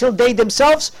widespread until they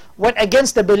themselves went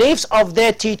against the beliefs of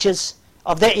their teachers,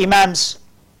 of their imams.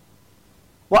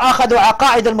 وأخذوا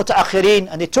عقائد المتأخرين,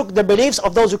 and they took the beliefs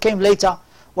of those who came later.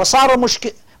 وصاروا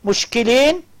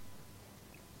مشكلين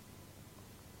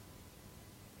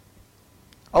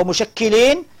أو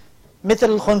مشكلين مثل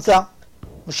الخنثى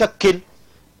مشكل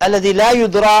الذي لا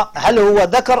يدرى هل هو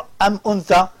ذكر أم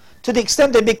أنثى, to the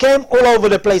extent they became all over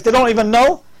the place. They don't even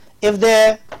know if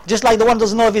they're, just like the one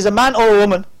doesn't know if he's a man or a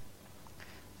woman.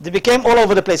 They became all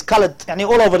over the place, colored, يعني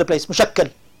all over the place,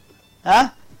 مشكل.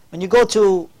 When you go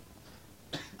to,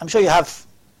 I'm sure you have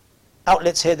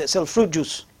outlets here that sell fruit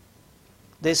juice,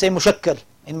 they say مشكل.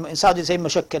 In Saudi they say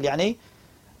مشكل, يعني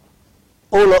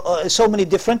all so many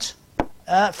different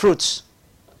fruits.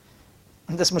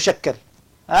 And that's مشكل.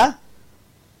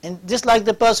 And just like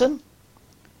the person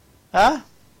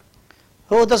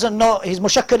who doesn't know, he's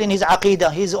mushakkal in his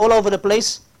aqidah, he's all over the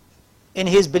place in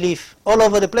his belief, all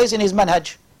over the place in his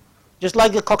manhaj, just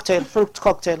like a cocktail, fruit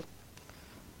cocktail.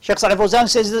 Shaykh Salih Fawzan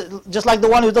says, just like the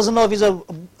one who doesn't know if he's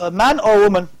a man or a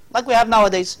woman, like we have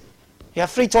nowadays. You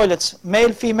have 3 toilets,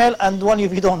 male, female, and one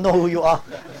if you don't know who you are.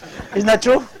 Isn't that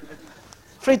true?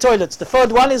 3 toilets. The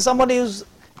 3rd one is somebody who's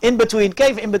in between.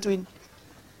 كيف in between?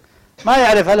 ما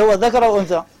يعرف هل هو ذكر أو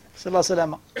أنثى. صلى الله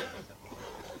عليه وسلم.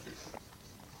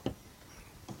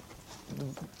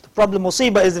 The problem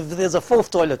musiba is if there's a 4th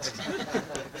toilet.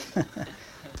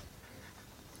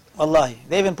 Wallahi,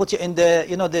 they even put you in the,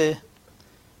 the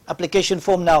application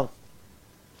form now.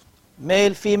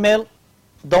 Male, female,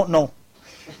 don't know.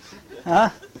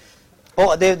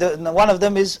 Oh, one of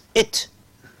them is it.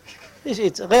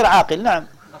 It's غير عاقل. نعم.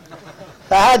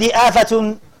 فهذه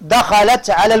آفة دخلت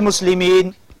على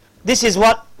المسلمين. This is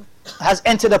what has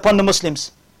entered upon the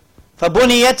Muslims.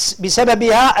 فبنيت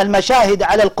بسببها المشاهد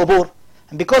على القبور.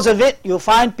 And because of it, you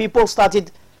find people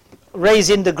started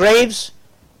raising the graves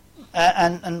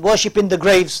and worshipping the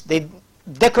graves. They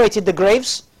decorated the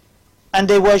graves and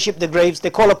they worship the graves.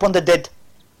 They call upon the dead.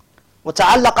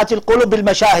 وتعلقت القلوب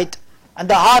بالمشاهد. And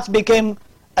the hearts became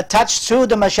attached to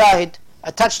the mashahid,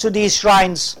 attached to these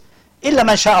shrines. إلا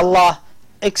من شاء الله,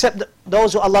 except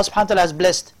those who Allah subhanahu wa ta'ala has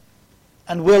blessed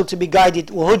and will to be guided.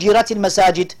 وهجرت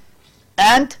المساجد,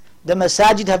 and the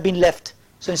masajid have been left.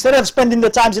 So instead of spending the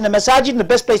times in the masajid, the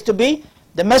best place to be,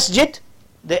 the masjid,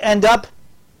 they end up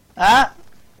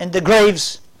in the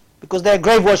graves, because they are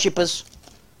grave worshippers.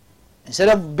 Instead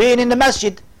of being in the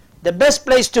masjid, the best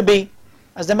place to be,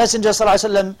 as the Messenger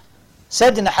ﷺ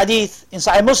said in a hadith in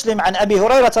Sahih Muslim عن أبي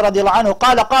هريرة رضي الله عنه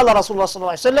قال رسول الله صلى الله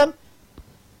عليه وسلم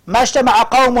ما اجتمع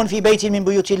قوم في بيت من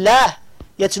بيوت الله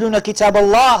يتلون كتاب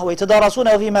الله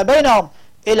ويتدارسونه فيما بينهم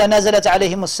إلا نزلت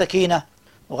عليهم السكينة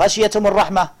وغشيتهم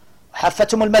الرحمة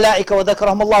وحفتهم الملائكة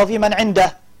وذكرهم الله في من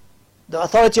عنده. The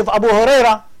authority of Abu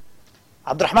Hurairah,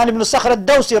 Abdurrahman ibn Sakhr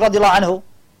al-Dawsi رضي الله عنه,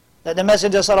 that the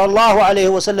Messenger صلى الله عليه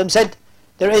وسلم said,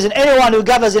 there isn't anyone who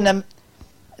gathers in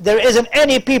there isn't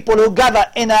any people who gather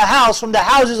in a house from the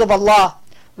houses of Allah,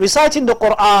 reciting the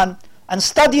Qur'an and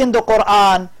studying the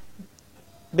Qur'an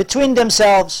between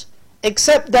themselves,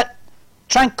 except that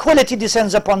tranquility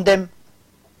descends upon them,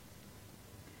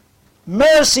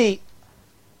 mercy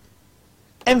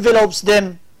envelopes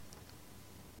them,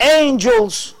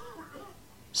 angels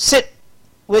sit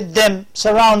with them,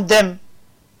 surround them,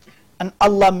 and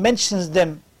Allah mentions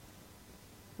them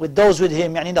with those with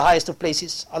him, and in the highest of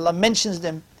places. Allah mentions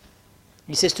them.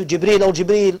 He says to Jibreel, "Oh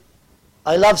Jibreel,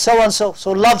 I love so and so,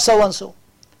 so love so and so."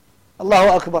 Allahu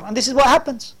Akbar. And this is what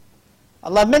happens.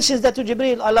 Allah mentions that to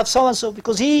Jibreel, "I love so and so,"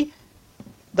 because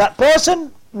that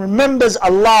person remembers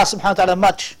Allah subhanahu wa ta'ala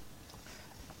much.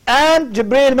 And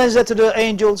Jibreel mentions that to the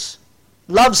angels,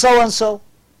 "Love so and so."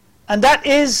 And that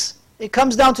is, it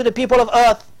comes down to the people of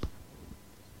earth,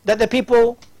 that the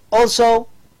people also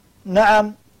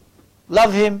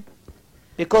love him,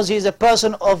 because he is a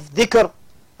person of dhikr,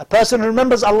 a person who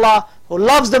remembers Allah, who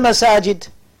loves the masajid,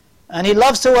 and he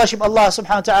loves to worship Allah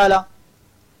subhanahu wa ta'ala.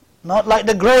 Not like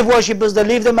the grave worshippers, they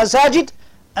leave the masajid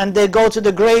and they go to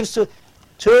the graves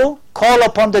to call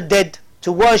upon the dead,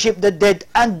 to worship the dead.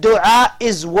 And dua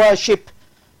is worship.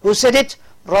 Who said it?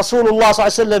 Rasulullah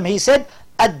sallallahu alaihi wasallam. He said,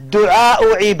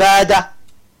 "Ad-du'a'u ibadah."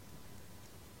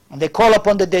 And they call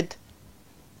upon the dead,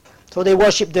 so they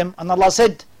worship them. And Allah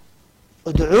said,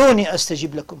 "Ud'uni astajib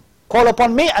lakum." Call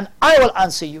upon me and I will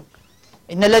answer you.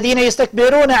 "Inna alladhina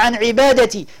yastakbiruna an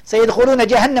ibadati sayadkhuluna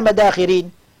jahannama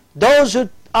dakhirin." Those who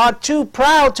are too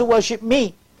proud to worship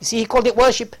me. You see, he called it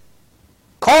worship.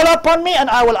 Call upon me and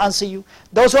I will answer you.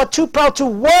 Those who are too proud to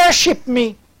worship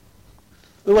me,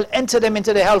 we will enter them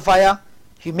into the hellfire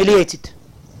humiliated.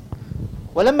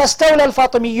 ولما استولى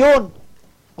الفاطميون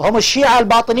وهم الشيعة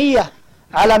الباطنية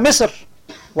على مصر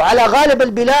وعلى غالب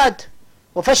البلاد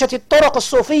وفشت الطرق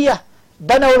الصوفية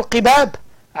بنوا القباب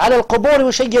على القبور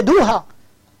وشيدوها.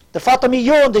 The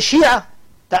Fatimiyun, the Shia,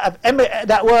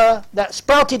 that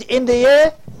sprouted in the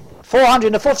year 400,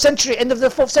 in the 4th century, end of the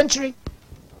 4th century,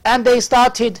 and they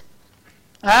started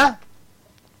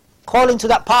calling to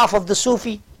that path of the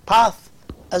Sufi path,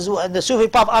 and the Sufi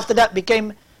path after that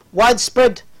became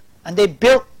widespread, and they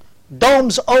built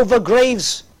domes over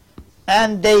graves,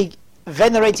 and they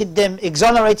venerated them,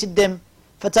 exonerated them.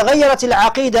 فَتَغَيَّرَتِ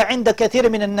الْعَقِيدَةِ عِنْدَ كَثِيرٍ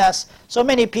مِنَ النَّاسِ. So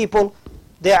many people,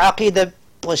 their aqidah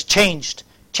was changed.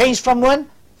 Changed from when?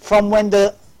 From when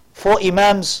the 4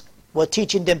 Imams were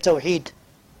teaching them Tawheed.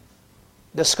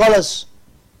 The scholars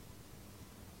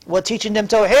were teaching them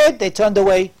Tawheed, they turned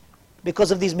away because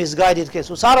of these misguided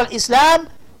cases. وصار الإسلام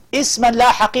اسما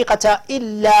لا حقيقة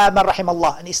إلا من رحم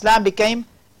الله. And Islam became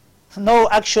no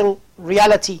actual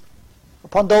reality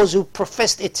upon those who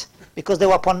professed it, because they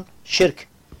were upon shirk,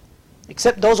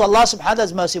 except those Allah subhanahu wa ta'ala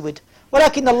has mercy with.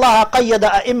 ولكن الله قيد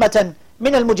أئمة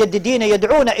من المجددين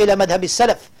يدعون إلى مذهب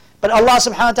السلف. But Allah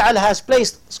subhanahu wa ta'ala has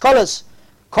placed scholars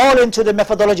calling to the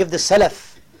methodology of the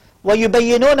Salaf.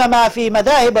 وَيُبَيِّنُونَ مَا فِي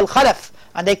مَذَاهِبَ الْخَلَفِ.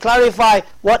 And they clarify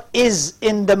what is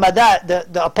in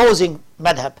the opposing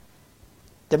madhab.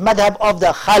 The madhab of the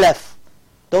Khalaf,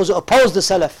 those who oppose the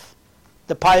Salaf,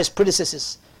 the pious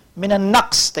predecessors. مِنَ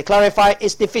النَّقْص, they clarify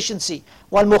its deficiency.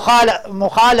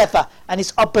 وَالْمُخَالَفَةِ, and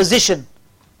its opposition.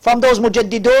 From those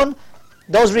mujaddidun,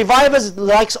 those revivers, the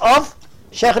likes of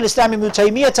Shaykh al-Islam ibn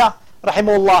Taymiyyah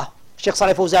rahimahullah, Shaykh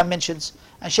Salih Fawzan mentions,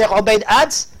 and Shaykh Ubaid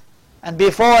adds, and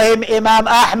before him Imam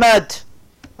Ahmad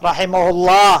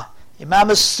rahimahullah, Imam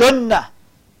al-Sunnah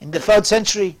in the 3rd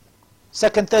century,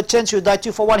 2nd, 3rd century, who died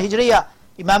 241 Hijriya.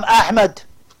 Imam Ahmad,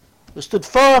 who stood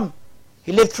firm.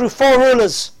 He lived through 4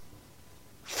 rulers.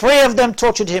 3 of them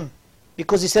tortured him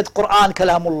because he said Quran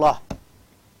kalamullah,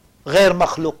 غير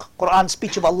مخلوق, Quran,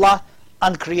 speech of Allah,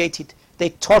 uncreated.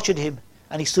 They tortured him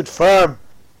and he stood firm.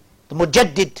 The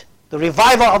mujaddid, the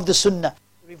reviver of the Sunnah,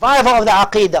 the reviver of the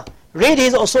Aqidah. Read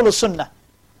his Usul al-Sunnah.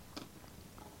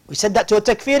 We said that to a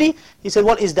takfiri. He said,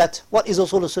 "What is that? What is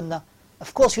Usul al-Sunnah?"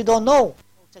 Of course you don't know.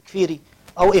 Takfiri,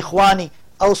 or Ikhwani,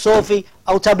 or Sufi,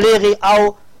 or Tablighi,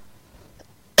 or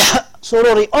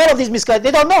Sururi, all of these misguided,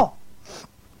 they don't know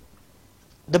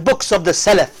the books of the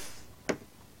Salaf.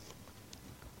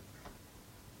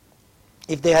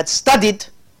 If they had studied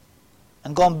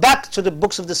and gone back to the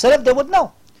books of the Salaf, they would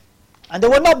know, and they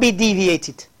would not be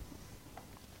deviated.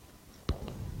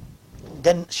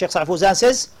 Then Shaykh Salih Fawzan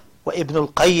says, وَإِبْنُ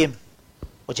الْقَيِّمِ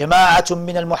وَجَمَاعَةٌ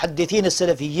مِّنَ الْمُحَدِّثِينَ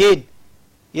السَّلَفِيِّينَ.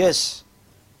 Yes,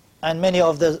 and many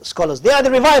of the scholars, they are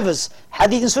the revivers.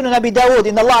 Hadith in Sunan Abi Dawud,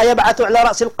 إِنَّ اللَّهَ يَبْعَثُ عَلَى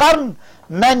رَأْسِ الْقَرْنِ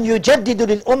مَنْ يُجَدِّدُ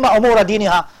لِلْأُمَّةِ أُمُورَ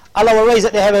دِينِهَا. Allah will raise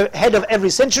at the head of every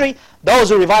century those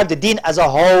who revive the deen as a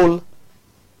whole.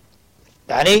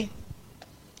 Yani,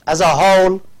 as a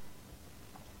whole,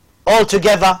 all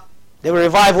together, They will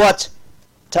revive what?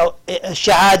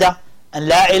 Shahada and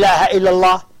La ilaha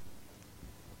illallah,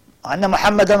 Anna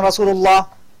Muhammadan Rasulullah,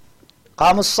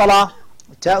 Qamus Salah,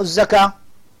 Ta'uz Zakah,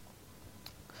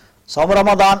 Sawm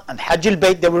Ramadan, and Hajj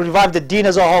al-Bayt. They will revive the deen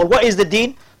as a whole. What is the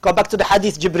deen? Go back to the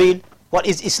hadith Jibreel. What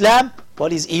is Islam?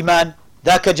 What is Iman?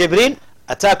 Dhaka Jibreel,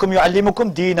 Ataakum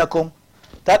yu'allimukum deenakum.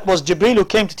 That was Jibreel who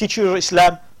came to teach you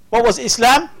Islam. What was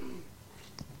Islam?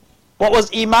 What was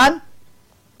Iman?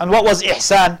 And what was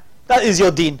Ihsan? That is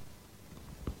your deen.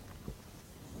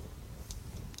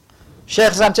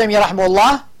 Shaykh Islam Taymiyyah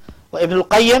rahimahullah wa Ibn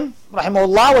al-Qayyim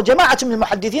rahimahullah wa jama'atun min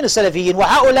al-muhaddithin al-salafiyyin wa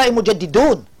ha'ula'i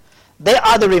mujaddidun. They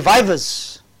are the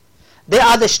revivers. They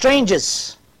are the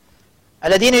strangers.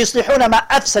 الذين يصلحون ما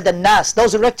أفسد الناس.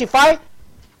 Those who rectify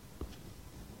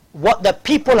what the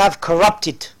people have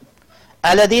corrupted.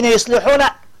 الذين يصلحون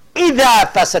إذا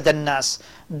فسد الناس.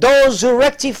 Those who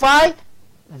rectify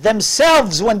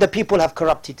themselves when the people have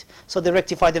corrupted. So they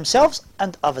rectify themselves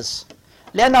and others.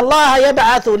 لأن الله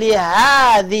يبعث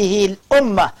لهذه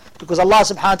الأمة. Because Allah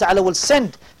subhanahu wa ta'ala will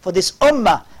send for this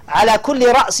ummah على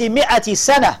كل رأس 100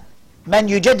 سنة من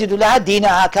يجدد لها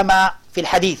دينها كما في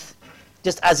الحديث.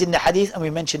 Just as in the hadith, and we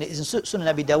mentioned it in Sunan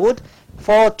Abi Dawud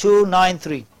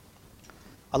 4293.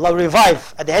 Allah will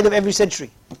revive at the head of every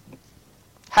century.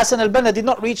 Hassan al-Banna did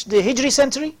not reach the Hijri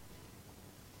century.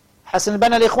 Hassan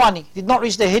al-Banna al-Ikhwani did not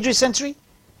reach the Hijri century,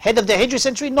 head of the Hijri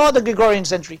century, nor the Gregorian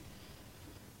century.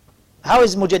 How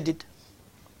is Mujaddid?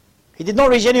 He did not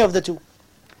reach any of the two.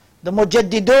 The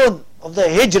Mujaddidun of the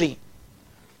Hijri,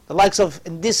 the likes of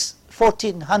in this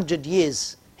 1400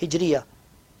 years Hijriya,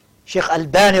 Sheikh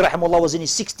Albani rahimahullah was in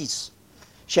his 60s.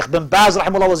 Sheikh bin Baz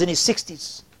rahimahullah was in his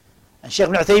 60s. And Sheikh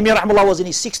Ibn Uthaymeen rahimahullah was in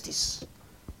his 60s.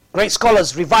 Great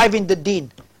scholars reviving the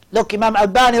deen. Look, Imam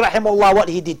Albani rahimahullah, what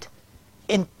he did.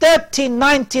 In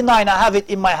 1399, I have it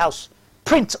in my house,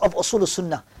 print of Usul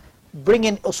al-Sunnah,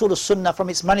 bringing Usul al-Sunnah from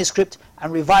its manuscript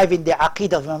and reviving the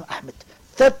Aqidah of Imam Ahmed.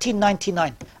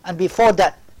 1399. And before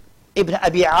that, Ibn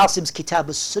Abi Asim's Kitab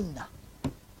al-Sunnah.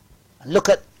 And look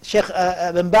at Sheikh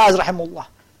bin Baz rahimahullah,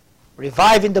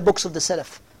 reviving the books of the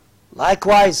Salaf.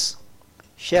 Likewise,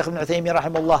 Sheikh Ibn Uthaymeen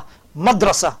rahimahullah,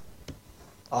 madrasa,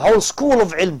 a whole school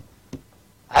of ilm.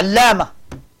 Allama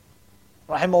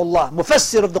rahimahullah,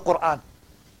 mufassir of the Quran,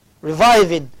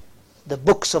 reviving the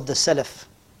books of the Salaf.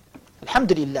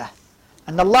 Alhamdulillah.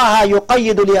 And Allah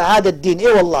yuqayyid li hada ad-din.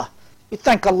 Eh wallah. We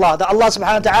thank Allah that Allah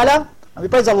subhanahu wa ta'ala, and we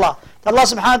praise Allah, that Allah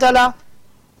subhanahu wa ta'ala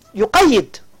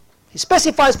yuqayyid. He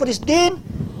specifies for this deen,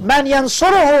 man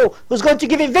yansuruhu, who's going to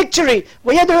give it victory,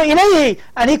 وَيَدْعُ إِلَيْهِ,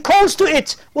 and he calls to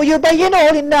it, وَيُبَيِّنُهُ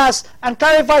لِلنَّاسِ, and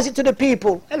clarifies it to the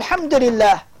people.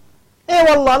 Alhamdulillah. Eh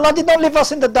wallah, Allah did not leave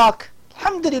us in the dark.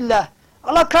 Alhamdulillah.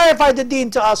 Allah clarified the deen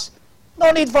to us.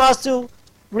 No need for us to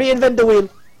reinvent the wheel.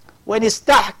 When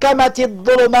استحكمت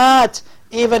الظلمات,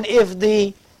 even if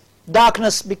the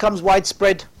darkness becomes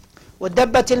widespread.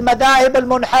 وَدَبَّتِ الْمَذَاهِبَ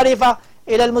الْمُنْحَرِفَةِ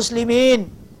إِلَى الْمُسْلِمِينَ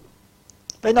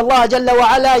فإن الله جل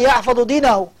وعلا يحفظ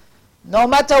دينه. No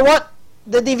matter what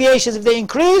the deviations, if they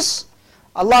increase,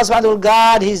 Allah subhanahu wa ta'ala will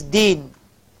guard his deen.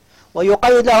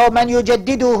 ويقيد له من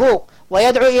يجدده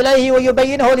ويدعو إليه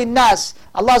ويبينه للناس.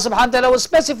 Allah subhanahu wa ta'ala will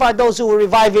specify those who will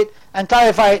revive it and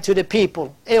clarify it to the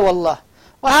people. Eh wallah.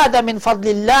 وهذا من فضل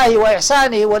الله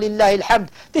وإحسانه ولله الحمد.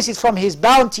 This is from his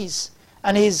bounties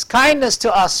and his kindness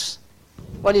to us.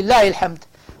 ولله الحمد.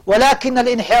 ولكن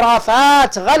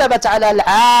الانحرافات غلبت على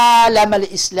العالم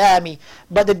الإسلامي.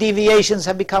 But the deviations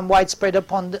have become widespread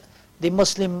upon the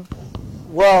Muslim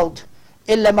world.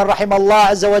 إلا من رحم الله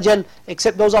عز وجل,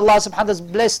 except those Allah subhanahu wa ta'ala has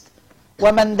blessed.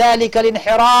 ومن ذلك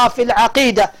الانحراف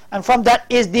العقيدة, and from that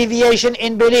is deviation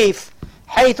in belief.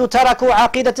 حيث تركوا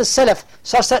عقيدة السلف,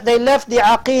 such that they left the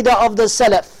عقيدة of the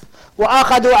Salaf.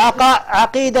 وأخذوا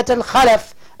عقيدة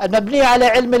الخلف المبنية على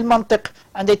علم المنطق,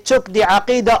 and they took the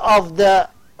عقيدة of the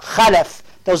Khalaf,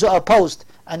 those who are opposed,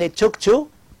 and they took to,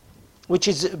 which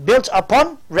is built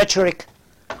upon rhetoric,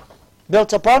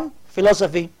 built upon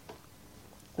philosophy,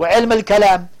 وعلم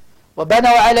الكلام,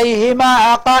 وبنوا عليهما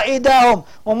عقائدهم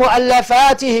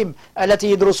ومؤلفاتهم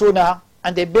التي يدرسونها,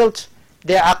 and they built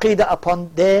their aqidah upon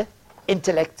their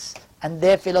intellects and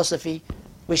their philosophy,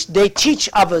 which they teach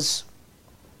others.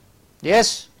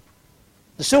 Yes,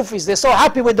 the Sufis, they're so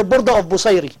happy with the Burda of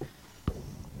Busayri,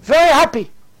 very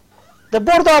happy. The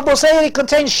Burda of Busayri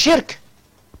contains shirk.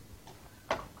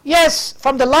 Yes,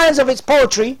 from the lines of its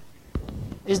poetry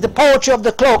is the poetry of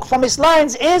the cloak. From its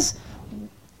lines is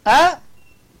وَمِنْ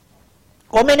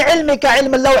عِلْمِكَ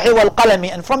عِلْمِ اللَّوْحِ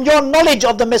وَالْقَلَمِ, and from your knowledge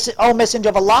of the O Messenger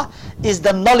of Allah is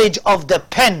the knowledge of the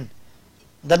pen,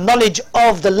 the knowledge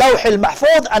of the Lawh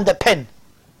al-Mahfuz and the pen.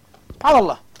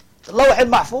 SubhanAllah, the Lawh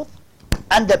al-Mahfuz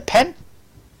and the pen.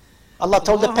 Allah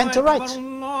told the pen to write. He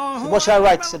said, what shall I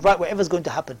write? He said, write whatever's going to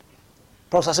happen.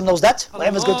 Prophet ﷺ knows that,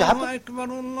 whatever's going to happen.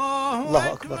 Allahu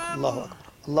Akbar, Allahu Akbar,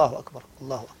 Allahu Akbar,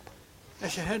 Allahu Akbar.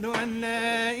 أشهد أن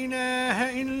لا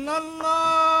إله إلا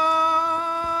الله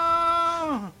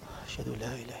أشهد لا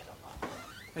إله إلا الله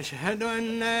أشهد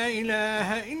أن لا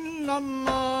إله إلا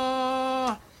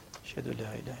الله أشهد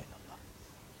لا إله إلا الله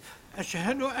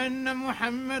أشهد أن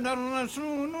محمدا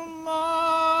رسول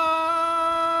الله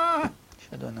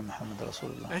أشهد أن محمد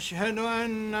رسول الله أشهد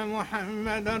أن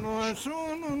محمدا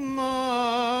رسول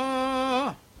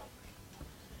الله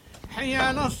حي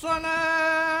على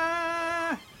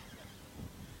الصلاة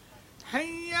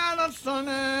حي على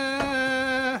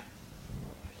الصلاة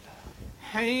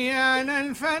حي على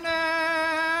الفلاح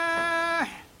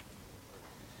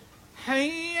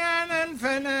حي على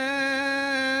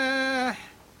الفلاح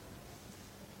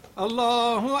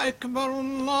الله أكبر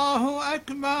الله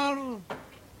أكبر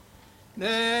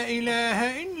لا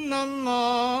إله إلا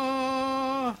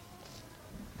الله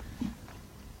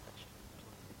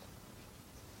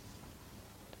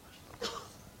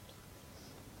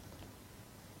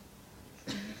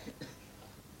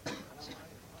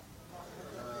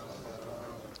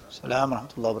Assalamu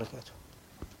rahmatullahi wa barakatuh.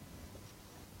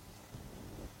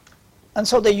 And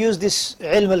so they use this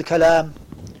ilm al-kalam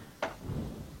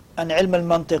and ilm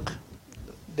al-mantiq,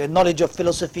 the knowledge of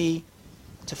philosophy,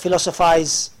 to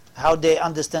philosophize how they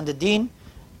understand the deen,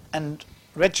 and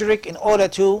rhetoric in order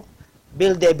to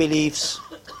build their beliefs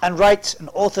and write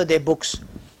and author their books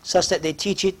such that they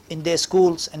teach it in their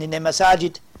schools and in their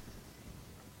masajid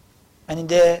and in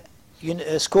their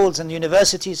schools and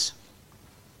universities.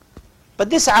 But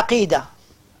this عقيدة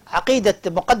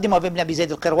المقدمة of Ibn Abi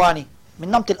Zayd al-Qayrawani من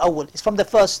نمط الأول is from the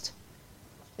first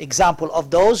example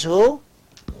of those who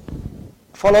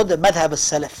follow the madhab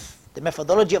al-salaf, the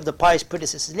methodology of the pious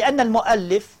predecessors. لأن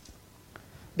المؤلف,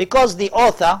 because the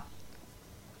author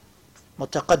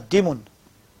متقدم,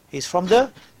 he's from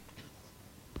the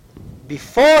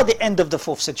before the end of the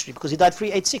 4th century, because he died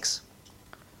 386.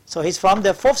 So he's from the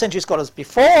 4th century scholars,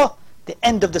 before the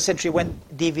end of the century when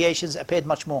deviations appeared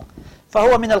much more.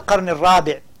 فهو من القرن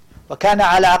الرابع وكان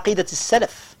على عقيدة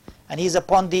السلف, and he is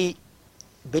upon the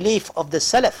belief of the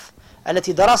Salaf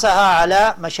التي درسها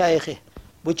على مشايخه,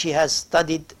 which he has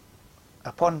studied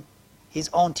upon his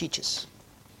own teachers.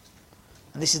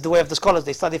 And this is the way of the scholars,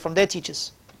 they study from their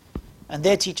teachers and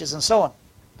their teachers and so on.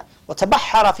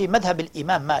 وتبحر في مذهب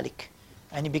الإمام مالك,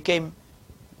 and he became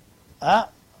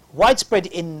widespread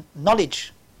in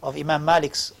knowledge of Imam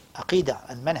Malik's aqidah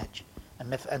and manhaj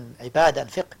and ibadah and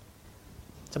fiqh.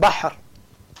 تبحر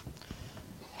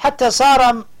حتى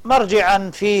صار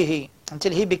مرجعا فيه,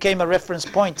 until he became a reference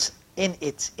point in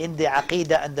it, in the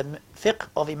aqidah and the fiqh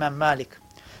of Imam Malik.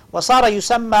 وصار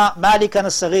يسمى مالكا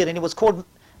الصغير, and he was called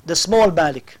the small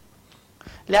Malik,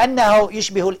 لأنه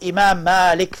يشبه الإمام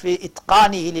مالك في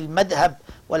إتقانه للمذهب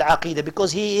والعقيدة,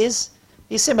 because he's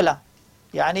similar,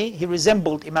 يعني he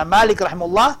resembled Imam Malik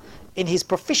rahimahullah in his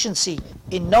proficiency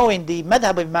in knowing the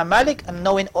madhab of Imam Malik and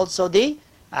knowing also the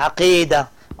aqidah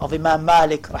of Imam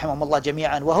Malik rahimahullah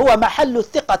jami'an. وهو محل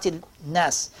ثقة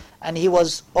الناس, and he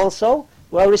was also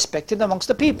well respected amongst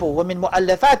the people. ومن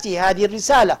مؤلفاته هذه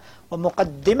الرسالة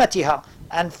ومقدمتها,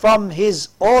 and from his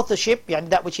authorship, يعني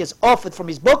that which he has authored from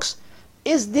his books,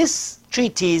 is this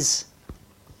treatise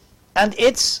and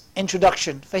its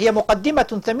introduction. فهي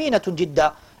مقدمة ثمينة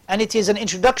جدا, and it is an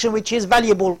introduction which is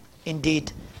valuable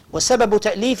indeed. وسبب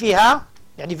تأليفها,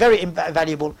 يعني very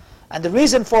valuable, and the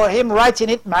reason for him writing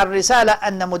it مع الرسالة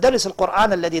أن مدرس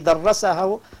القرآن الذي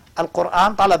درسه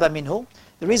القرآن طلب منه,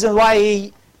 the reason why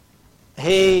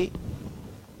he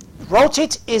wrote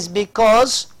it is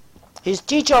because his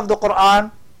teacher of the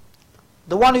Quran,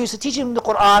 the one who used to teach him the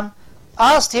Quran,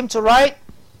 asked him to write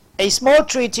a small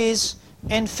treatise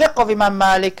in fiqh of Imam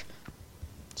Malik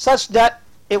such that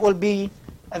it will be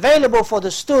available for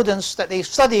the students, that they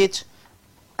study it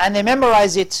and they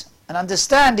memorize it and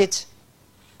understand it.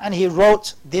 And he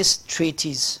wrote this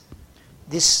treatise,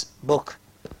 this book,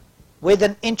 with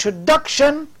an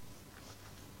introduction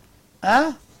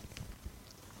in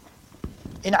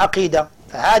عقيدة.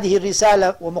 فهذه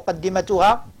الرسالة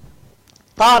ومقدمتها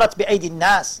طارت بأيدي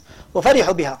الناس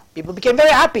وفرحوا بها. People became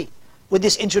very happy with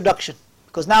this introduction,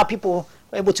 because now people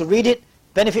were able to read it,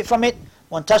 benefit from it.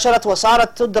 وانتشرت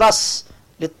وصارت تدرس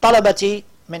للطلبة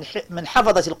من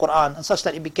حفظة القرآن, and such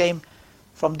that it became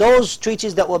from those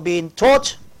treatises that were being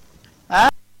taught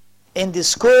in the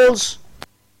schools,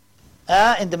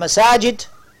 in the masajid,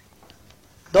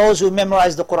 those who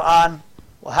memorized the Quran.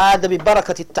 وهذا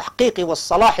ببركة التحقيق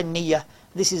والصلاح النية.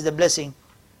 This is the blessing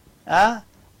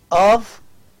of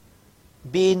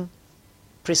being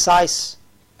precise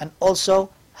and also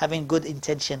having good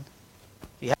intention.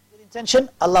 If you have good intention,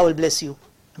 Allah will bless you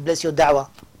and bless your da'wah.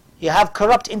 You have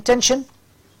corrupt intention,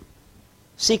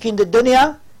 seeking the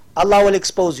dunya, Allah will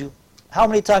expose you. How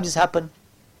many times this happened?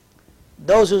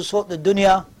 Those who sought the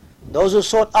dunya, those who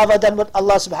sought other than what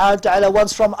Allah subhanahu wa ta'ala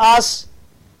wants from us,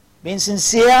 being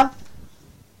sincere,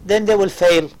 then they will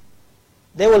fail.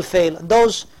 They will fail. And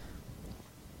those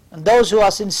who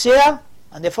are sincere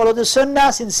and they follow the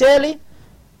sunnah sincerely,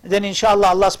 then inshallah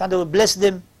Allah subhanahu wa ta'ala will bless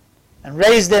them and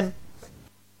raise them.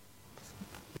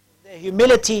 Their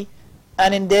humility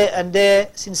and in their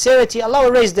sincerity, Allah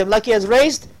will raise them like He has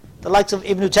raised the likes of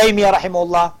Ibn Taymiyyah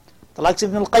rahimahullah, the likes of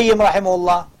Ibn Al-Qayyim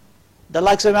rahimahullah, the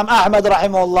likes of Imam Ahmad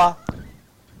rahimahullah,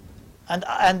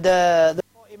 and the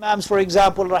four Imams, for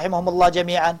example, rahimahumullah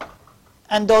jami'an,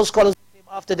 and those scholars who came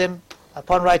after them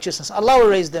upon righteousness. Allah will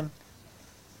raise them.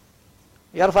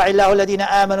 يرفع الله الذين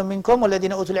آمنوا منكم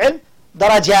والذين أوتوا العلم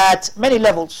درجات, many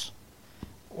levels.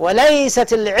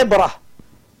 وليست العبرة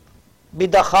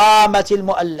بضخامة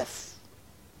المؤلف.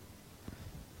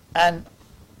 And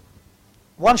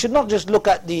one should not just look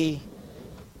at the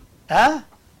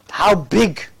how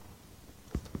big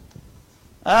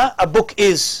a book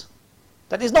is.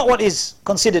 That is not what is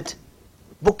considered.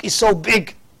 Book is so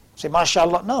big. Say,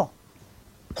 mashallah, no.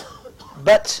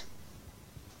 But,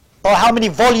 or how many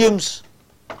volumes,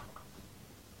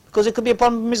 because it could be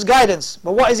upon misguidance.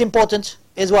 But what is important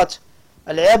is what?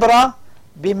 Al-ibra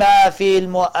bima fi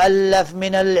al-mu'allaf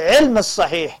min al-ilm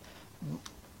al-sahih.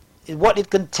 What it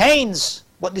contains,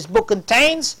 what this book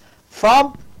contains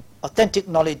from authentic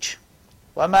knowledge.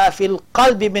 وَمَا فِي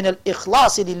الْقَلْبِ مِنَ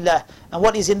الْإِخْلَاصِ لِلَّهِ. And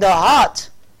what is in the heart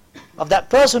of that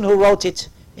person who wrote it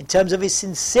in terms of his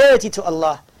sincerity to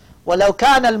Allah. وَلَوْ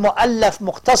كَانَ الْمُؤَلَّفْ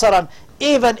مُخْتَصَرًا.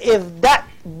 Even if that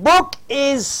book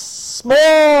is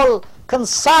small,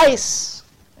 concise.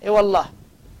 Wallah.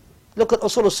 Look at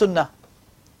Usul al-Sunnah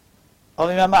of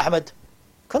Imam Ahmad.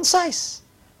 Concise.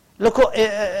 Look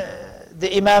at the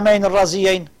Imamain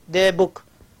al-Raziyain, their book,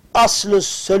 Asl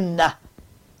al-Sunnah.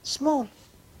 Small.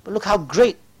 But look how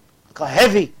great, look how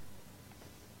heavy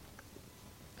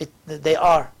they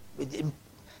are, with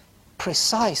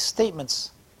precise statements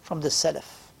from the Salaf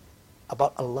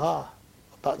about Allah,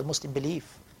 about the Muslim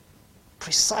belief.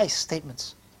 Precise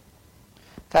statements.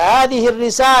 فهذه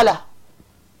الرسالة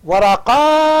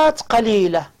ورقات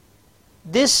قليلة.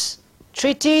 This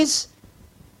treatise,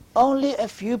 only a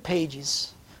few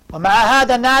pages. ومع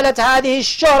هذا نالت هذه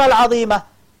الشهرة العظيمة.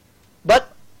 But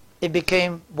it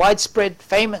became widespread,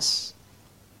 famous,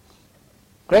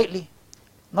 greatly.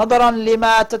 نظرا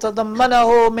لما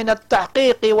تتضمنه من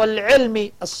التحقيق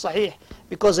والعلم الصحيح,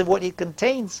 because of what it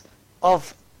contains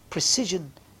of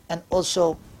precision and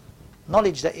also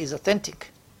knowledge that is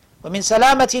authentic. ومن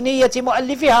سلامة نية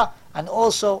مؤلفها, and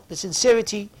also the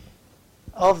sincerity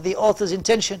of the author's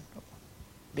intention.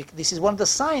 This is one of the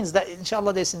signs that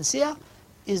inshallah they're sincere,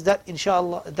 is that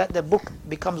inshallah that the book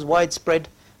becomes widespread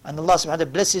and Allah subhanahu wa ta'ala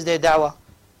blesses their da'wah.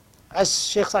 As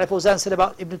Shaykh Salih Fawzan said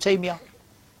about Ibn Taymiyyah,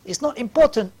 it's not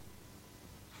important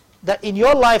that in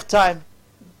your lifetime,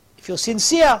 if you're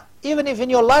sincere, even if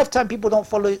in your lifetime people don't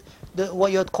follow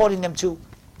what you're calling them to.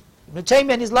 Ibn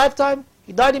Taymiyyah in his lifetime,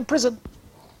 he died in prison.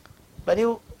 But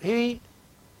he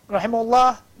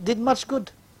rahimahullah, did much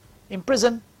good in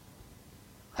prison,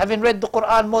 having read the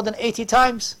Qur'an more than 80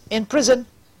 times, in prison,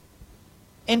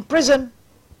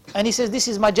 and he says, this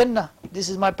is my Jannah, this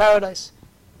is my paradise.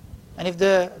 And if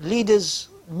the leaders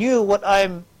knew what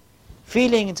I'm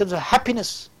feeling in terms of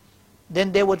happiness,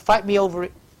 then they would fight me over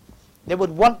it. They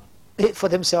would want it for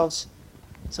themselves.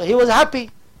 So he was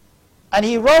happy, and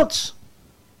he wrote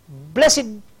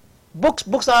blessed books.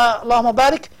 Books are, Allahumma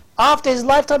barik, after his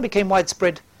lifetime became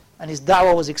widespread, and his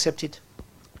da'wah was accepted.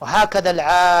 وهكذا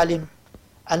العالم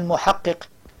المحقق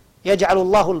يجعل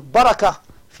الله البركة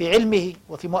في علمه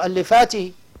وفي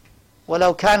مؤلفاته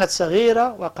ولو كانت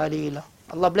صغيرة وقليلة.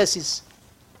 Allah blesses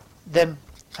them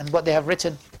and what they have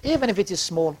written, even if it is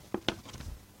small.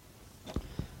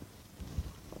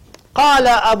 قال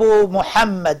أبو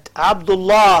محمد عبد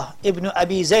الله ابن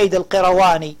أبي زيد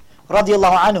القيرواني رضي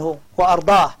الله عنه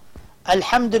وأرضاه: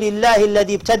 الحمد لله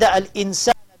الذي ابتدأ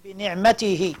الإنسان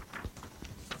بنعمته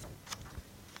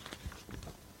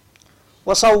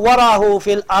وصوره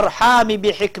في الأرحام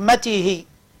بحكمته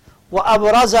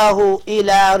وأبرزه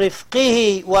إلى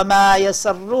رفقه وما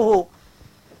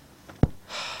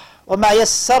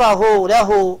يسره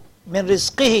له من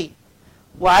رزقه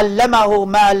وعلمه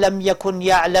ما لم يكن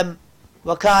يعلم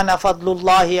وكان فضل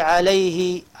الله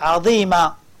عليه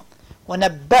عظيما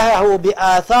ونبهه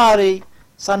بآثار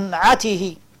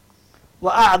صنعته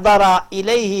وأعذر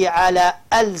إليه على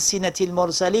ألسنة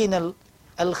المرسلين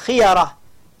الخيرة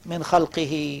من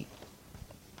خلقه.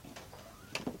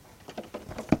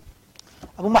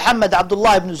 Abu Muhammad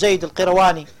Abdullah ibn Zayd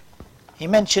al-Qayrawaani, he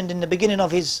mentioned in the beginning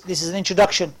of his, this is an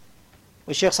introduction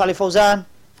with Shaykh Salih Fawzan,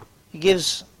 he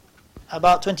gives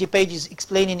about 20 pages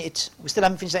explaining it. We still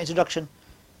haven't finished that introduction.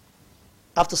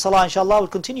 After Salah, inshallah, we'll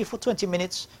continue for 20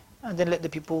 minutes and then let the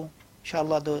people,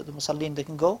 inshallah, the Musallin, they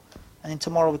can go. And then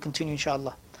tomorrow we continue,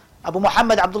 inshallah. Abu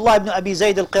Muhammad Abdullah ibn Abi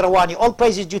Zayd al-Qayrawaani, all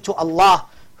praise is due to Allah,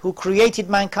 who created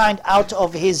mankind out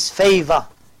of His favor.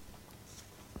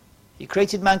 He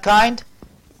created mankind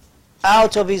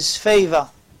out of His favor,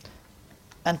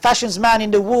 and fashions man in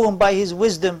the womb by His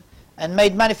wisdom, and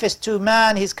made manifest to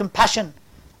man His compassion,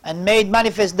 and made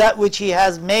manifest that which He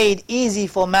has made easy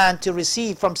for man to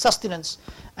receive from sustenance,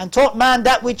 and taught man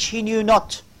that which he knew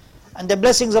not. And the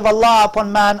blessings of Allah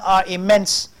upon man are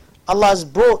immense. Allah has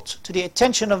brought to the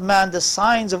attention of man the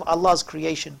signs of Allah's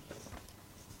creation.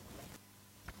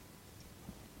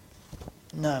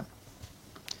 No.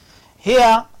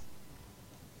 Here,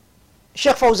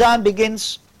 Shaykh Fawzan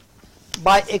begins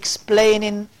by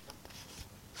explaining,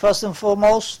 first and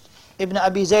foremost, Ibn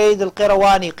Abi Zayd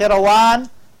al-Qayrawaani. Qirwan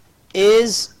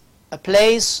is a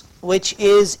place which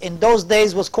is, in those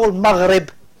days, was called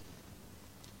Maghrib.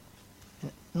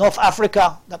 North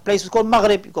Africa, that place was called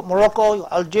Maghrib. You got Morocco,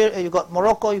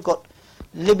 you got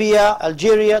Libya,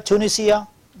 Algeria, Tunisia.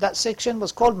 That section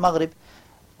was called Maghrib.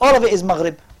 All of it is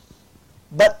Maghrib.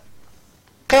 But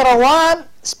Qirwan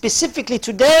specifically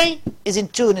today is in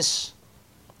Tunis,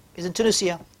 is in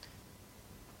Tunisia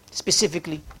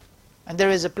specifically, and there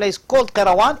is a place called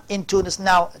Qirwan in Tunis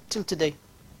now till today.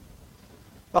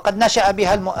 وقد نشأ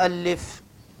بها المؤلف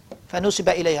فنسب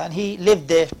إليها, and he lived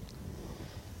there.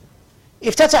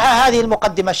 افتتح هذه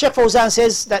المقدمة. Shaykh Fawzan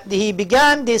says that he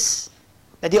began this,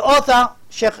 that the author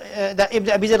that Ibn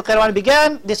Abi Zayd al-Qayrawaani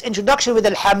began this introduction with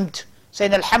Alhamd,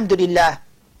 saying Alhamdulillah.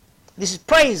 This is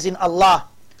praise in Allah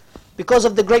because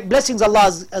of the great blessings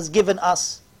Allah has given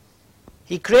us.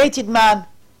 He created man,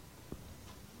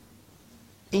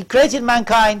 He created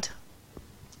mankind,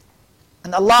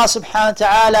 and Allah subhanahu wa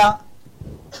ta'ala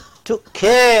took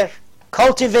care,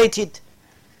 cultivated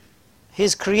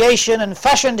His creation and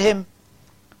fashioned him,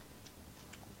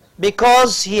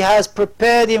 because He has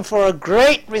prepared him for a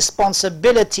great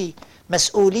responsibility,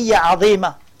 مسؤولية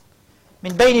عظيمة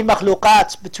من بين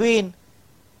المخلوقات, between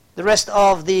the rest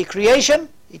of the creation.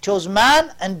 He chose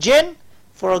man and jinn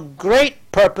for a great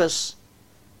purpose.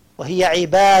 وهي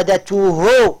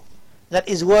عبادته, that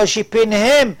is worshipping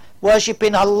Him,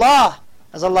 worshipping Allah,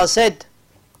 as Allah said,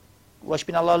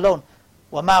 worshipping Allah alone.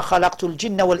 وَمَا خَلَقْتُ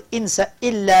الْجِنَّ وَالْإِنسَ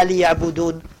إِلَّا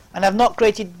لِيَعْبُدُونَ, and I have not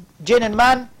created jinn and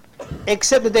man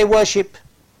except that they worship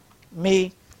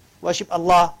me, worship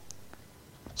Allah.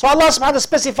 So Allah subhanahu wa ta'ala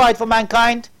specified for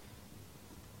mankind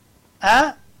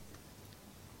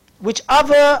which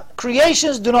other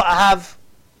creations do not have.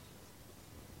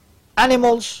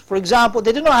 Animals, for example,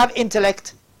 they do not have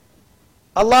intellect.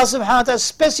 Allah subhanahu wa ta'ala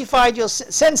specified your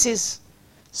senses,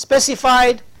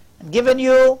 specified and given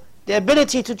you the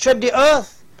ability to tread the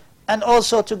earth and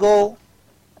also to go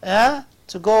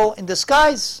in the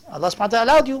skies. Allah subhanahu wa ta'ala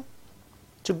allowed you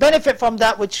to benefit from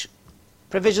that which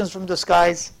provisions from the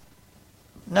skies.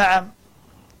 Na'am.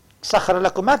 سَخَّرَ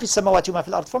لَكُمْ مَا فِي السَّمَاوَاتِ وَمَا فِي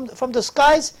الْأَرْضِ, from the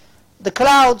skies, the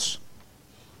clouds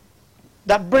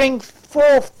that bring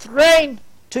forth rain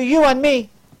to you and me,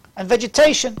 and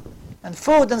vegetation, and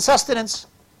food and sustenance,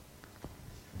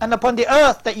 and upon the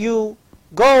earth that you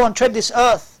go and tread this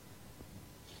earth.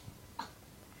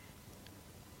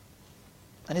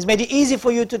 And He's made it easy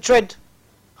for you to tread.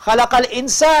 خَلَقَ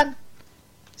الْإِنسَانِ,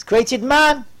 He's created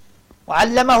man,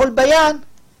 وَعَلَّمَهُ الْبَيَانِ,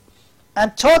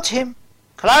 and taught him,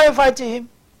 clarified to him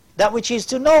that which he is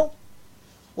to know.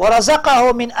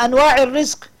 وَرَزَقَهُ مِنْ أَنْوَاعِ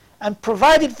الرِّزْقِ, and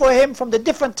provided for him from the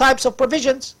different types of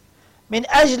provisions. مِنْ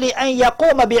أَجْلِ أَنْ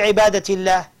يَقُومَ بِعِبَادَةِ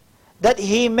اللَّهِ, that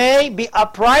he may be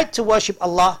upright to worship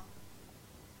Allah,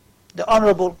 the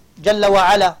Honorable, Jalla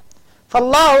wa'ala.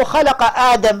 فَاللَّهُ خَلَقَ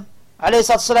آدَمَ alayhi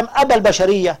salatu wasalam أَبَا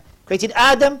الْبَشَرِيَّةِ, created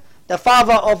Adam, the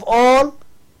father of all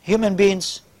human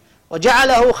beings.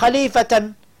 وَجَعَلَهُ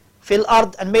خَلِيفَةً فِي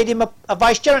الْأَرْضِ, and made him a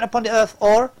vicegerent upon the earth,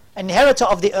 or an inheritor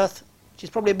of the earth, which is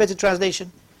probably a better translation.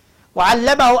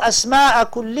 وَعَلَّمَهُ أَسْمَاءَ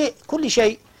كُلِّ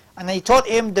شَيْءٍ, and He taught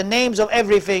him the names of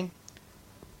everything.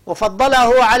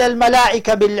 وَفَضَّلَهُ عَلَى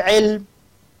الْمَلَائِكَةِ بِالْعِلْمِ,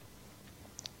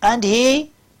 and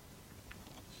He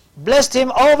blessed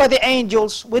him over the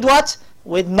angels with what?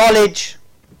 With knowledge.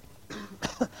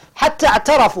 حَتَّى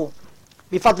اعْتَرَفُوا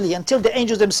بِفَضْلِهِ, until the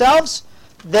angels themselves,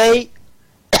 they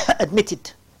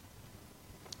admitted,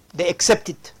 they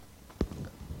accepted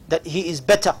that He is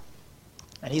better,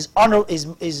 and His honor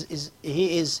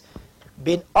he is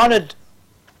being honored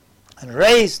and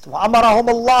raised. وَأَمَرَهُمُ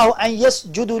اللَّهُ أَنْ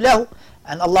يَسْجُدُوا لَهُ,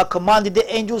 and Allah commanded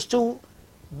the angels to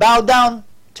bow down,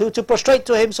 to prostrate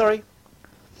to him,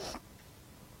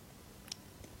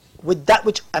 with that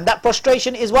which, and that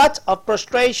prostration is what? A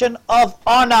prostration of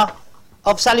honor,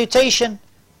 of salutation,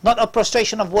 not a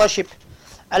prostration of worship.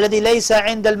 الَّذِي لَيْسَ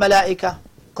عِنْدَ الْمَلَائِكَةِ,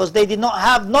 because they did not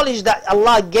have knowledge that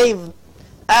Allah gave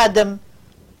Adam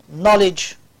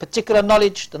knowledge, particular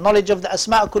knowledge, the knowledge of the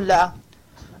asma' kullaha.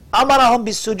 أَمَرَهُمْ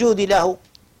بِالسُّجُودِ لَهُ,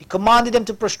 he commanded them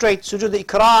to prostrate, sujood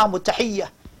al-ikram wa tahiyyah,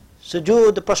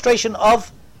 sujood, the prostration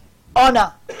of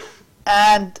honor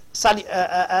and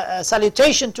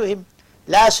salutation to him.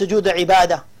 لا سجود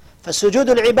عبادة, فسجود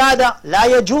العبادة لا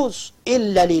يجوز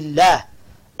إلا لله.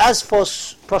 As for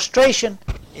prostration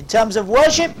in terms of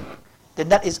worship, then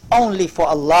that is only for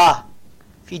Allah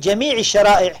في جميع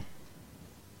الشرائع.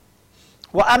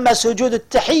 وأما سجود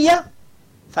التحية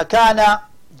فكان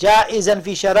جائزا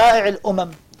في شرائع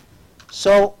الأمم.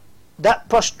 So that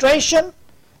prostration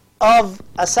of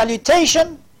a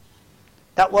salutation,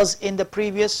 that was in the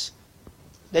previous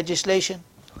legislation,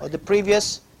 or the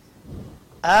previous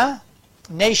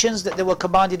nations that they were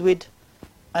commanded with.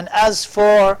 And as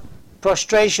for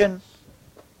prostration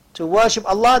to worship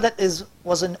Allah, that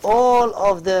was in all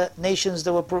of the nations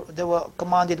they were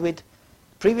commanded with.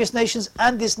 Previous nations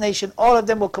and this nation, all of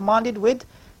them were commanded with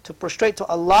to prostrate to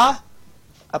Allah,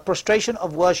 a prostration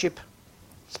of worship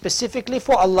specifically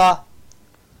for Allah.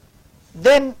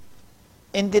 Then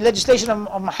in the legislation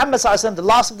of Muhammad ﷺ, the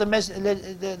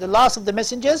last of the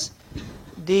messengers,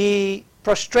 the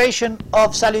prostration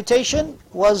of salutation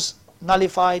was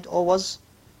nullified, or was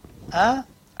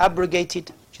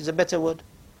abrogated, which is a better word.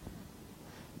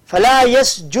 فَلَا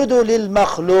يَسْجُدُ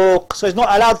لِلْمَخْلُوقِ, so it's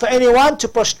not allowed for anyone to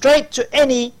prostrate to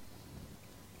any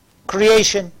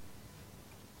creation.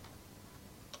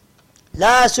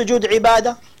 لا سجود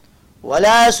عبادة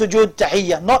ولا سجود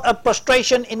تحية, not a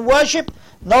prostration in worship,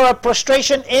 nor a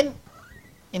prostration in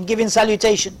giving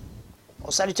salutation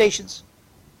or salutations.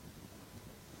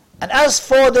 And as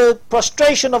for the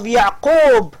prostration of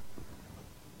Yaqub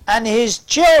and his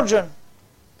children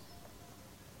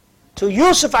to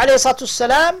Yusuf alayhi salatu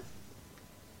salam,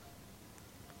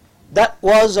 that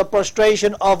was a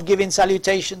prostration of giving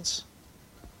salutations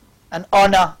and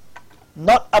honor,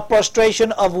 not a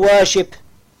prostration of worship.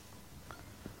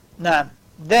 Now,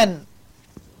 then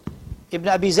Ibn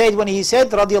Abi Zayd, when he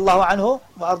said radiyallahu anhu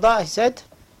wa arda, he said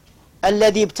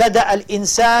الذي ابتدأ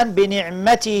الإنسان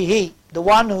بنعمته, the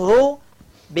one who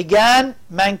began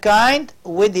mankind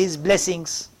with his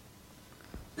blessings.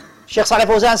 Shaykh Salih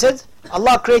Fawzan said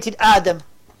Allah created Adam,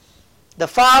 the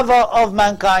father of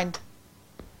mankind,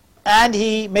 and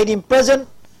he made him present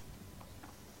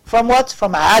from what?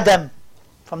 From Adam,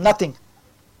 from nothing.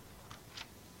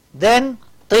 Then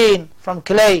teen, from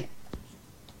clay.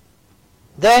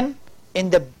 Then in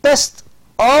the best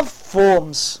of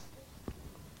forms.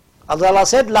 Allah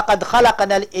said لَقَدْ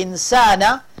خَلَقَنَا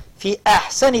الْإِنسَانَ فِي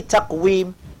أَحْسَنِ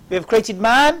تَقْوِيمٍ, we have created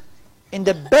man in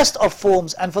the best of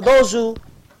forms. And for those who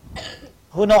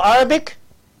know Arabic,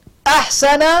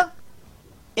 أحسن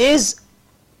is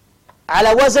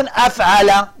على وزن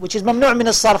أفعل, which is ممنوع من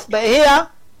الصرف. But here,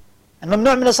 and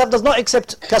ممنوع من الصرف does not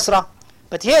accept kasra,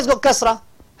 but here it's got kasra.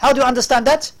 How do you understand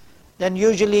that? Then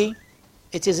usually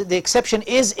it is, the exception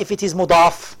is if it is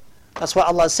mudaf. That's why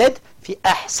Allah said في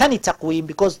أحسن تقويم,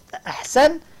 because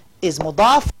أحسن is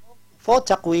mudaf for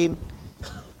taqweem.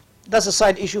 That's a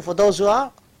side issue for those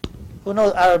who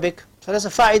know Arabic. So that's a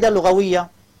فائدة لغوية.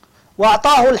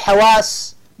 وأعطاه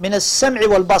الحواس من السمع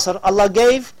والبصر, Allah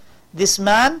gave this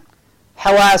man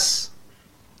حواس,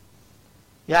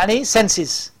 يعني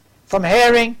senses, from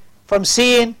hearing, from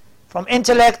seeing, from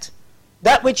intellect,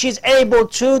 that which is able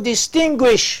to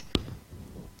distinguish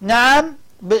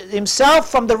himself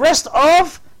from the rest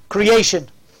of creation.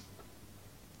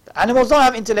 The animals don't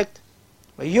have intellect,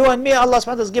 but you and me, Allah subhanahu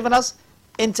wa ta'ala has given us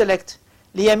intellect.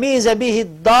 لِيَمِيزَ بِهِ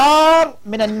الدَّارِ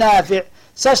مِنَ النَّافِعِ,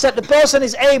 such that the person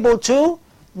is able to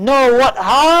know what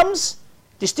harms,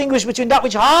 distinguish between that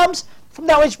which harms from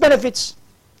that which benefits.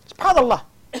 SubhanAllah.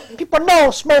 People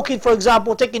know smoking, for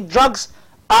example, taking drugs,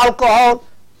 alcohol,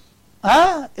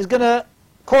 is going to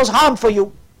cause harm for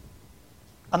you.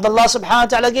 And Allah subhanahu wa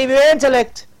ta'ala gave you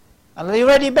intellect, and He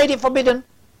already made it forbidden.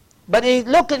 But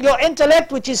look at your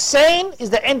intellect, which is sane, is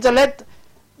the intellect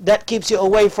that keeps you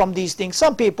away from these things.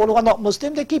 Some people who are not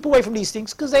Muslim, they keep away from these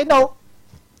things because they know.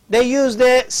 They use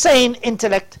their sane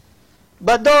intellect.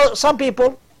 But though some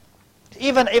people,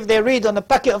 even if they read on a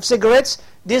packet of cigarettes,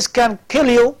 this can kill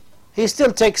you, he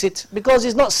still takes it because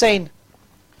he's not sane.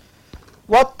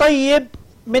 وَالطَّيِّبْ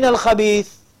مِنَ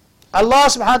الْخَبِيثِ, Allah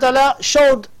subhanahu wa ta'ala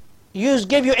showed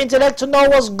gave you intellect to know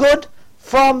what's good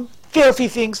from filthy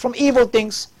things, from evil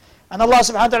things. And Allah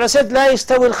subhanahu wa ta'ala said, لا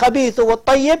يستوي الخبيث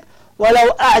والطيب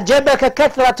ولو أعجبك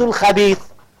كثرة الخبيث.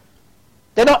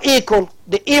 They're not equal,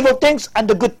 the evil things and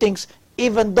the good things,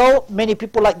 even though many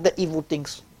people like the evil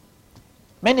things.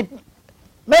 Many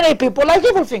people like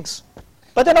evil things,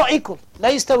 but they're not equal. لا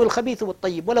يستوي الخبيث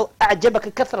والطيب ولو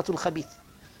أعجبك كثرة الخبيث.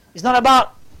 It's not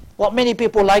about what many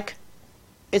people like,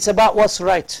 it's about what's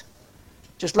right.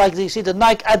 Just like you see the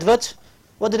Nike advert,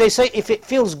 what do they say? If it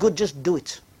feels good, just do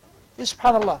it.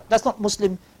 SubhanAllah, that's not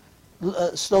Muslim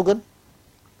slogan.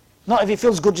 Not if it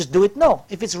feels good, just do it. No,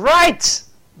 if it's right,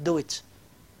 do it.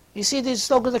 You see these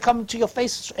slogans that come to your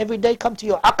face every day, come to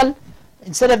your aql.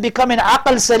 Instead of becoming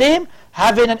aql salim,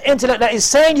 having an intellect that is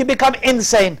sane, you become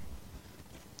insane.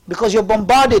 Because you're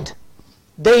bombarded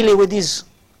daily with these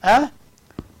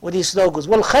slogans.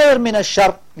 Wal khair min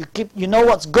ash-shar. You know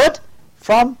what's good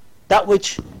from that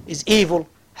which is evil.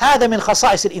 هذا من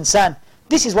خصائص الإنسان.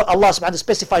 This is what Allah subhanahu wa ta'ala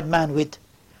specified man with.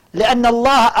 لأن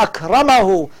الله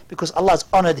أكرمه, because Allah has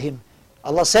honored him.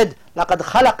 Allah said, لقد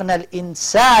خلقنا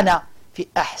الإنسان في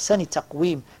أحسن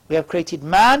تقويم. We have created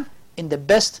man in the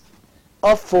best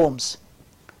of forms.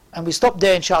 And we stop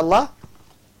there, inshallah.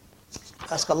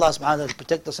 Ask Allah subhanahu wa ta'ala to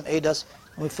protect us and aid us.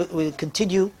 And we'll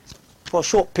continue for a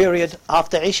short period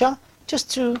after Isha, just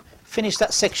to finish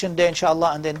that section there,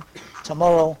 inshallah, and then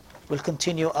tomorrow we'll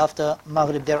continue after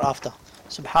Maghrib thereafter.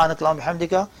 سبحانك اللهم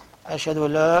وبحمدك أشهد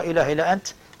أن لا إله إلا أنت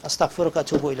أستغفرك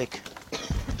وأتوب إليك.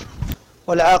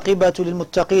 والعاقبة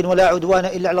للمتقين ولا عدوان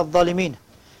إلا على الظالمين.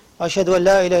 وأشهد أن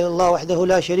لا إله إلا الله وحده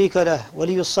لا شريك له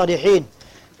ولي الصالحين.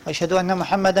 وأشهد أن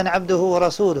محمدا عبده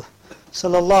ورسوله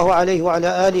صلى الله عليه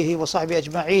وعلى آله وصحبه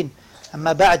أجمعين.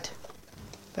 أما بعد,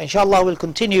 فإنشاءالله we'll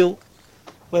continue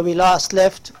where we last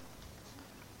left.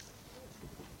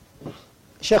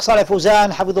 Shaykh Salih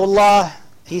Fawzan حفظه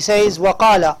he says,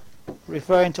 وقال,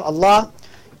 referring to Allah,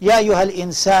 يا أيها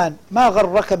الإنسان ما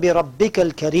غرك بربك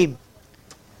الكريم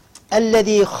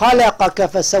الذي خلقك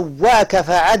فسواك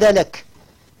فعدلك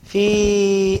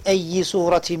في أي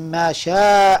صورة ما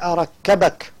شاء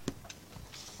ركبك.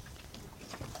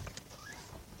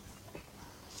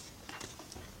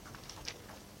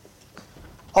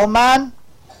 O man,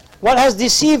 what has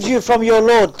deceived you from your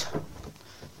Lord,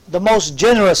 the most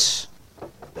generous?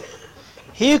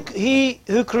 He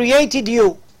who created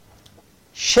you,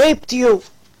 shaped you,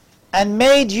 and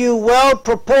made you well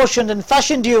proportioned and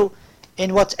fashioned you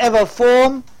in whatever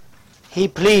form He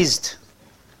pleased.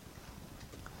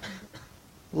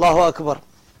 Allahu Akbar.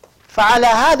 فعلى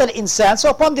هذا الإنسان, so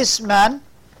upon this man,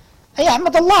 أن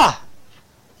يحمد الله,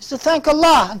 is to thank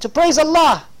Allah and to praise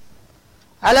Allah.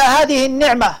 على هذه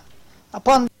النعمة,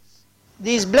 upon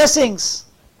these blessings,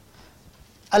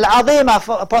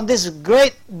 العظيمة, upon this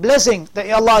great blessing that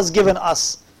Allah has given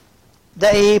us,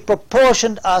 that He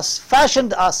proportioned us,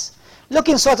 fashioned us. Look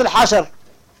in Surah Al-Hashr.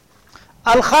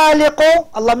 Al-Khaliqu,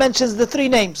 Allah mentions the three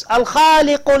names.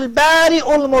 Al-Khaliqu al-Bari'u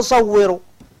al-Musawwiru,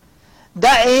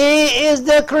 that He is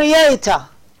the creator.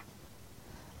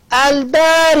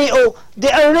 Al-Bari'u,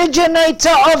 the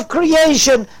originator of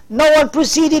creation. No one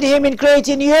preceded Him in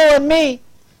creating you and me.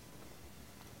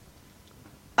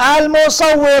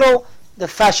 Al-Musawwiru, the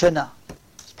fashioner.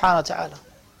 Subhanahu wa ta'ala.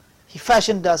 He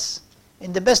fashioned us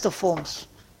in the best of forms.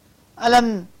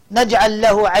 Alam naj'al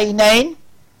lahu aynayn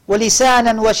wa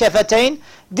lisanan wa shafatayn.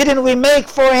 Didn't we make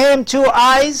for him 2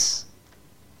 eyes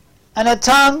and a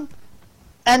tongue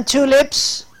and 2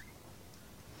 lips?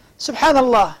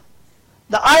 Subhanallah.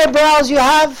 The eyebrows you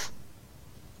have,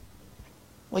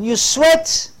 when you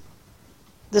sweat,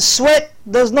 the sweat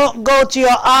does not go to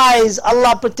your eyes.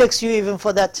 Allah protects you even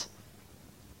for that.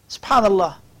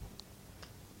 Subhanallah.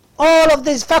 All of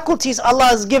these faculties Allah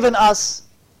has given us.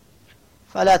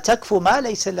 فَلَا تَكْفُ مَا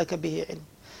لَيْسَ لَكَ بِهِ عِلْمٍ.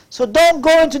 So don't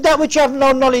go into that which you have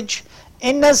no knowledge.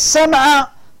 إِنَّ السَّمْعَ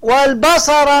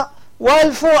وَالْبَصَرَ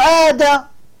وَالْفُؤَادَ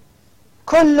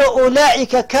كُلُّ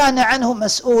أُولَئِكَ كَانَ عَنْهُ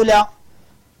مَسْئُولًا.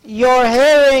 Your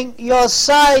hearing, your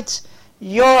sight,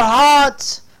 your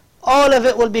heart, all of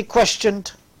it will be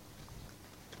questioned.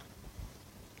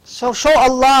 So show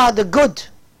Allah the good,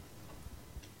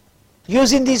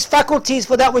 using these faculties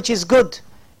for that which is good.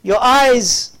 Your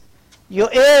eyes,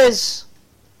 your ears,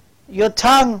 your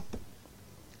tongue.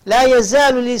 لا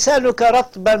يزال لسانك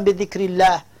رطبا بذكر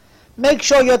الله. Make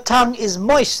sure your tongue is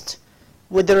moist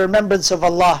with the remembrance of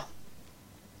Allah.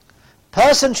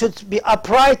 Person should be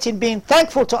upright in being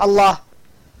thankful to Allah.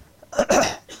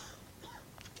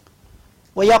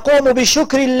 ويقوم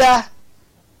بشكر الله,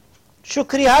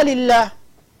 شكرها لله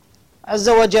عز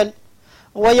وجل.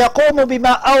 ويقوم بما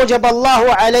أوجب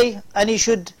الله عليه, and he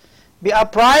should be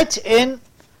upright in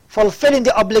fulfilling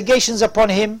the obligations upon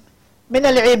him, min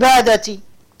al-ibadati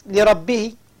li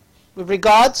rabbihi, with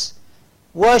regards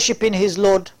worshipping his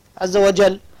Lord Azza wa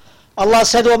Jal. Allah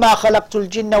said, وَمَا خَلَقْتُ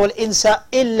الْجِنَّ وَالْإِنسَ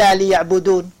إِلَّا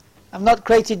لِيَعْبُدُونَ. I've not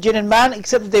created jinn and man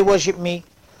except that they worship me.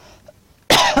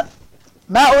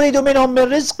 مَا أُرِيدُ مِنْهُم مِّن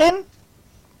رِزْقٍ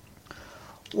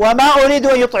وَمَا أُرِيدُ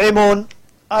أَن يُطْعِمُونَ.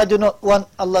 I do not want,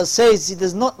 Allah says, He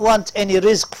does not want any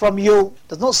rizq from you,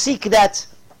 does not seek that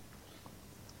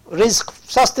rizq,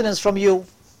 sustenance from you,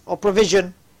 or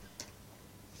provision.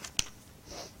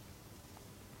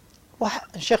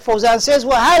 Shaykh Fawzan says,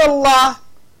 وَهَلَ اللَّهِ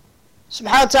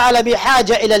subhanahu wa ta'ala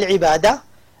بِحَاجَةٍ إِلَى الْعِبَادَةِ.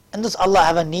 And does Allah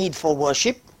have a need for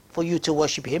worship, for you to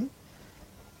worship Him?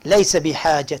 لَيْسَ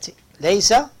بِحَاجَةٍ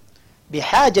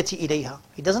إِلَيْهَا.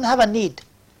 He doesn't have a need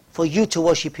for you to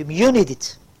worship Him. You need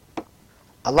it.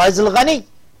 Allah is al-Ghani.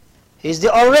 He is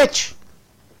the all-rich.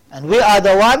 And we are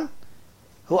the one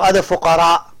who are the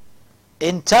fuqara.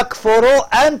 إِن تَكْفُرُوا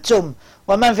أَنْتُمْ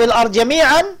وَمَنْ فِي الْأَرْضِ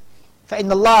جَمِيعًا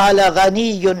فَإِنَّ اللَّهَ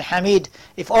لَغَنِيٌّ حَمِيدٌ.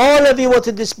 If all of you were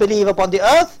to disbelieve upon the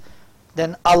earth,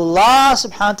 then Allah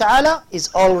subhanahu wa ta'ala is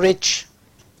all-rich,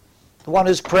 the one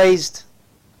who is praised.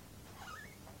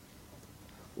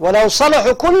 وَلَوْ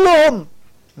صَلَحُ كُلُّهُمْ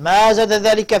مَا زَادَ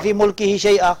ذَلِكَ فِي مُلْكِهِ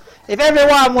شَيْئًا. If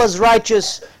everyone was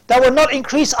righteous, that would not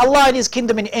increase Allah in His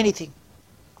kingdom in anything.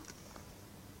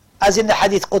 As in the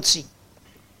Hadith Qudsi,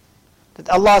 that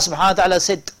Allah subhanahu wa ta'ala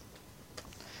said,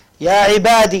 Ya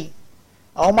ibadi,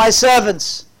 O my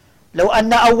servants, لو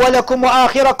أن أولكم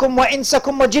وآخركم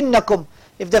وإنسكم وجنكم.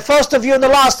 If the first of you and the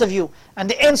last of you, and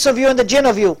the ins of you and the jinn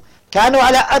of you, كانوا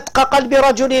على أتقى قلب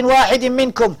رجل واحد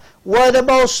منكم,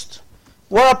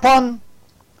 were upon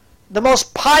the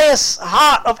most pious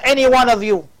heart of any one of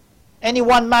you, any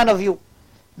one man of you,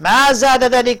 ما زاد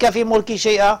ذلك في ملكي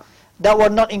شيئا, that will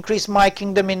not increase my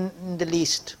kingdom in the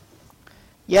least.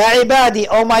 يا عبادي,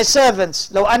 O my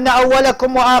servants, لو أن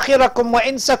أولكم وآخركم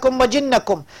وإنسكم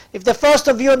وجنكم. If the first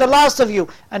of you and the last of you,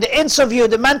 and the ins of you,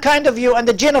 the mankind of you and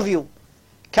the jinn of you,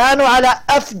 كانوا على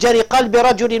أفجر قلب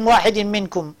رجل واحد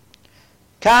منكم,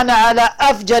 كان على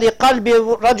أفجر قلب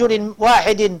رجل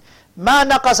واحد ما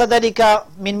نقص ذلك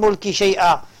من ملكي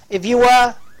شيئا. If you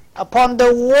were upon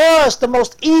the worst, the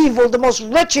most evil, the most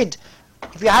wretched,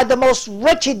 if you had the most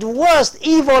wretched, worst,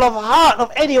 evil of heart of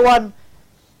anyone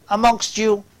amongst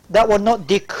you, that will not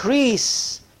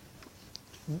decrease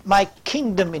my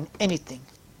kingdom in anything.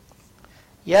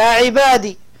 يا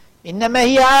عبادي إنما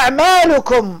هي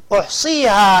أعمالكم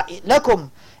أحصيها لكم.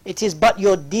 It is but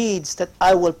your deeds that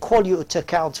I will call you to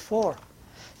account for.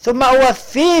 ثم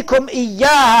أوفيكم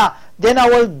إياها. Then I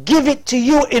will give it to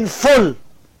you in full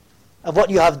of what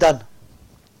you have done.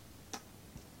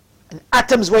 An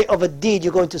atom's weight of a deed,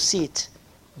 you're going to see it,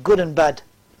 good and bad.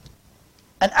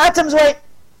 An atom's weight,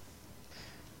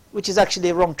 which is actually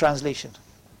a wrong translation.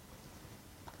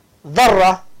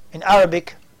 Dharra in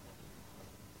Arabic,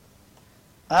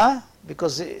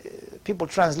 because people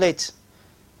translate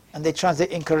and they translate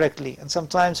incorrectly, and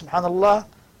sometimes, subhanallah,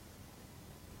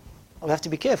 we have to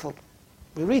be careful.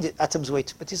 We read it atom's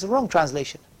weight, but it's a wrong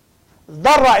translation.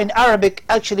 Dharra in Arabic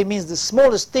actually means the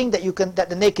smallest thing that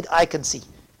the naked eye can see.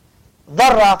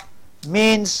 Dharra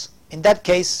means, in that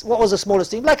case, what was the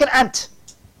smallest thing? Like an ant.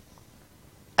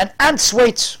 An ant's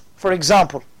weight, for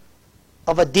example,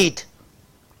 of a deed,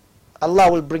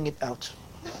 Allah will bring it out.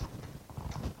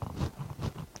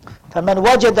 فَمَنْ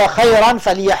وَجَدَ خَيْرًا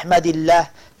فَلْيَحْمَدِ اللَّهِ.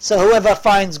 So whoever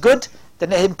finds good, then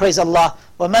let him praise Allah.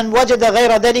 وَمَنْ وَجَدَ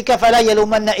غَيْرَ ذَلِكَ فَلَا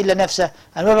يَلُومَنَّ إِلَّا نَفْسَهُ.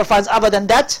 And whoever finds other than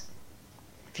that,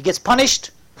 if he gets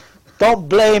punished, don't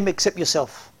blame except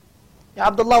yourself. Ya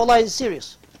Abdullah, Allah is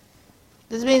serious.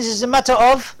 This means it's a matter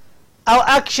of our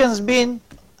actions being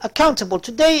accountable.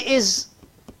 Today is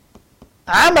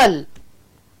amal,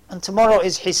 and tomorrow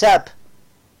is hisab.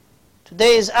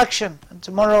 Today is action, and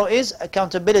tomorrow is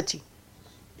accountability.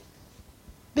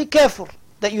 Be careful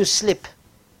that you slip.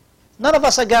 None of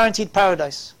us are guaranteed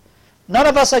paradise. None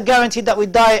of us are guaranteed that we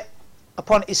die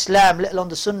upon Islam, let alone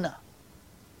the Sunnah.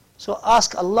 So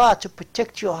ask Allah to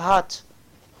protect your heart.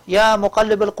 Ya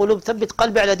muqallib al-qulub, thabbit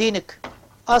qalbi ala dinik.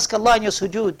 Ask Allah in your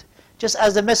sujood, just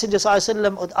as the Messenger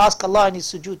ﷺ would ask Allah in his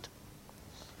sujood.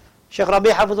 Shaykh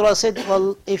Rabi Hafidullah said,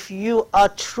 well, if you are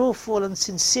truthful and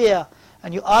sincere,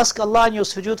 and you ask Allah in your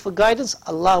sujood for guidance,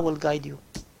 Allah will guide you.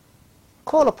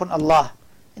 Call upon Allah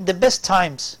in the best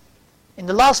times, in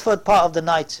the last third part of the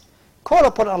night. Call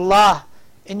upon Allah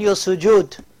in your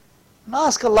sujood, and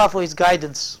ask Allah for His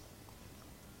guidance.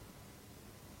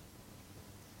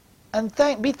 And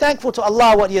be thankful to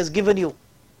Allah what He has given you.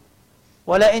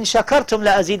 وَلَئِن شَكَرْتُمْ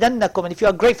لَأَزِيدَنَّكُمْ. And if you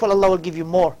are grateful, Allah will give you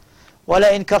more.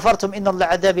 وَلَئِن كَفَرْتُمْ إِنَّ اللَّهَ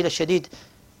عَذَابِ لَشَدِيدٌ.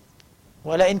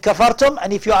 وَلَئِن كَفَرْتُمْ,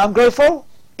 and if you are ungrateful,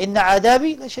 إن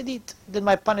عذابي لشديد. Then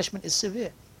my punishment is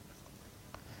severe.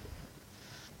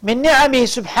 من نعمه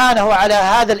سبحانه على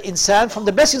هذا الإنسان, from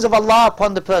the blessings of Allah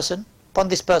upon the person, upon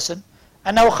this person,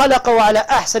 أنه خلقه على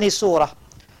أحسن صورة,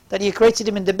 that He created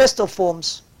him in the best of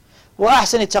forms,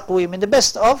 وأحسن تقويم, in the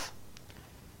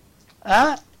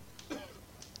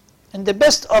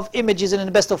best of images and in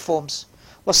the best of forms.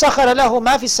 وسخر له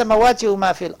ما في السماوات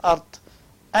وما في الأرض,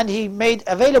 and He made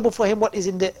available for him what is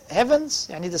in the heavens,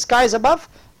 يعني the skies above,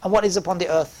 and what is upon the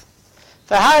earth.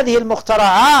 فهذه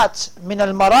المخترعات من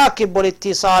المراكب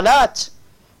والاتصالات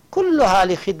كلها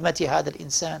لخدمة هذا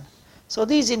الإنسان. So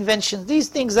these inventions, these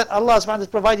things that Allah subhanahu wa ta'ala has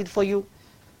provided for you,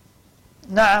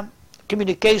 na'am,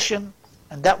 communication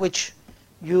and that which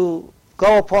you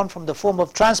go upon from the form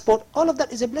of transport, all of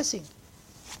that is a blessing.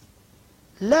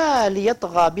 لا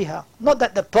ليطغى بها, not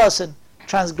that the person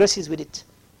transgresses with it,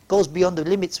 goes beyond the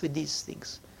limits with these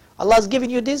things. Allah has given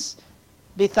you this,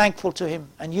 be thankful to Him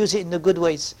and use it in the good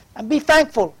ways. And be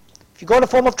thankful. If you go in a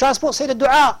form of transport, say the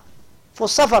dua for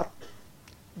safar.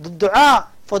 The dua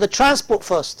for the transport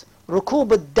first.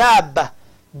 Rukub al-dabba.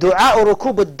 Dua or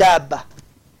rukub al-dabba.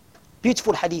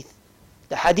 Beautiful hadith.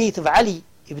 The hadith of Ali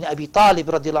ibn Abi Talib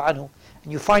radiallahu anhu.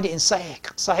 And you find it in Sahih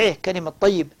Kalim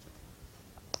al-Tayyib,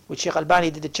 which Shaykh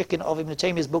Albani did the checking of Ibn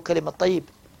Taymiyyah's book Kalim al-Tayyib.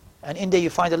 And in there you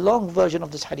find a long version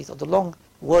of this hadith, or the long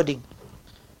wording.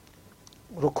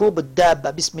 ركوب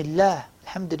الدابة بسم الله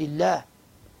الحمد لله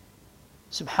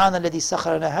سبحان الذي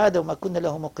سخر لنا هذا وما كنا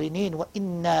له مقرنين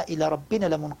وإنا إلى ربنا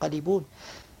لمنقلبون.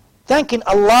 Thanking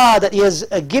Allah that He has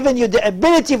given you the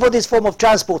ability for this form of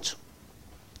transport.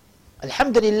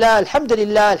 Alhamdulillah,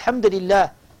 Alhamdulillah,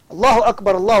 Alhamdulillah. Allahu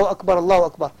Akbar, Allahu Akbar, Allahu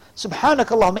Akbar.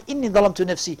 سبحانك اللهم إني ظلمت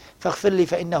نفسي فاغفر لي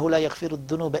فإنه لا يغفر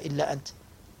الذنوب إلا أنت.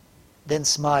 Then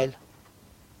smile.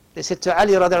 They said to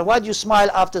Ali rather, why do you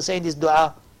smile after saying this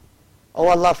dua? Oh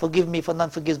Allah, forgive me, for none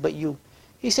forgives but you.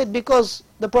 He said, because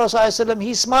the Prophet ﷺ,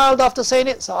 he smiled after saying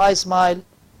it, so I smile.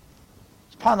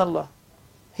 SubhanAllah.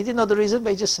 He didn't know the reason, but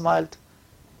he just smiled.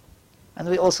 And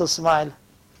we also smile.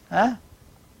 Huh?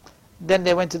 Then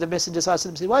they went to the Messenger ﷺ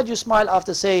and said, why did you smile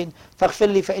after saying,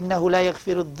 فَاغْفِرْ لِي فَإِنَّهُ لَا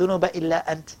يَغْفِرُ الذُّنُوبَ إِلَّا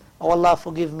أَنْتَ. Oh Allah,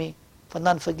 forgive me, for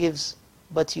none forgives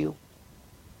but you.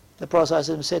 The Prophet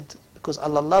ﷺ said, because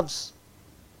Allah loves,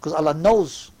 because Allah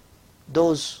knows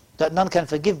those that none can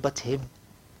forgive but Him.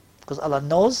 Because Allah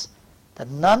knows that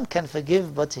none can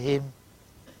forgive but Him.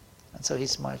 And so He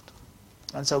smiled.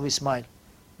 And so we smile.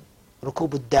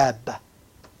 Rukub al-dabba.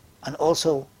 And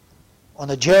also on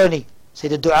a journey, say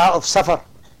the dua of safar.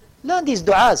 Learn these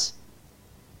du'as.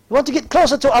 You want to get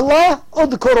closer to Allah?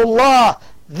 Udhkurullah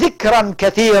dhikran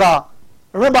kathira.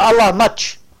 Remember Allah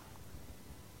much.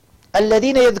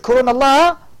 الذين يذكرون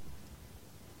الله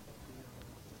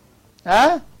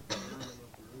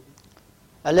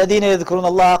الذين يذكرون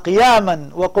الله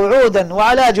قياما وقعودا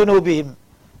وعلى جنوبهم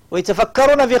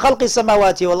ويتفكرون في خلق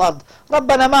السماوات والأرض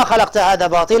ربنا ما خلقت هذا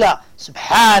باطلا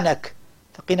سبحانك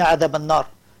فقنا عذاب النار.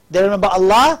 They remember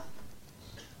Allah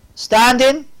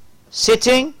standing,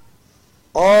 sitting,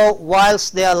 or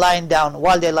whilst they are lying down,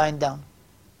 while they are lying down.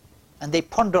 And they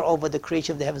ponder over the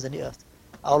creation of the heavens and the earth.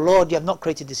 Our Lord, you have not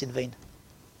created this in vain.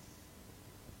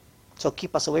 So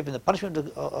keep us away from the punishment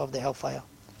of the hellfire.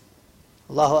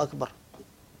 Allahu Akbar.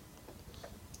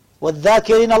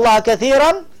 وَالذَّاكِرِينَ اللَّهَ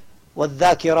كَثِيرًا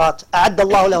وَالذَّاكِرَاتِ أَعَدَّ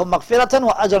اللَّهُ لَهُمْ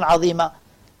مَغْفِرَةً وَأَجْرًا عَظِيمًا.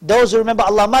 Those who remember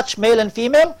Allah much, male and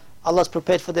female, Allah has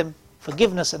prepared for them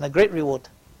forgiveness and a great reward.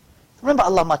 Remember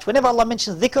Allah much. Whenever Allah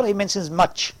mentions dhikr, He mentions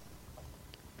much.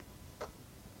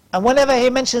 And whenever He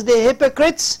mentions the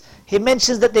hypocrites, He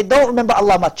mentions that they don't remember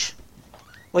Allah much.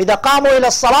 وَإِذَا قَامُوا إِلَى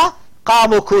الصَّلَاةِ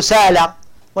قَامُوا كُسَالًا.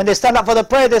 When they stand up for the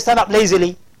prayer, they stand up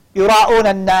lazily. يُرَاءُونَ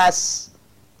النَّاسِ.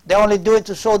 They only do it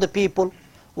to show the people.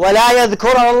 وَلَا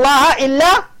يَذْكُرُونَ اللَّهَ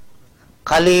إِلَّا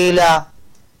قَلِيلًا.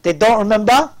 They don't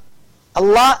remember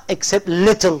Allah except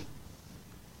little.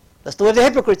 That's the way of the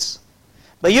hypocrites.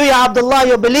 But you, Ya Abdullah,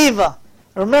 your believer,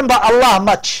 remember Allah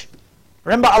much.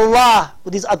 Remember Allah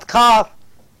with His adhkar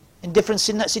in different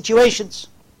situations.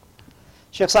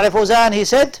 Shaykh Salih Fawzan, he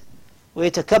said,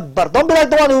 وَيَتَكَبَّرْ. Don't be like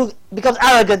the one who becomes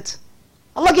arrogant.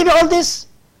 Allah gave you all this.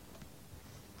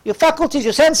 Your faculties,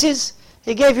 your senses.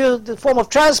 He gave you the form of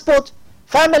transport,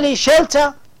 family,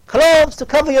 shelter, clothes to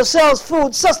cover yourselves,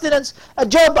 food, sustenance, a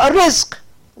job, a rizq.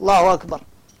 Allahu Akbar.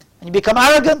 And you become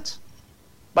arrogant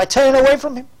by turning away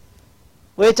from Him.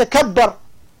 وَيَتَكَبَّرْ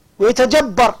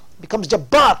وَيَتَجَبَّرْ. Becomes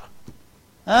jabbar.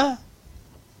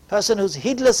 Person who's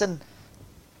heedless and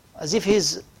as if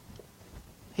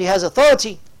he has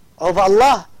authority over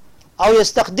Allah. أو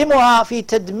يستخدمها في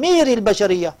تدمير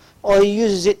البشرية. Or he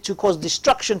uses it to cause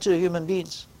destruction to human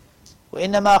beings.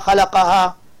 وإنما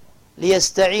خلقها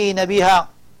ليستعين بها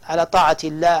على طاعة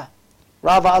الله.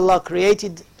 Rather, Allah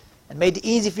created and made it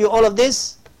easy for you all of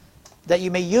this, that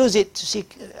you may use it to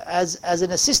seek as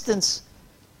an assistance,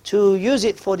 to use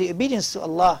it for the obedience to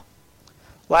Allah.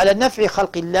 وعلى نفع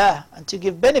خلق الله, and to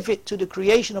give benefit to the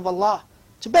creation of Allah,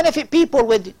 to benefit people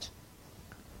with it.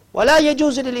 ولا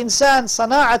يجوز للإنسان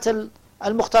صناعة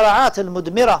المخترعات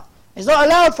المدمرة. It's not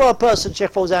allowed for a person,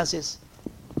 Shaykh Fawzan says,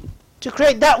 to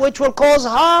create that which will cause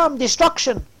harm,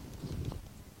 destruction.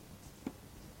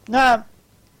 نعم.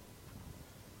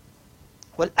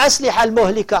 والأسلحة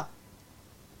المهلكة,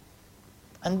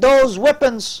 and those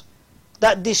weapons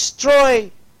that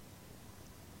destroy,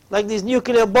 like these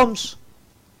nuclear bombs,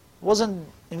 wasn't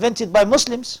invented by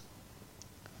Muslims,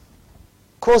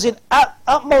 causing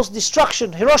utmost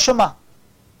destruction. Hiroshima,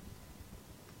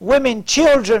 women,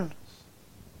 children,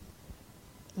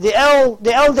 the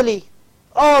elderly,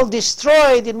 all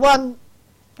destroyed in 1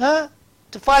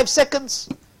 to 5 seconds,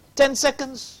 10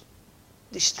 seconds,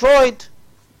 destroyed.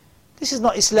 This is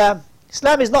not Islam.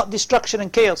 Islam is not destruction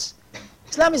and chaos.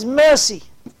 Islam is mercy.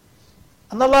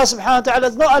 And Allah subhanahu wa ta'ala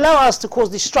does not allow us to cause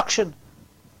destruction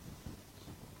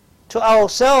to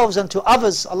ourselves and to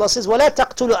others. Allah says, وَلَا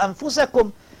تَقْتُلُوا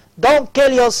أَنفُسَكُمْ, don't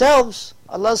kill yourselves.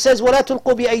 Allah says, وَلَا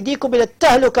تُلْقُوا بِأَيْدِيكُمْ إِلَى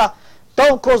التَّهْلُكَةِ,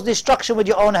 don't cause destruction with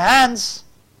your own hands.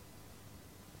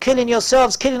 Killing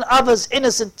yourselves, killing others,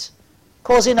 innocent,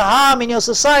 causing harm in your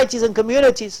societies and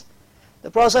communities. The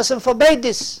Prophet forbade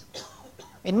this.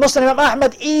 In Muslim Imam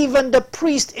Ahmad, even the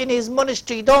priest in his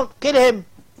monastery, don't kill him.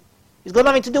 He's got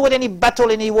nothing to do with any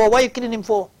battle, any war. Why are you killing him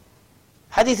for?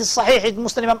 Hadith is sahih in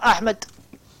Muslim Imam Ahmad.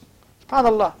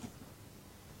 SubhanAllah.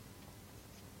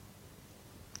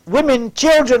 Women,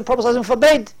 children, Prophet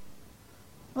forbade.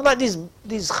 Not like these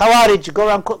Khawarij go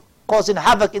around causing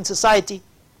havoc in society.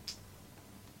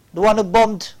 The one who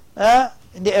bombed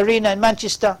in the arena in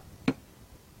Manchester,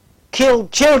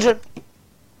 killed children.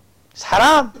 It's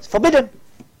haram, it's forbidden.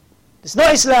 It's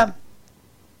not Islam.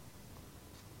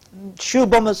 Shoe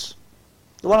bombers,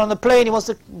 the one on the plane, he wants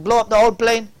to blow up the whole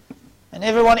plane, and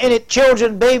everyone in it,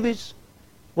 children, babies,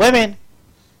 women,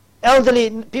 elderly,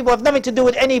 people have nothing to do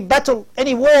with any battle,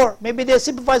 any war. Maybe they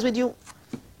sympathize with you.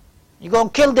 You go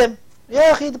and kill them.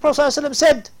 Ya akhi, the Prophet ﷺ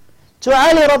said to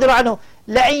Ali radiallahu anhu,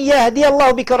 لَإِنْ يَهْدِيَ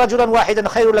اللَّهُ بِكَ رَجُلًا وَاحِدًا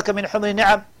خَيْرٌ لَكَ مِنْ حُمْرِ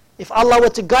النِّعَمِ. If Allah were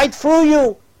to guide through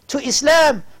you to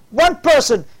Islam, one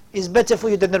person is better for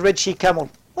you than the red she camel.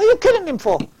 What are you killing him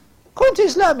for? Come to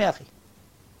Islam, ya akhi.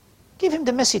 Give him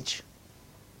the message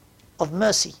of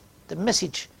mercy, the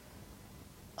message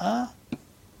of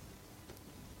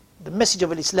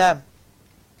Islam,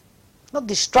 not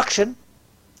destruction.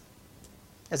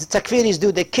 As the Takfiris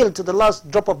do, they kill to the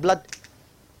last drop of blood,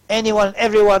 anyone and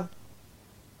everyone,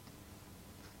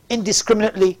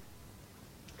 indiscriminately.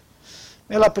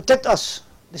 May Allah protect us.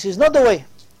 This is not the way.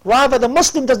 Rather, the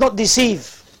Muslim does not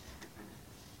deceive.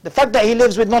 The fact that he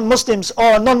lives with non-Muslims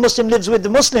or a non-Muslim lives with the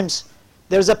Muslims,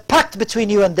 there is a pact between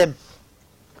you and them.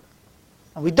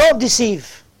 And we don't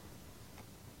deceive.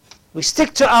 We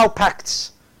stick to our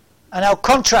pacts and our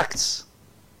contracts.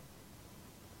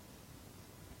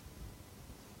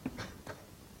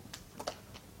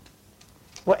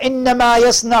 وإنما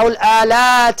يصنع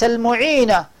الآلات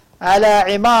المعينة على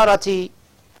عمارة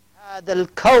هذا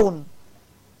الكون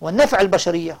ونفع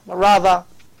البشرية. But rather,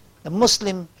 the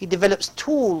Muslim, he develops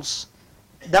tools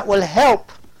that will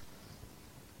help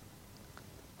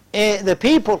the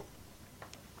people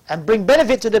and bring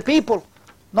benefit to the people,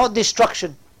 not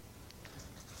destruction.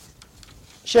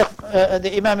 Shaykh,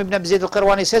 the Imam Ibn Abi Zayd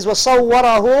Al-Qayrawaani says,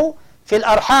 وَصَوَّرَهُ فِي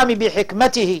الْأَرْحَامِ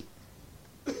بِحِكْمَتِهِ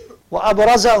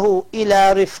وَأَبْرَزَهُ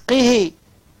إِلَى رِفْقِهِ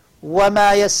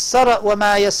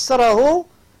وَمَا يَسَّرَهُ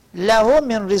لَهُ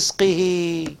مِنْ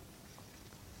رِزْقِهِ.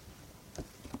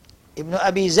 Ibn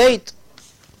Abi Zayd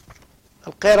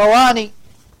Al-Qayrawaani,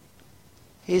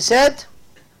 he said,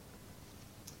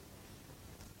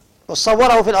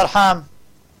 وَصَوَّرَهُ فِي الْأَرْحَامِ,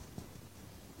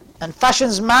 and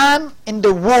fashions man in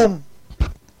the womb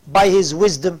by his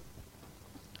wisdom,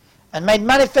 and made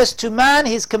manifest to man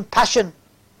his compassion,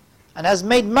 and has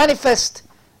made manifest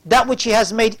that which he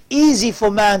has made easy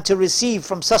for man to receive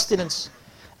from sustenance,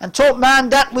 and taught man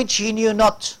that which he knew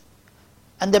not.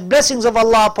 And the blessings of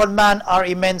Allah upon man are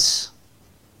immense.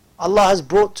 Allah has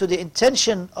brought to the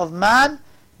intention of man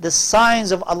the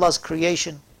signs of Allah's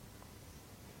creation.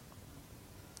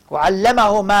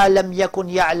 وَعَلَّمَهُ مَا لَمْ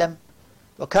يَكُنْ يَعْلَمْ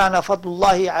وَكَانَ فَضْلُ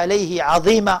اللَّهِ عَلَيْهِ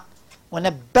عَظِيمًا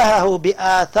وَنَبَّهَهُ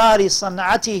بِآثَارِ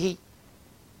صَنْعَتِهِ.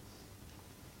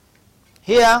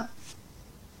 Here,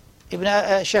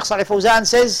 Shaykh Salih Fawzan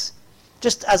says,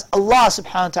 just as Allah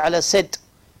subhanahu wa ta'ala said,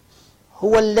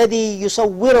 هُوَ الَّذِي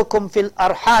يُصَوِّرُكُمْ فِي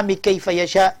الْأَرْحَامِ كَيْفَ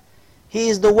يَشَاءُ. He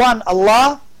is the one,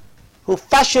 Allah, who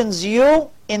fashions you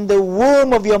in the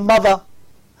womb of your mother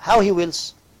how He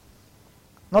wills.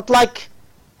 Not like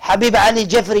Habib Ali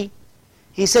Jafri.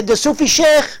 He said the Sufi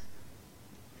Sheikh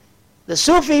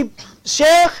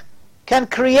can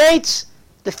create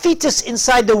the fetus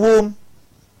inside the womb,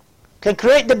 can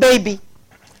create the baby.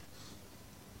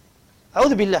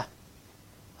 A'udhu billah.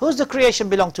 Who's the creation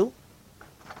belong to?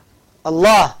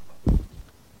 Allah.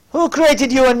 Who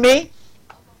created you and me?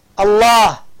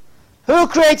 Allah. Who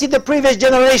created the previous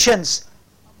generations?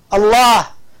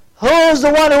 Allah. Who's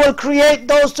the one who will create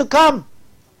those to come?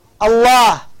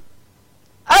 Allah.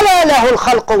 أَلَا لَهُ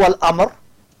الْخَلْقُ وَالْأَمْرُ.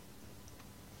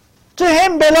 To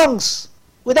Him belongs,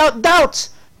 without doubt,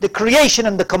 the creation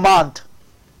and the command.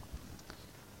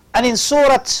 And in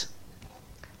Surah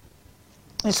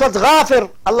Ghafir,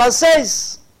 Allah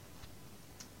says,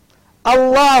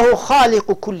 Allahu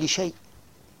khaliqu kulli shay.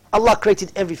 Allah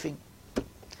created everything.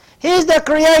 He is the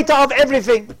creator of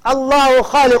everything. Allahu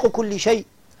khaliqu kulli shay.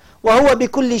 Wa huwa bi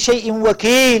kulli shay'in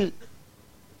wakil.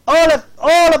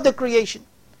 All of the creation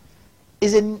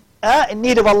is in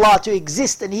need of Allah to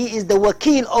exist, and He is the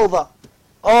wakil over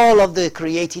all of the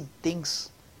created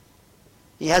things.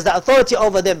 He has the authority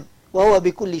over them. وَهُوَ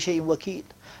بِكُلِّ شَيْءٍ وَكِيلٌ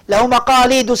لَهُ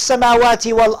مَقَالِيدُ السَّمَاوَاتِ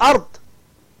وَالْأَرْضِ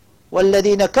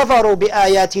وَالَّذِينَ كَفَرُوا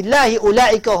بِآيَاتِ اللَّهِ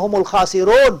أُولَٰئِكَ هُمُ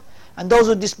الْخَاسِرُونَ. And those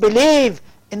who disbelieve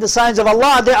in the signs of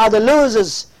Allah, they are the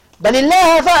losers. بَلِ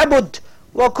اللَّهَ فَاعْبُدْ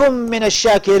وَكُمْ مِنَ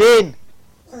الشَّاكِرِينَ.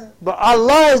 But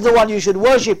Allah is the one you should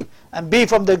worship and be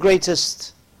from the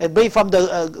greatest, and be from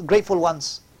the grateful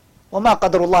ones. وَمَا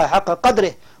قَدْرُ اللَّهِ حَقَّ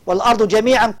قَدْرِهِ وَالْأَرْضُ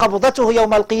جَمِيعًا قَبْضَتُهُ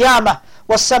يَوْمَ الْقِيَامَةِ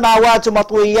وَالسَّمَاوَاتُ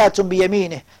مَطْوِيَّاتٌ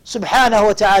بِيَمِينِهِ سُبْحَانَهُ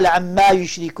وَتَعَالَى عَمَّا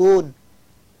يُشْرِكُونَ.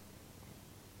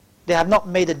 They have not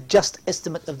made a just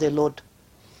estimate of their Lord.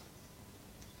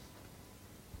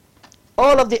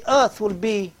 All of the earth will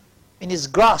be in His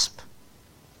grasp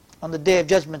on the Day of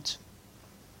Judgment.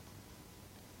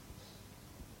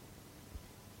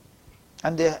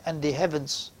 And the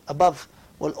heavens above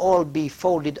will all be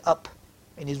folded up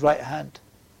in His right hand.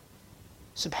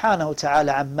 Subhanahu wa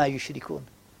ta'ala amma yushrikun.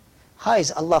 High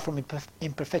is Allah from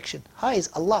imperfection. High is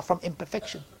Allah from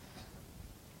imperfection.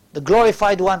 The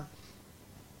glorified one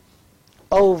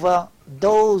over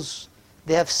those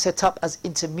they have set up as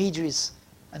intermediaries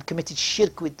and committed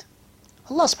shirk with.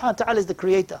 Allah subhanahu wa ta'ala is the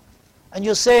creator. And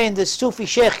you're saying the Sufi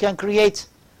Sheikh can create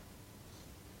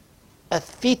a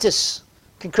fetus,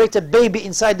 can create a baby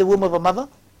inside the womb of a mother?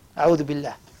 A'udhu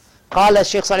billah. Qala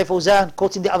Shaykh Salih Fawzan,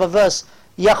 quoting the other verse,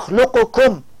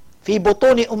 يَخْلُقُكُمْ فِي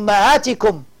بُطُونِ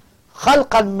أُمَّهَاتِكُمْ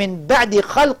خَلْقًا مِّن بَعْدِ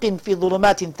خَلْقٍ فِي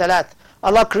ظُلُمَاتٍ ثَلَاثٍ.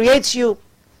 Allah creates you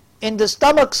in the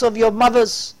stomachs of your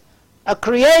mothers, a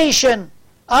creation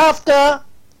after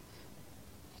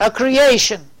a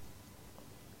creation,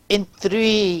 in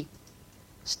 3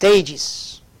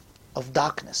 stages of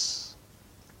darkness.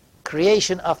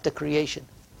 Creation after creation.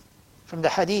 From the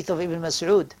hadith of Ibn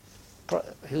Mas'ud,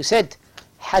 who said,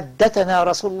 حدثنا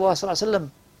رسول الله صلى الله عليه وسلم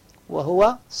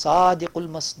وهو صادق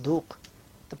المصدوق.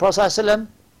 The Prophet صلى الله عليه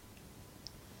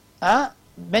وسلم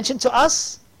mentioned to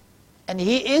us, and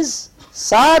he is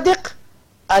Sadiq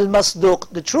al-Masduq,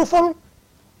 the truthful.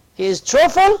 He is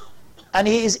truthful and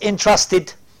he is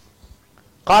entrusted.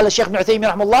 قال الشيخ ابن عثيمين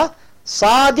رحمه الله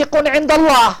صادق عند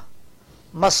الله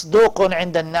مصدوق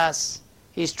عند الناس.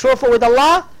 He is truthful with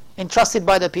Allah, entrusted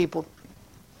by the people.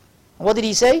 And what did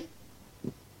he say?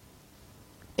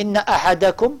 إن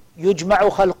أحدكم يجمع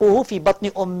خلقه في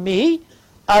بطن أمه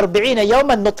 40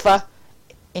 يوما نطفة.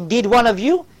 Indeed, one of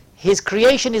you, his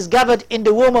creation is gathered in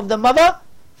the womb of the mother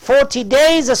 40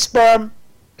 days a sperm.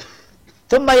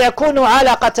 ثم يكون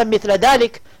علقة مثل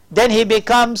ذلك. Then he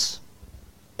becomes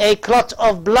a clot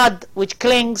of blood which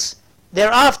clings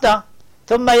thereafter.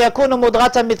 ثم يكون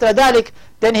مضغة مثل ذلك.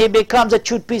 Then he becomes a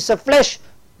chewed piece of flesh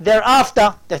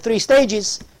thereafter. The 3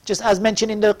 stages, just as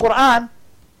mentioned in the Quran,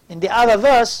 in the other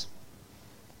verse.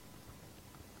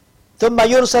 ثم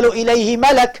يرسل إليه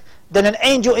ملك. Then an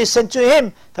angel is sent to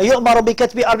him. فيؤمر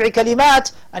بكتب 4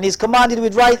 كلمات. And he's commanded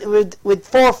with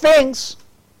 4 things.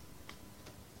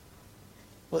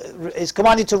 Is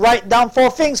commanded to write down 4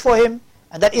 things for him,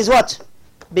 and that is what?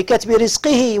 بكتب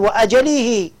رزقه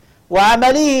وأجله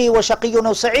وعمله وشقي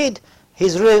أو سعيد.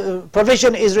 His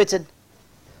provision is written.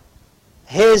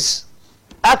 His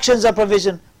actions are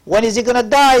provision. When is he going to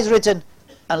die is written.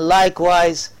 And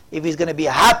likewise, if he's going to be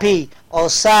happy or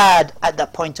sad at the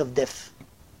point of death.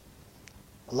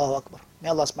 Allahu Akbar. May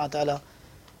Allah subhanahu wa ta'ala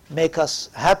make us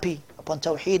happy upon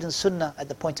Tawheed and Sunnah at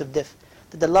the point of death.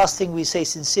 That the last thing we say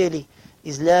sincerely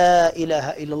is La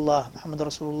ilaha illallah Muhammad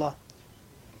Rasulullah.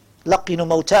 Laqinu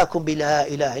mawtakum bi la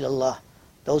ilaha illallah.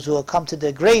 Those who have come to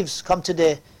their graves, come to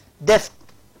their death,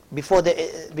 before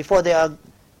they are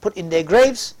put in their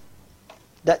graves,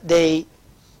 that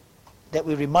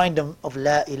we remind them of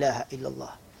La ilaha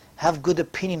illallah. Have good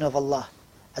opinion of Allah.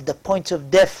 At the point of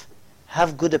death,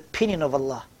 have good opinion of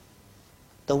Allah.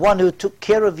 The one who took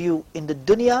care of you in the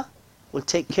dunya will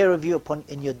take care of you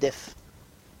in your death.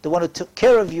 The one who took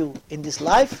care of you in this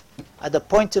life, at the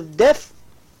point of death,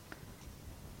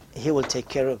 he will take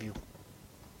care of you,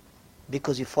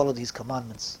 because you followed his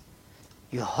commandments.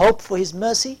 You hope for his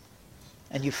mercy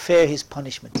and you fear his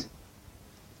punishment.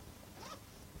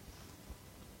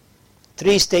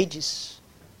 3 stages: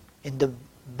 in the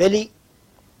belly,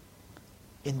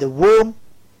 in the womb,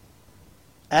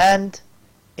 and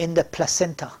in the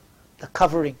placenta, the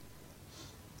covering.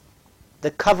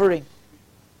 The covering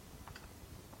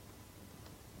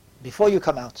before you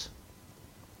come out.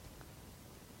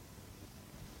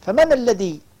 فَمَنَ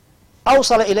الَّذِي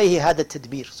أَوْصَلَ إِلَيْهِ هَذَا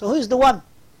التَّدْبِيرِ. So who is the one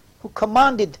who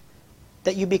commanded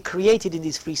that you be created in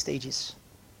these 3 stages?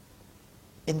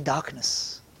 In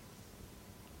darkness.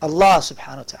 Allah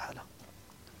subhanahu wa ta'ala.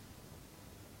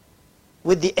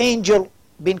 With the angel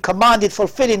being commanded,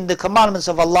 fulfilling the commandments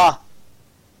of Allah,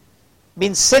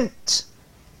 being sent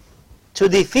to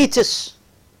the fetus,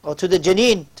 or to the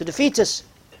janeen, to the fetus,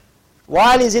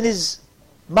 while he's in his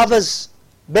mother's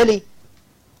belly,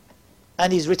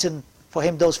 and he's written for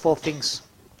him those 4 things.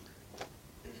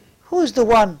 Who is the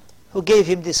one who gave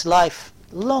him this life,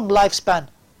 long lifespan?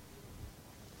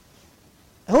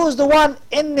 Who is the one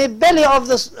in the belly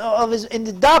in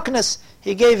the darkness,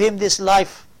 he gave him this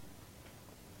life?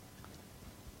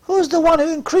 Who is the one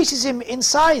who increases him in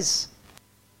size?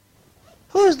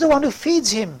 Who is the one who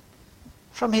feeds him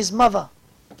from his mother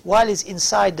while he's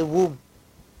inside the womb?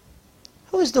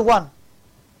 Who is the one?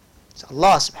 It's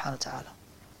Allah subhanahu wa ta'ala.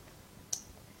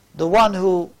 The one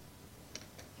who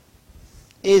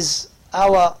is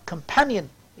our companion,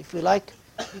 if you like.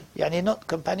 Yani not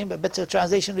companion, but better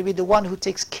translation would be the one who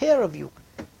takes care of you.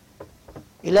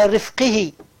 Ila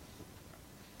rifqihi,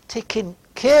 taking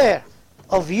care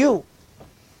of you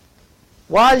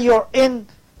while you're in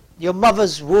your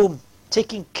mother's womb,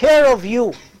 taking care of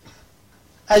you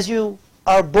as you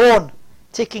are born,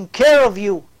 taking care of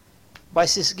you by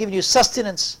giving you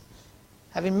sustenance,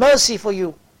 having mercy for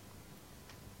you,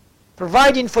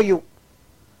 providing for you,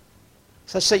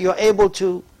 such that you're able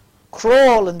to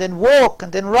crawl and then walk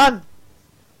and then run.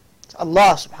 It's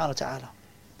Allah subhanahu wa ta'ala.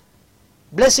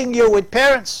 Blessing you with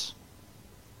parents.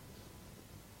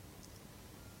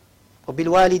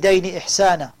 وَبِالْوَالِدَيْنِ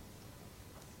إِحْسَانًا.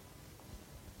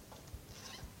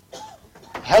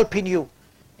 Helping you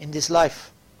in this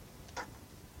life.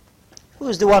 Who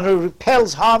is the one who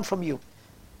repels harm from you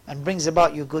and brings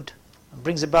about you good, and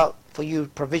brings about for you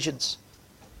provisions?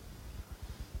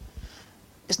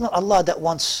 It's not Allah that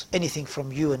wants anything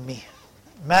from you and me.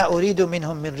 مَا أُرِيدُ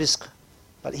مِنْهُمْ مِنْ رِزْقٍ.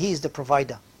 But He is the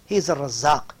provider. He is the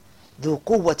Razzaq. ذُو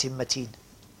قُوَّةٍ مَتِينٍ.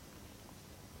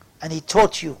 And He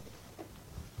taught you.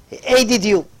 He aided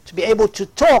you to be able to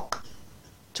talk,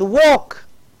 to walk,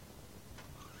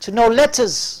 to know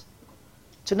letters,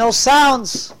 to know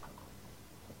sounds,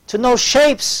 to know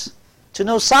shapes, to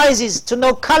know sizes, to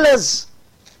know colors.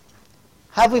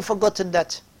 Have we forgotten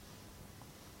that?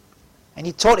 And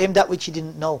He taught him that which he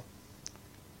didn't know.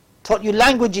 Taught you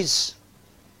languages.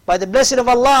 By the blessing of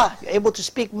Allah, you're able to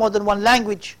speak more than one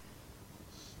language.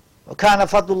 وَكَانَ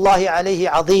فَضْلُ اللَّهِ عَلَيْهِ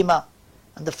عَظِيمًا.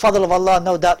 And the fadl of Allah,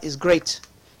 no doubt, is great.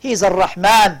 He is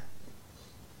Ar-Rahman.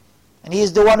 And He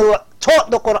is the one who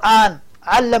taught the Qur'an.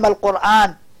 عَلَّمَ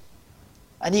الْقُرْآنِ.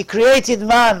 And He created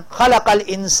man. خَلَقَ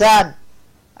الْإِنسَانِ.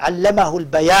 عَلَّمَهُ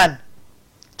الْبَيَانِ.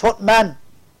 Taught man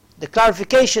the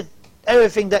clarification,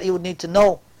 everything that he would need to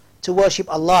know to worship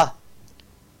Allah.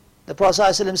 The Prophet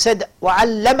ﷺ said,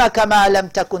 وَعَلَّمَكَ مَا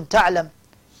لَمْ تَكُنْ تَعْلَمْ.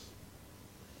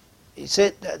 He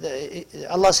said,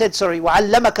 Allah said,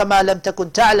 وَعَلَّمَكَ مَا لَمْ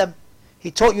تَكُنْ تَعْلَمْ.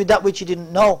 He taught you that which you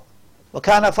didn't know.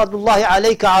 وَكَانَ فَضْلُ اللَّهِ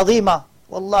عَلَيْكَ عَظِيمًا.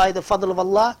 Wallahi, the fadl of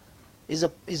Allah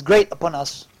is great upon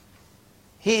us.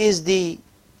 He is the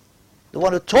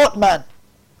one who taught man.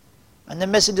 And the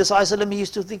Messenger ﷺ, he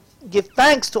used to give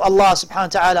thanks to Allah subhanahu wa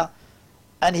ta'ala.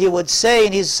 And he would say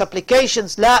in his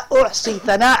supplications, لا أحصي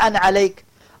ثناء عليك.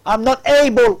 I'm not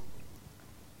able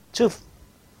to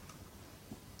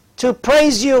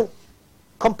praise you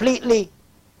completely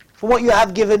for what you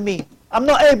have given me. I'm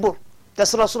not able.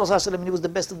 That's Rasulullah sallallahu alaihi wasallam. He was the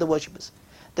best of the worshippers,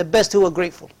 the best who were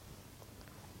grateful.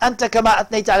 أنت كما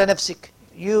أثنيت على نفسك.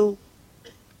 You,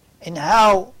 in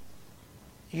how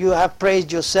you have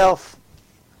praised yourself,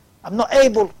 I'm not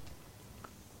able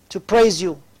to praise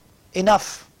you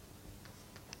enough.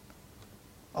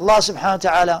 Allah subhanahu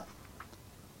wa ta'ala,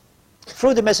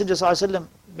 through the Messenger sallallahu alaihi wasallam,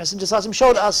 Messenger sallallahu alaihi wasallam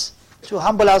showed us to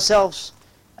humble ourselves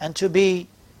and to be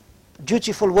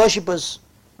dutiful worshippers,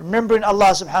 remembering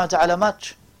Allah subhanahu wa ta'ala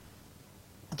much,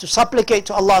 and to supplicate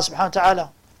to Allah subhanahu wa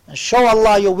ta'ala, and show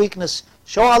Allah your weakness,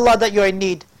 show Allah that you're in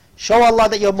need, show Allah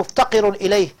that you're muftaqirun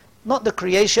ilayh, not the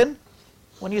creation.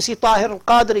 When you see Tahir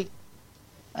al-Qadri,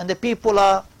 and the people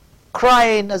are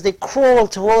crying as they crawl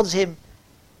towards him,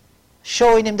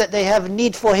 showing him that they have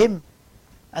need for him,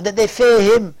 and that they fear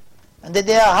him, and that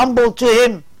they are humble to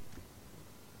him.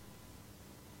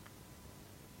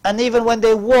 And even when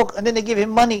they walk, and then they give him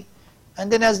money,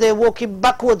 and then as they're walking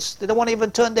backwards, they don't want to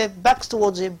even turn their backs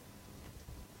towards him.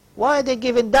 Why are they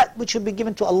giving that which should be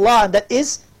given to Allah? And that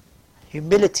is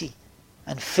humility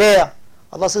and fear.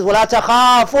 Allah says, وَلَا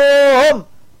تَخَافُوهُمْ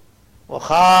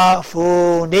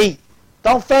وَخَافُونِي.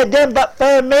 Don't fear them, but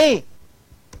fear me.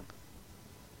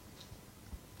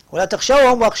 وَلَا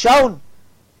تَخْشَوْهُمْ وَخْشَوْنِ.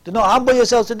 Do not humble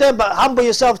yourselves to them, but humble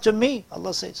yourself to me,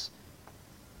 Allah says.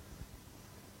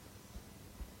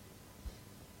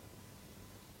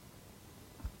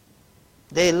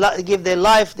 They give their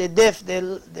life, their death,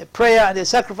 their prayer and their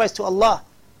sacrifice to Allah,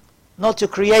 not to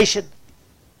creation.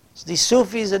 So these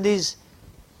Sufis and these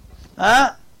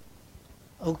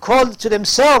who call to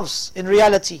themselves in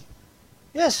reality,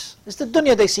 yes, it's the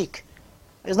dunya they seek.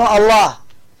 It's not Allah.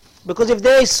 Because if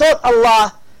they sought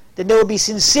Allah, then they will be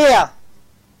sincere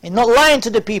in not lying to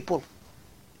the people,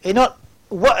 in not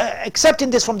accepting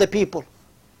this from the people.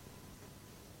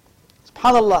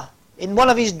 SubhanAllah. In one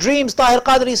of his dreams, Tahir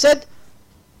Qadri said,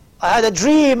 I had a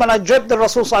dream and I dreamt the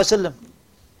Rasul sallallahu alaihi wasallam.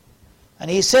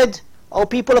 And he said, "O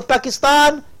people of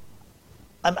Pakistan,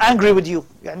 I'm angry with you."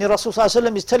 Yani Rasul sallallahu alaihi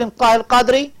wasallam is telling Tahir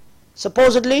Qadri,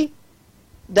 supposedly,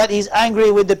 that he's angry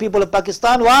with the people of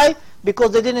Pakistan. Why? Because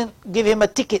they didn't give him a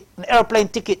ticket, an airplane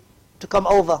ticket to come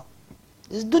over.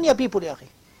 This is dunya people, ya akhi.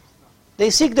 They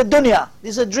seek the dunya.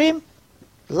 This is a dream,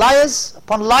 liars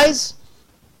upon lies.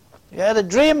 You had a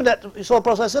dream that you saw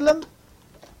Prophet sallallahu alaihi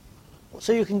wasallam,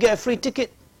 so you can get a free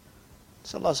ticket.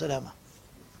 Sallallahu alaihi wasallam.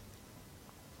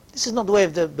 This is not the way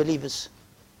of the believers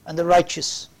and the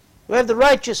righteous. The way of the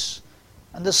righteous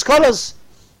and the scholars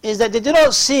is that they do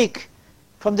not seek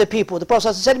from the people. The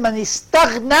Prophet said, "Man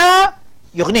istaghna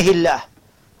yughnihillah."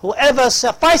 Whoever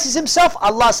suffices himself,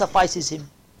 Allah suffices him.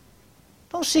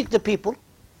 Don't seek the people.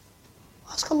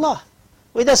 Ask Allah.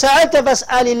 وَإِذَا سَأَلْتَ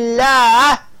فَاسْأَلِ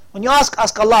اللَّهِ. When you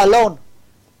ask Allah alone.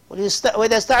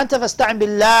 وَإِذَا اسْتَعَنْتَ فَاسْتَعِنْ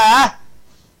بِاللَّهِ.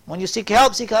 When you seek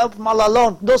help from Allah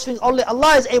alone. Those things only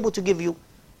Allah is able to give you.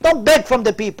 Don't beg from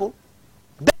the people.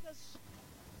 Beggars.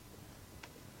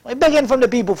 What are you begging from the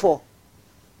people for?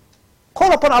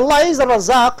 Call upon Allah. He is the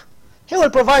Razaq. He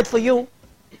will provide for you.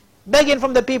 Begging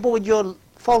from the people with your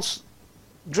false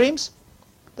dreams.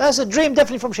 That's a dream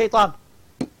definitely from shaitan.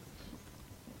 It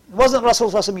wasn't Rasul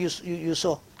you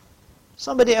saw.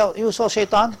 Somebody else, you saw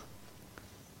shaitan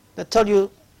that tell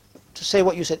you to say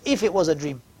what you said. If it was a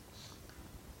dream.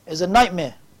 It's a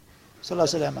nightmare.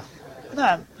 Sallallahu alaihi wasallam.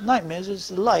 No, nightmares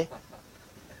is a lie.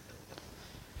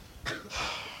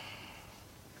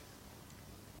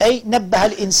 أي نبه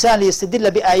الإنسان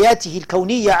ليستدل بآياته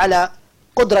الكونية على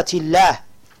قدرة الله.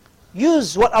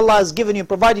 Use what Allah has given you,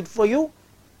 provided for you,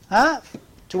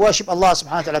 to worship Allah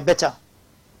subhanahu wa ta'ala better.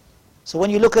 So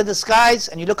when you look at the skies,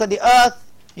 and you look at the earth,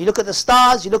 you look at the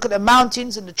stars, you look at the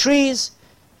mountains and the trees,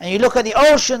 and you look at the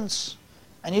oceans,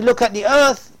 and you look at the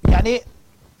earth, yani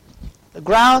the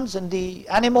grounds and the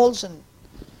animals, and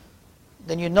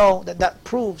then you know that that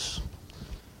proves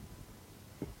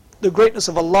the greatness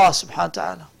of Allah subhanahu wa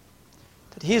ta'ala.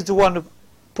 That He is the one who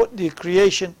put the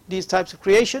creation, these types of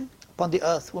creation, upon the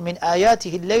earth. وَمِنْ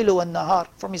آيَاتِهِ اللَّيْلُ وَالنَّهَارِ.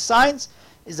 From His signs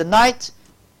is the night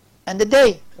and the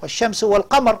day. وَالشَّمْسُ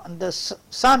وَالْقَمَرِ. And the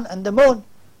sun and the moon.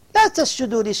 لَا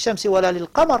تَسْجُدُوا لِلشَّمْسِ وَلَا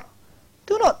لِلْقَمَرِ.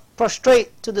 Do not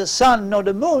prostrate to the sun nor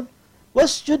the moon.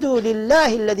 وَاسْجُدُوا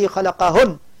لِلَّهِ الَّذِي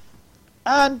خَلَقَهُنْ.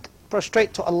 And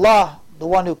prostrate to Allah, the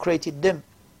one who created them.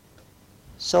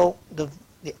 So the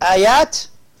ayat,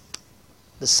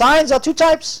 the signs are two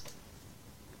types.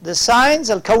 The signs,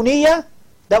 al-kawniyah,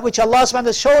 that which Allah subhanahu wa ta'ala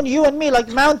has shown you and me, like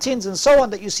mountains and so on,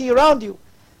 that you see around you.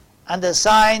 And the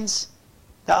signs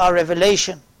that are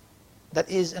revelation. That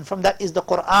is, and from that is the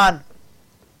Qur'an.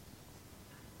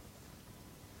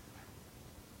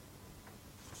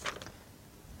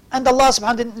 And Allah subhanahu wa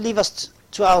ta'ala didn't leave us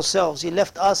to ourselves. He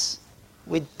left us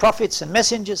with prophets and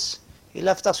messengers. He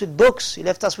left us with books. He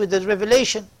left us with the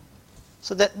revelation.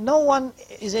 So that no one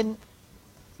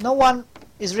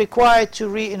is required to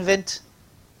reinvent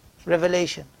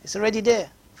revelation. It's already there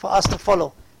for us to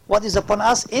follow. What is upon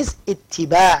us is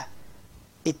ittiba'.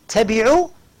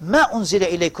 Ittabi'u ma unzila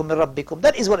ilaykum min rabbikum.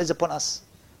 That is what is upon us.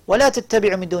 وَلَا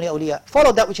تَتَّبِعُوا مِن دُونِ أَوْلِيَاءَ.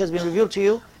 Follow that which has been revealed to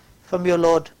you from your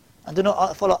Lord. and do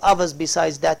not follow others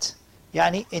besides that,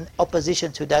 yani in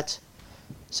opposition to that.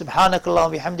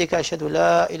 Subhanakallahumma bihamdika ashhadu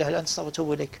la ilaha illa anta astaghfiruka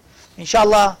wa atubu ilaik.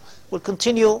 Inshallah, we'll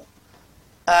continue.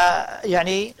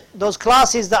 Yani those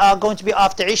classes that are going to be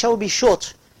after Isha will be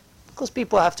short, because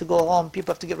people have to go home,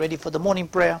 people have to get ready for the morning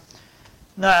prayer.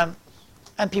 Naam.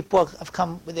 And people have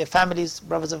come with their families,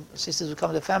 brothers and sisters who come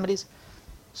with their families.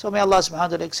 So may Allah subhanahu wa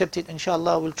ta'ala accept it.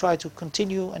 Inshallah, we'll try to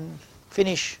continue and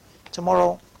finish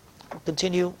tomorrow. We'll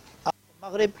continue after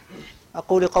Maghrib.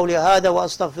 أقول قولي هذا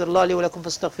وأستغفر الله لي ولكم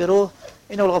فاستغفروه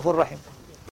إنه الغفور الرحيم.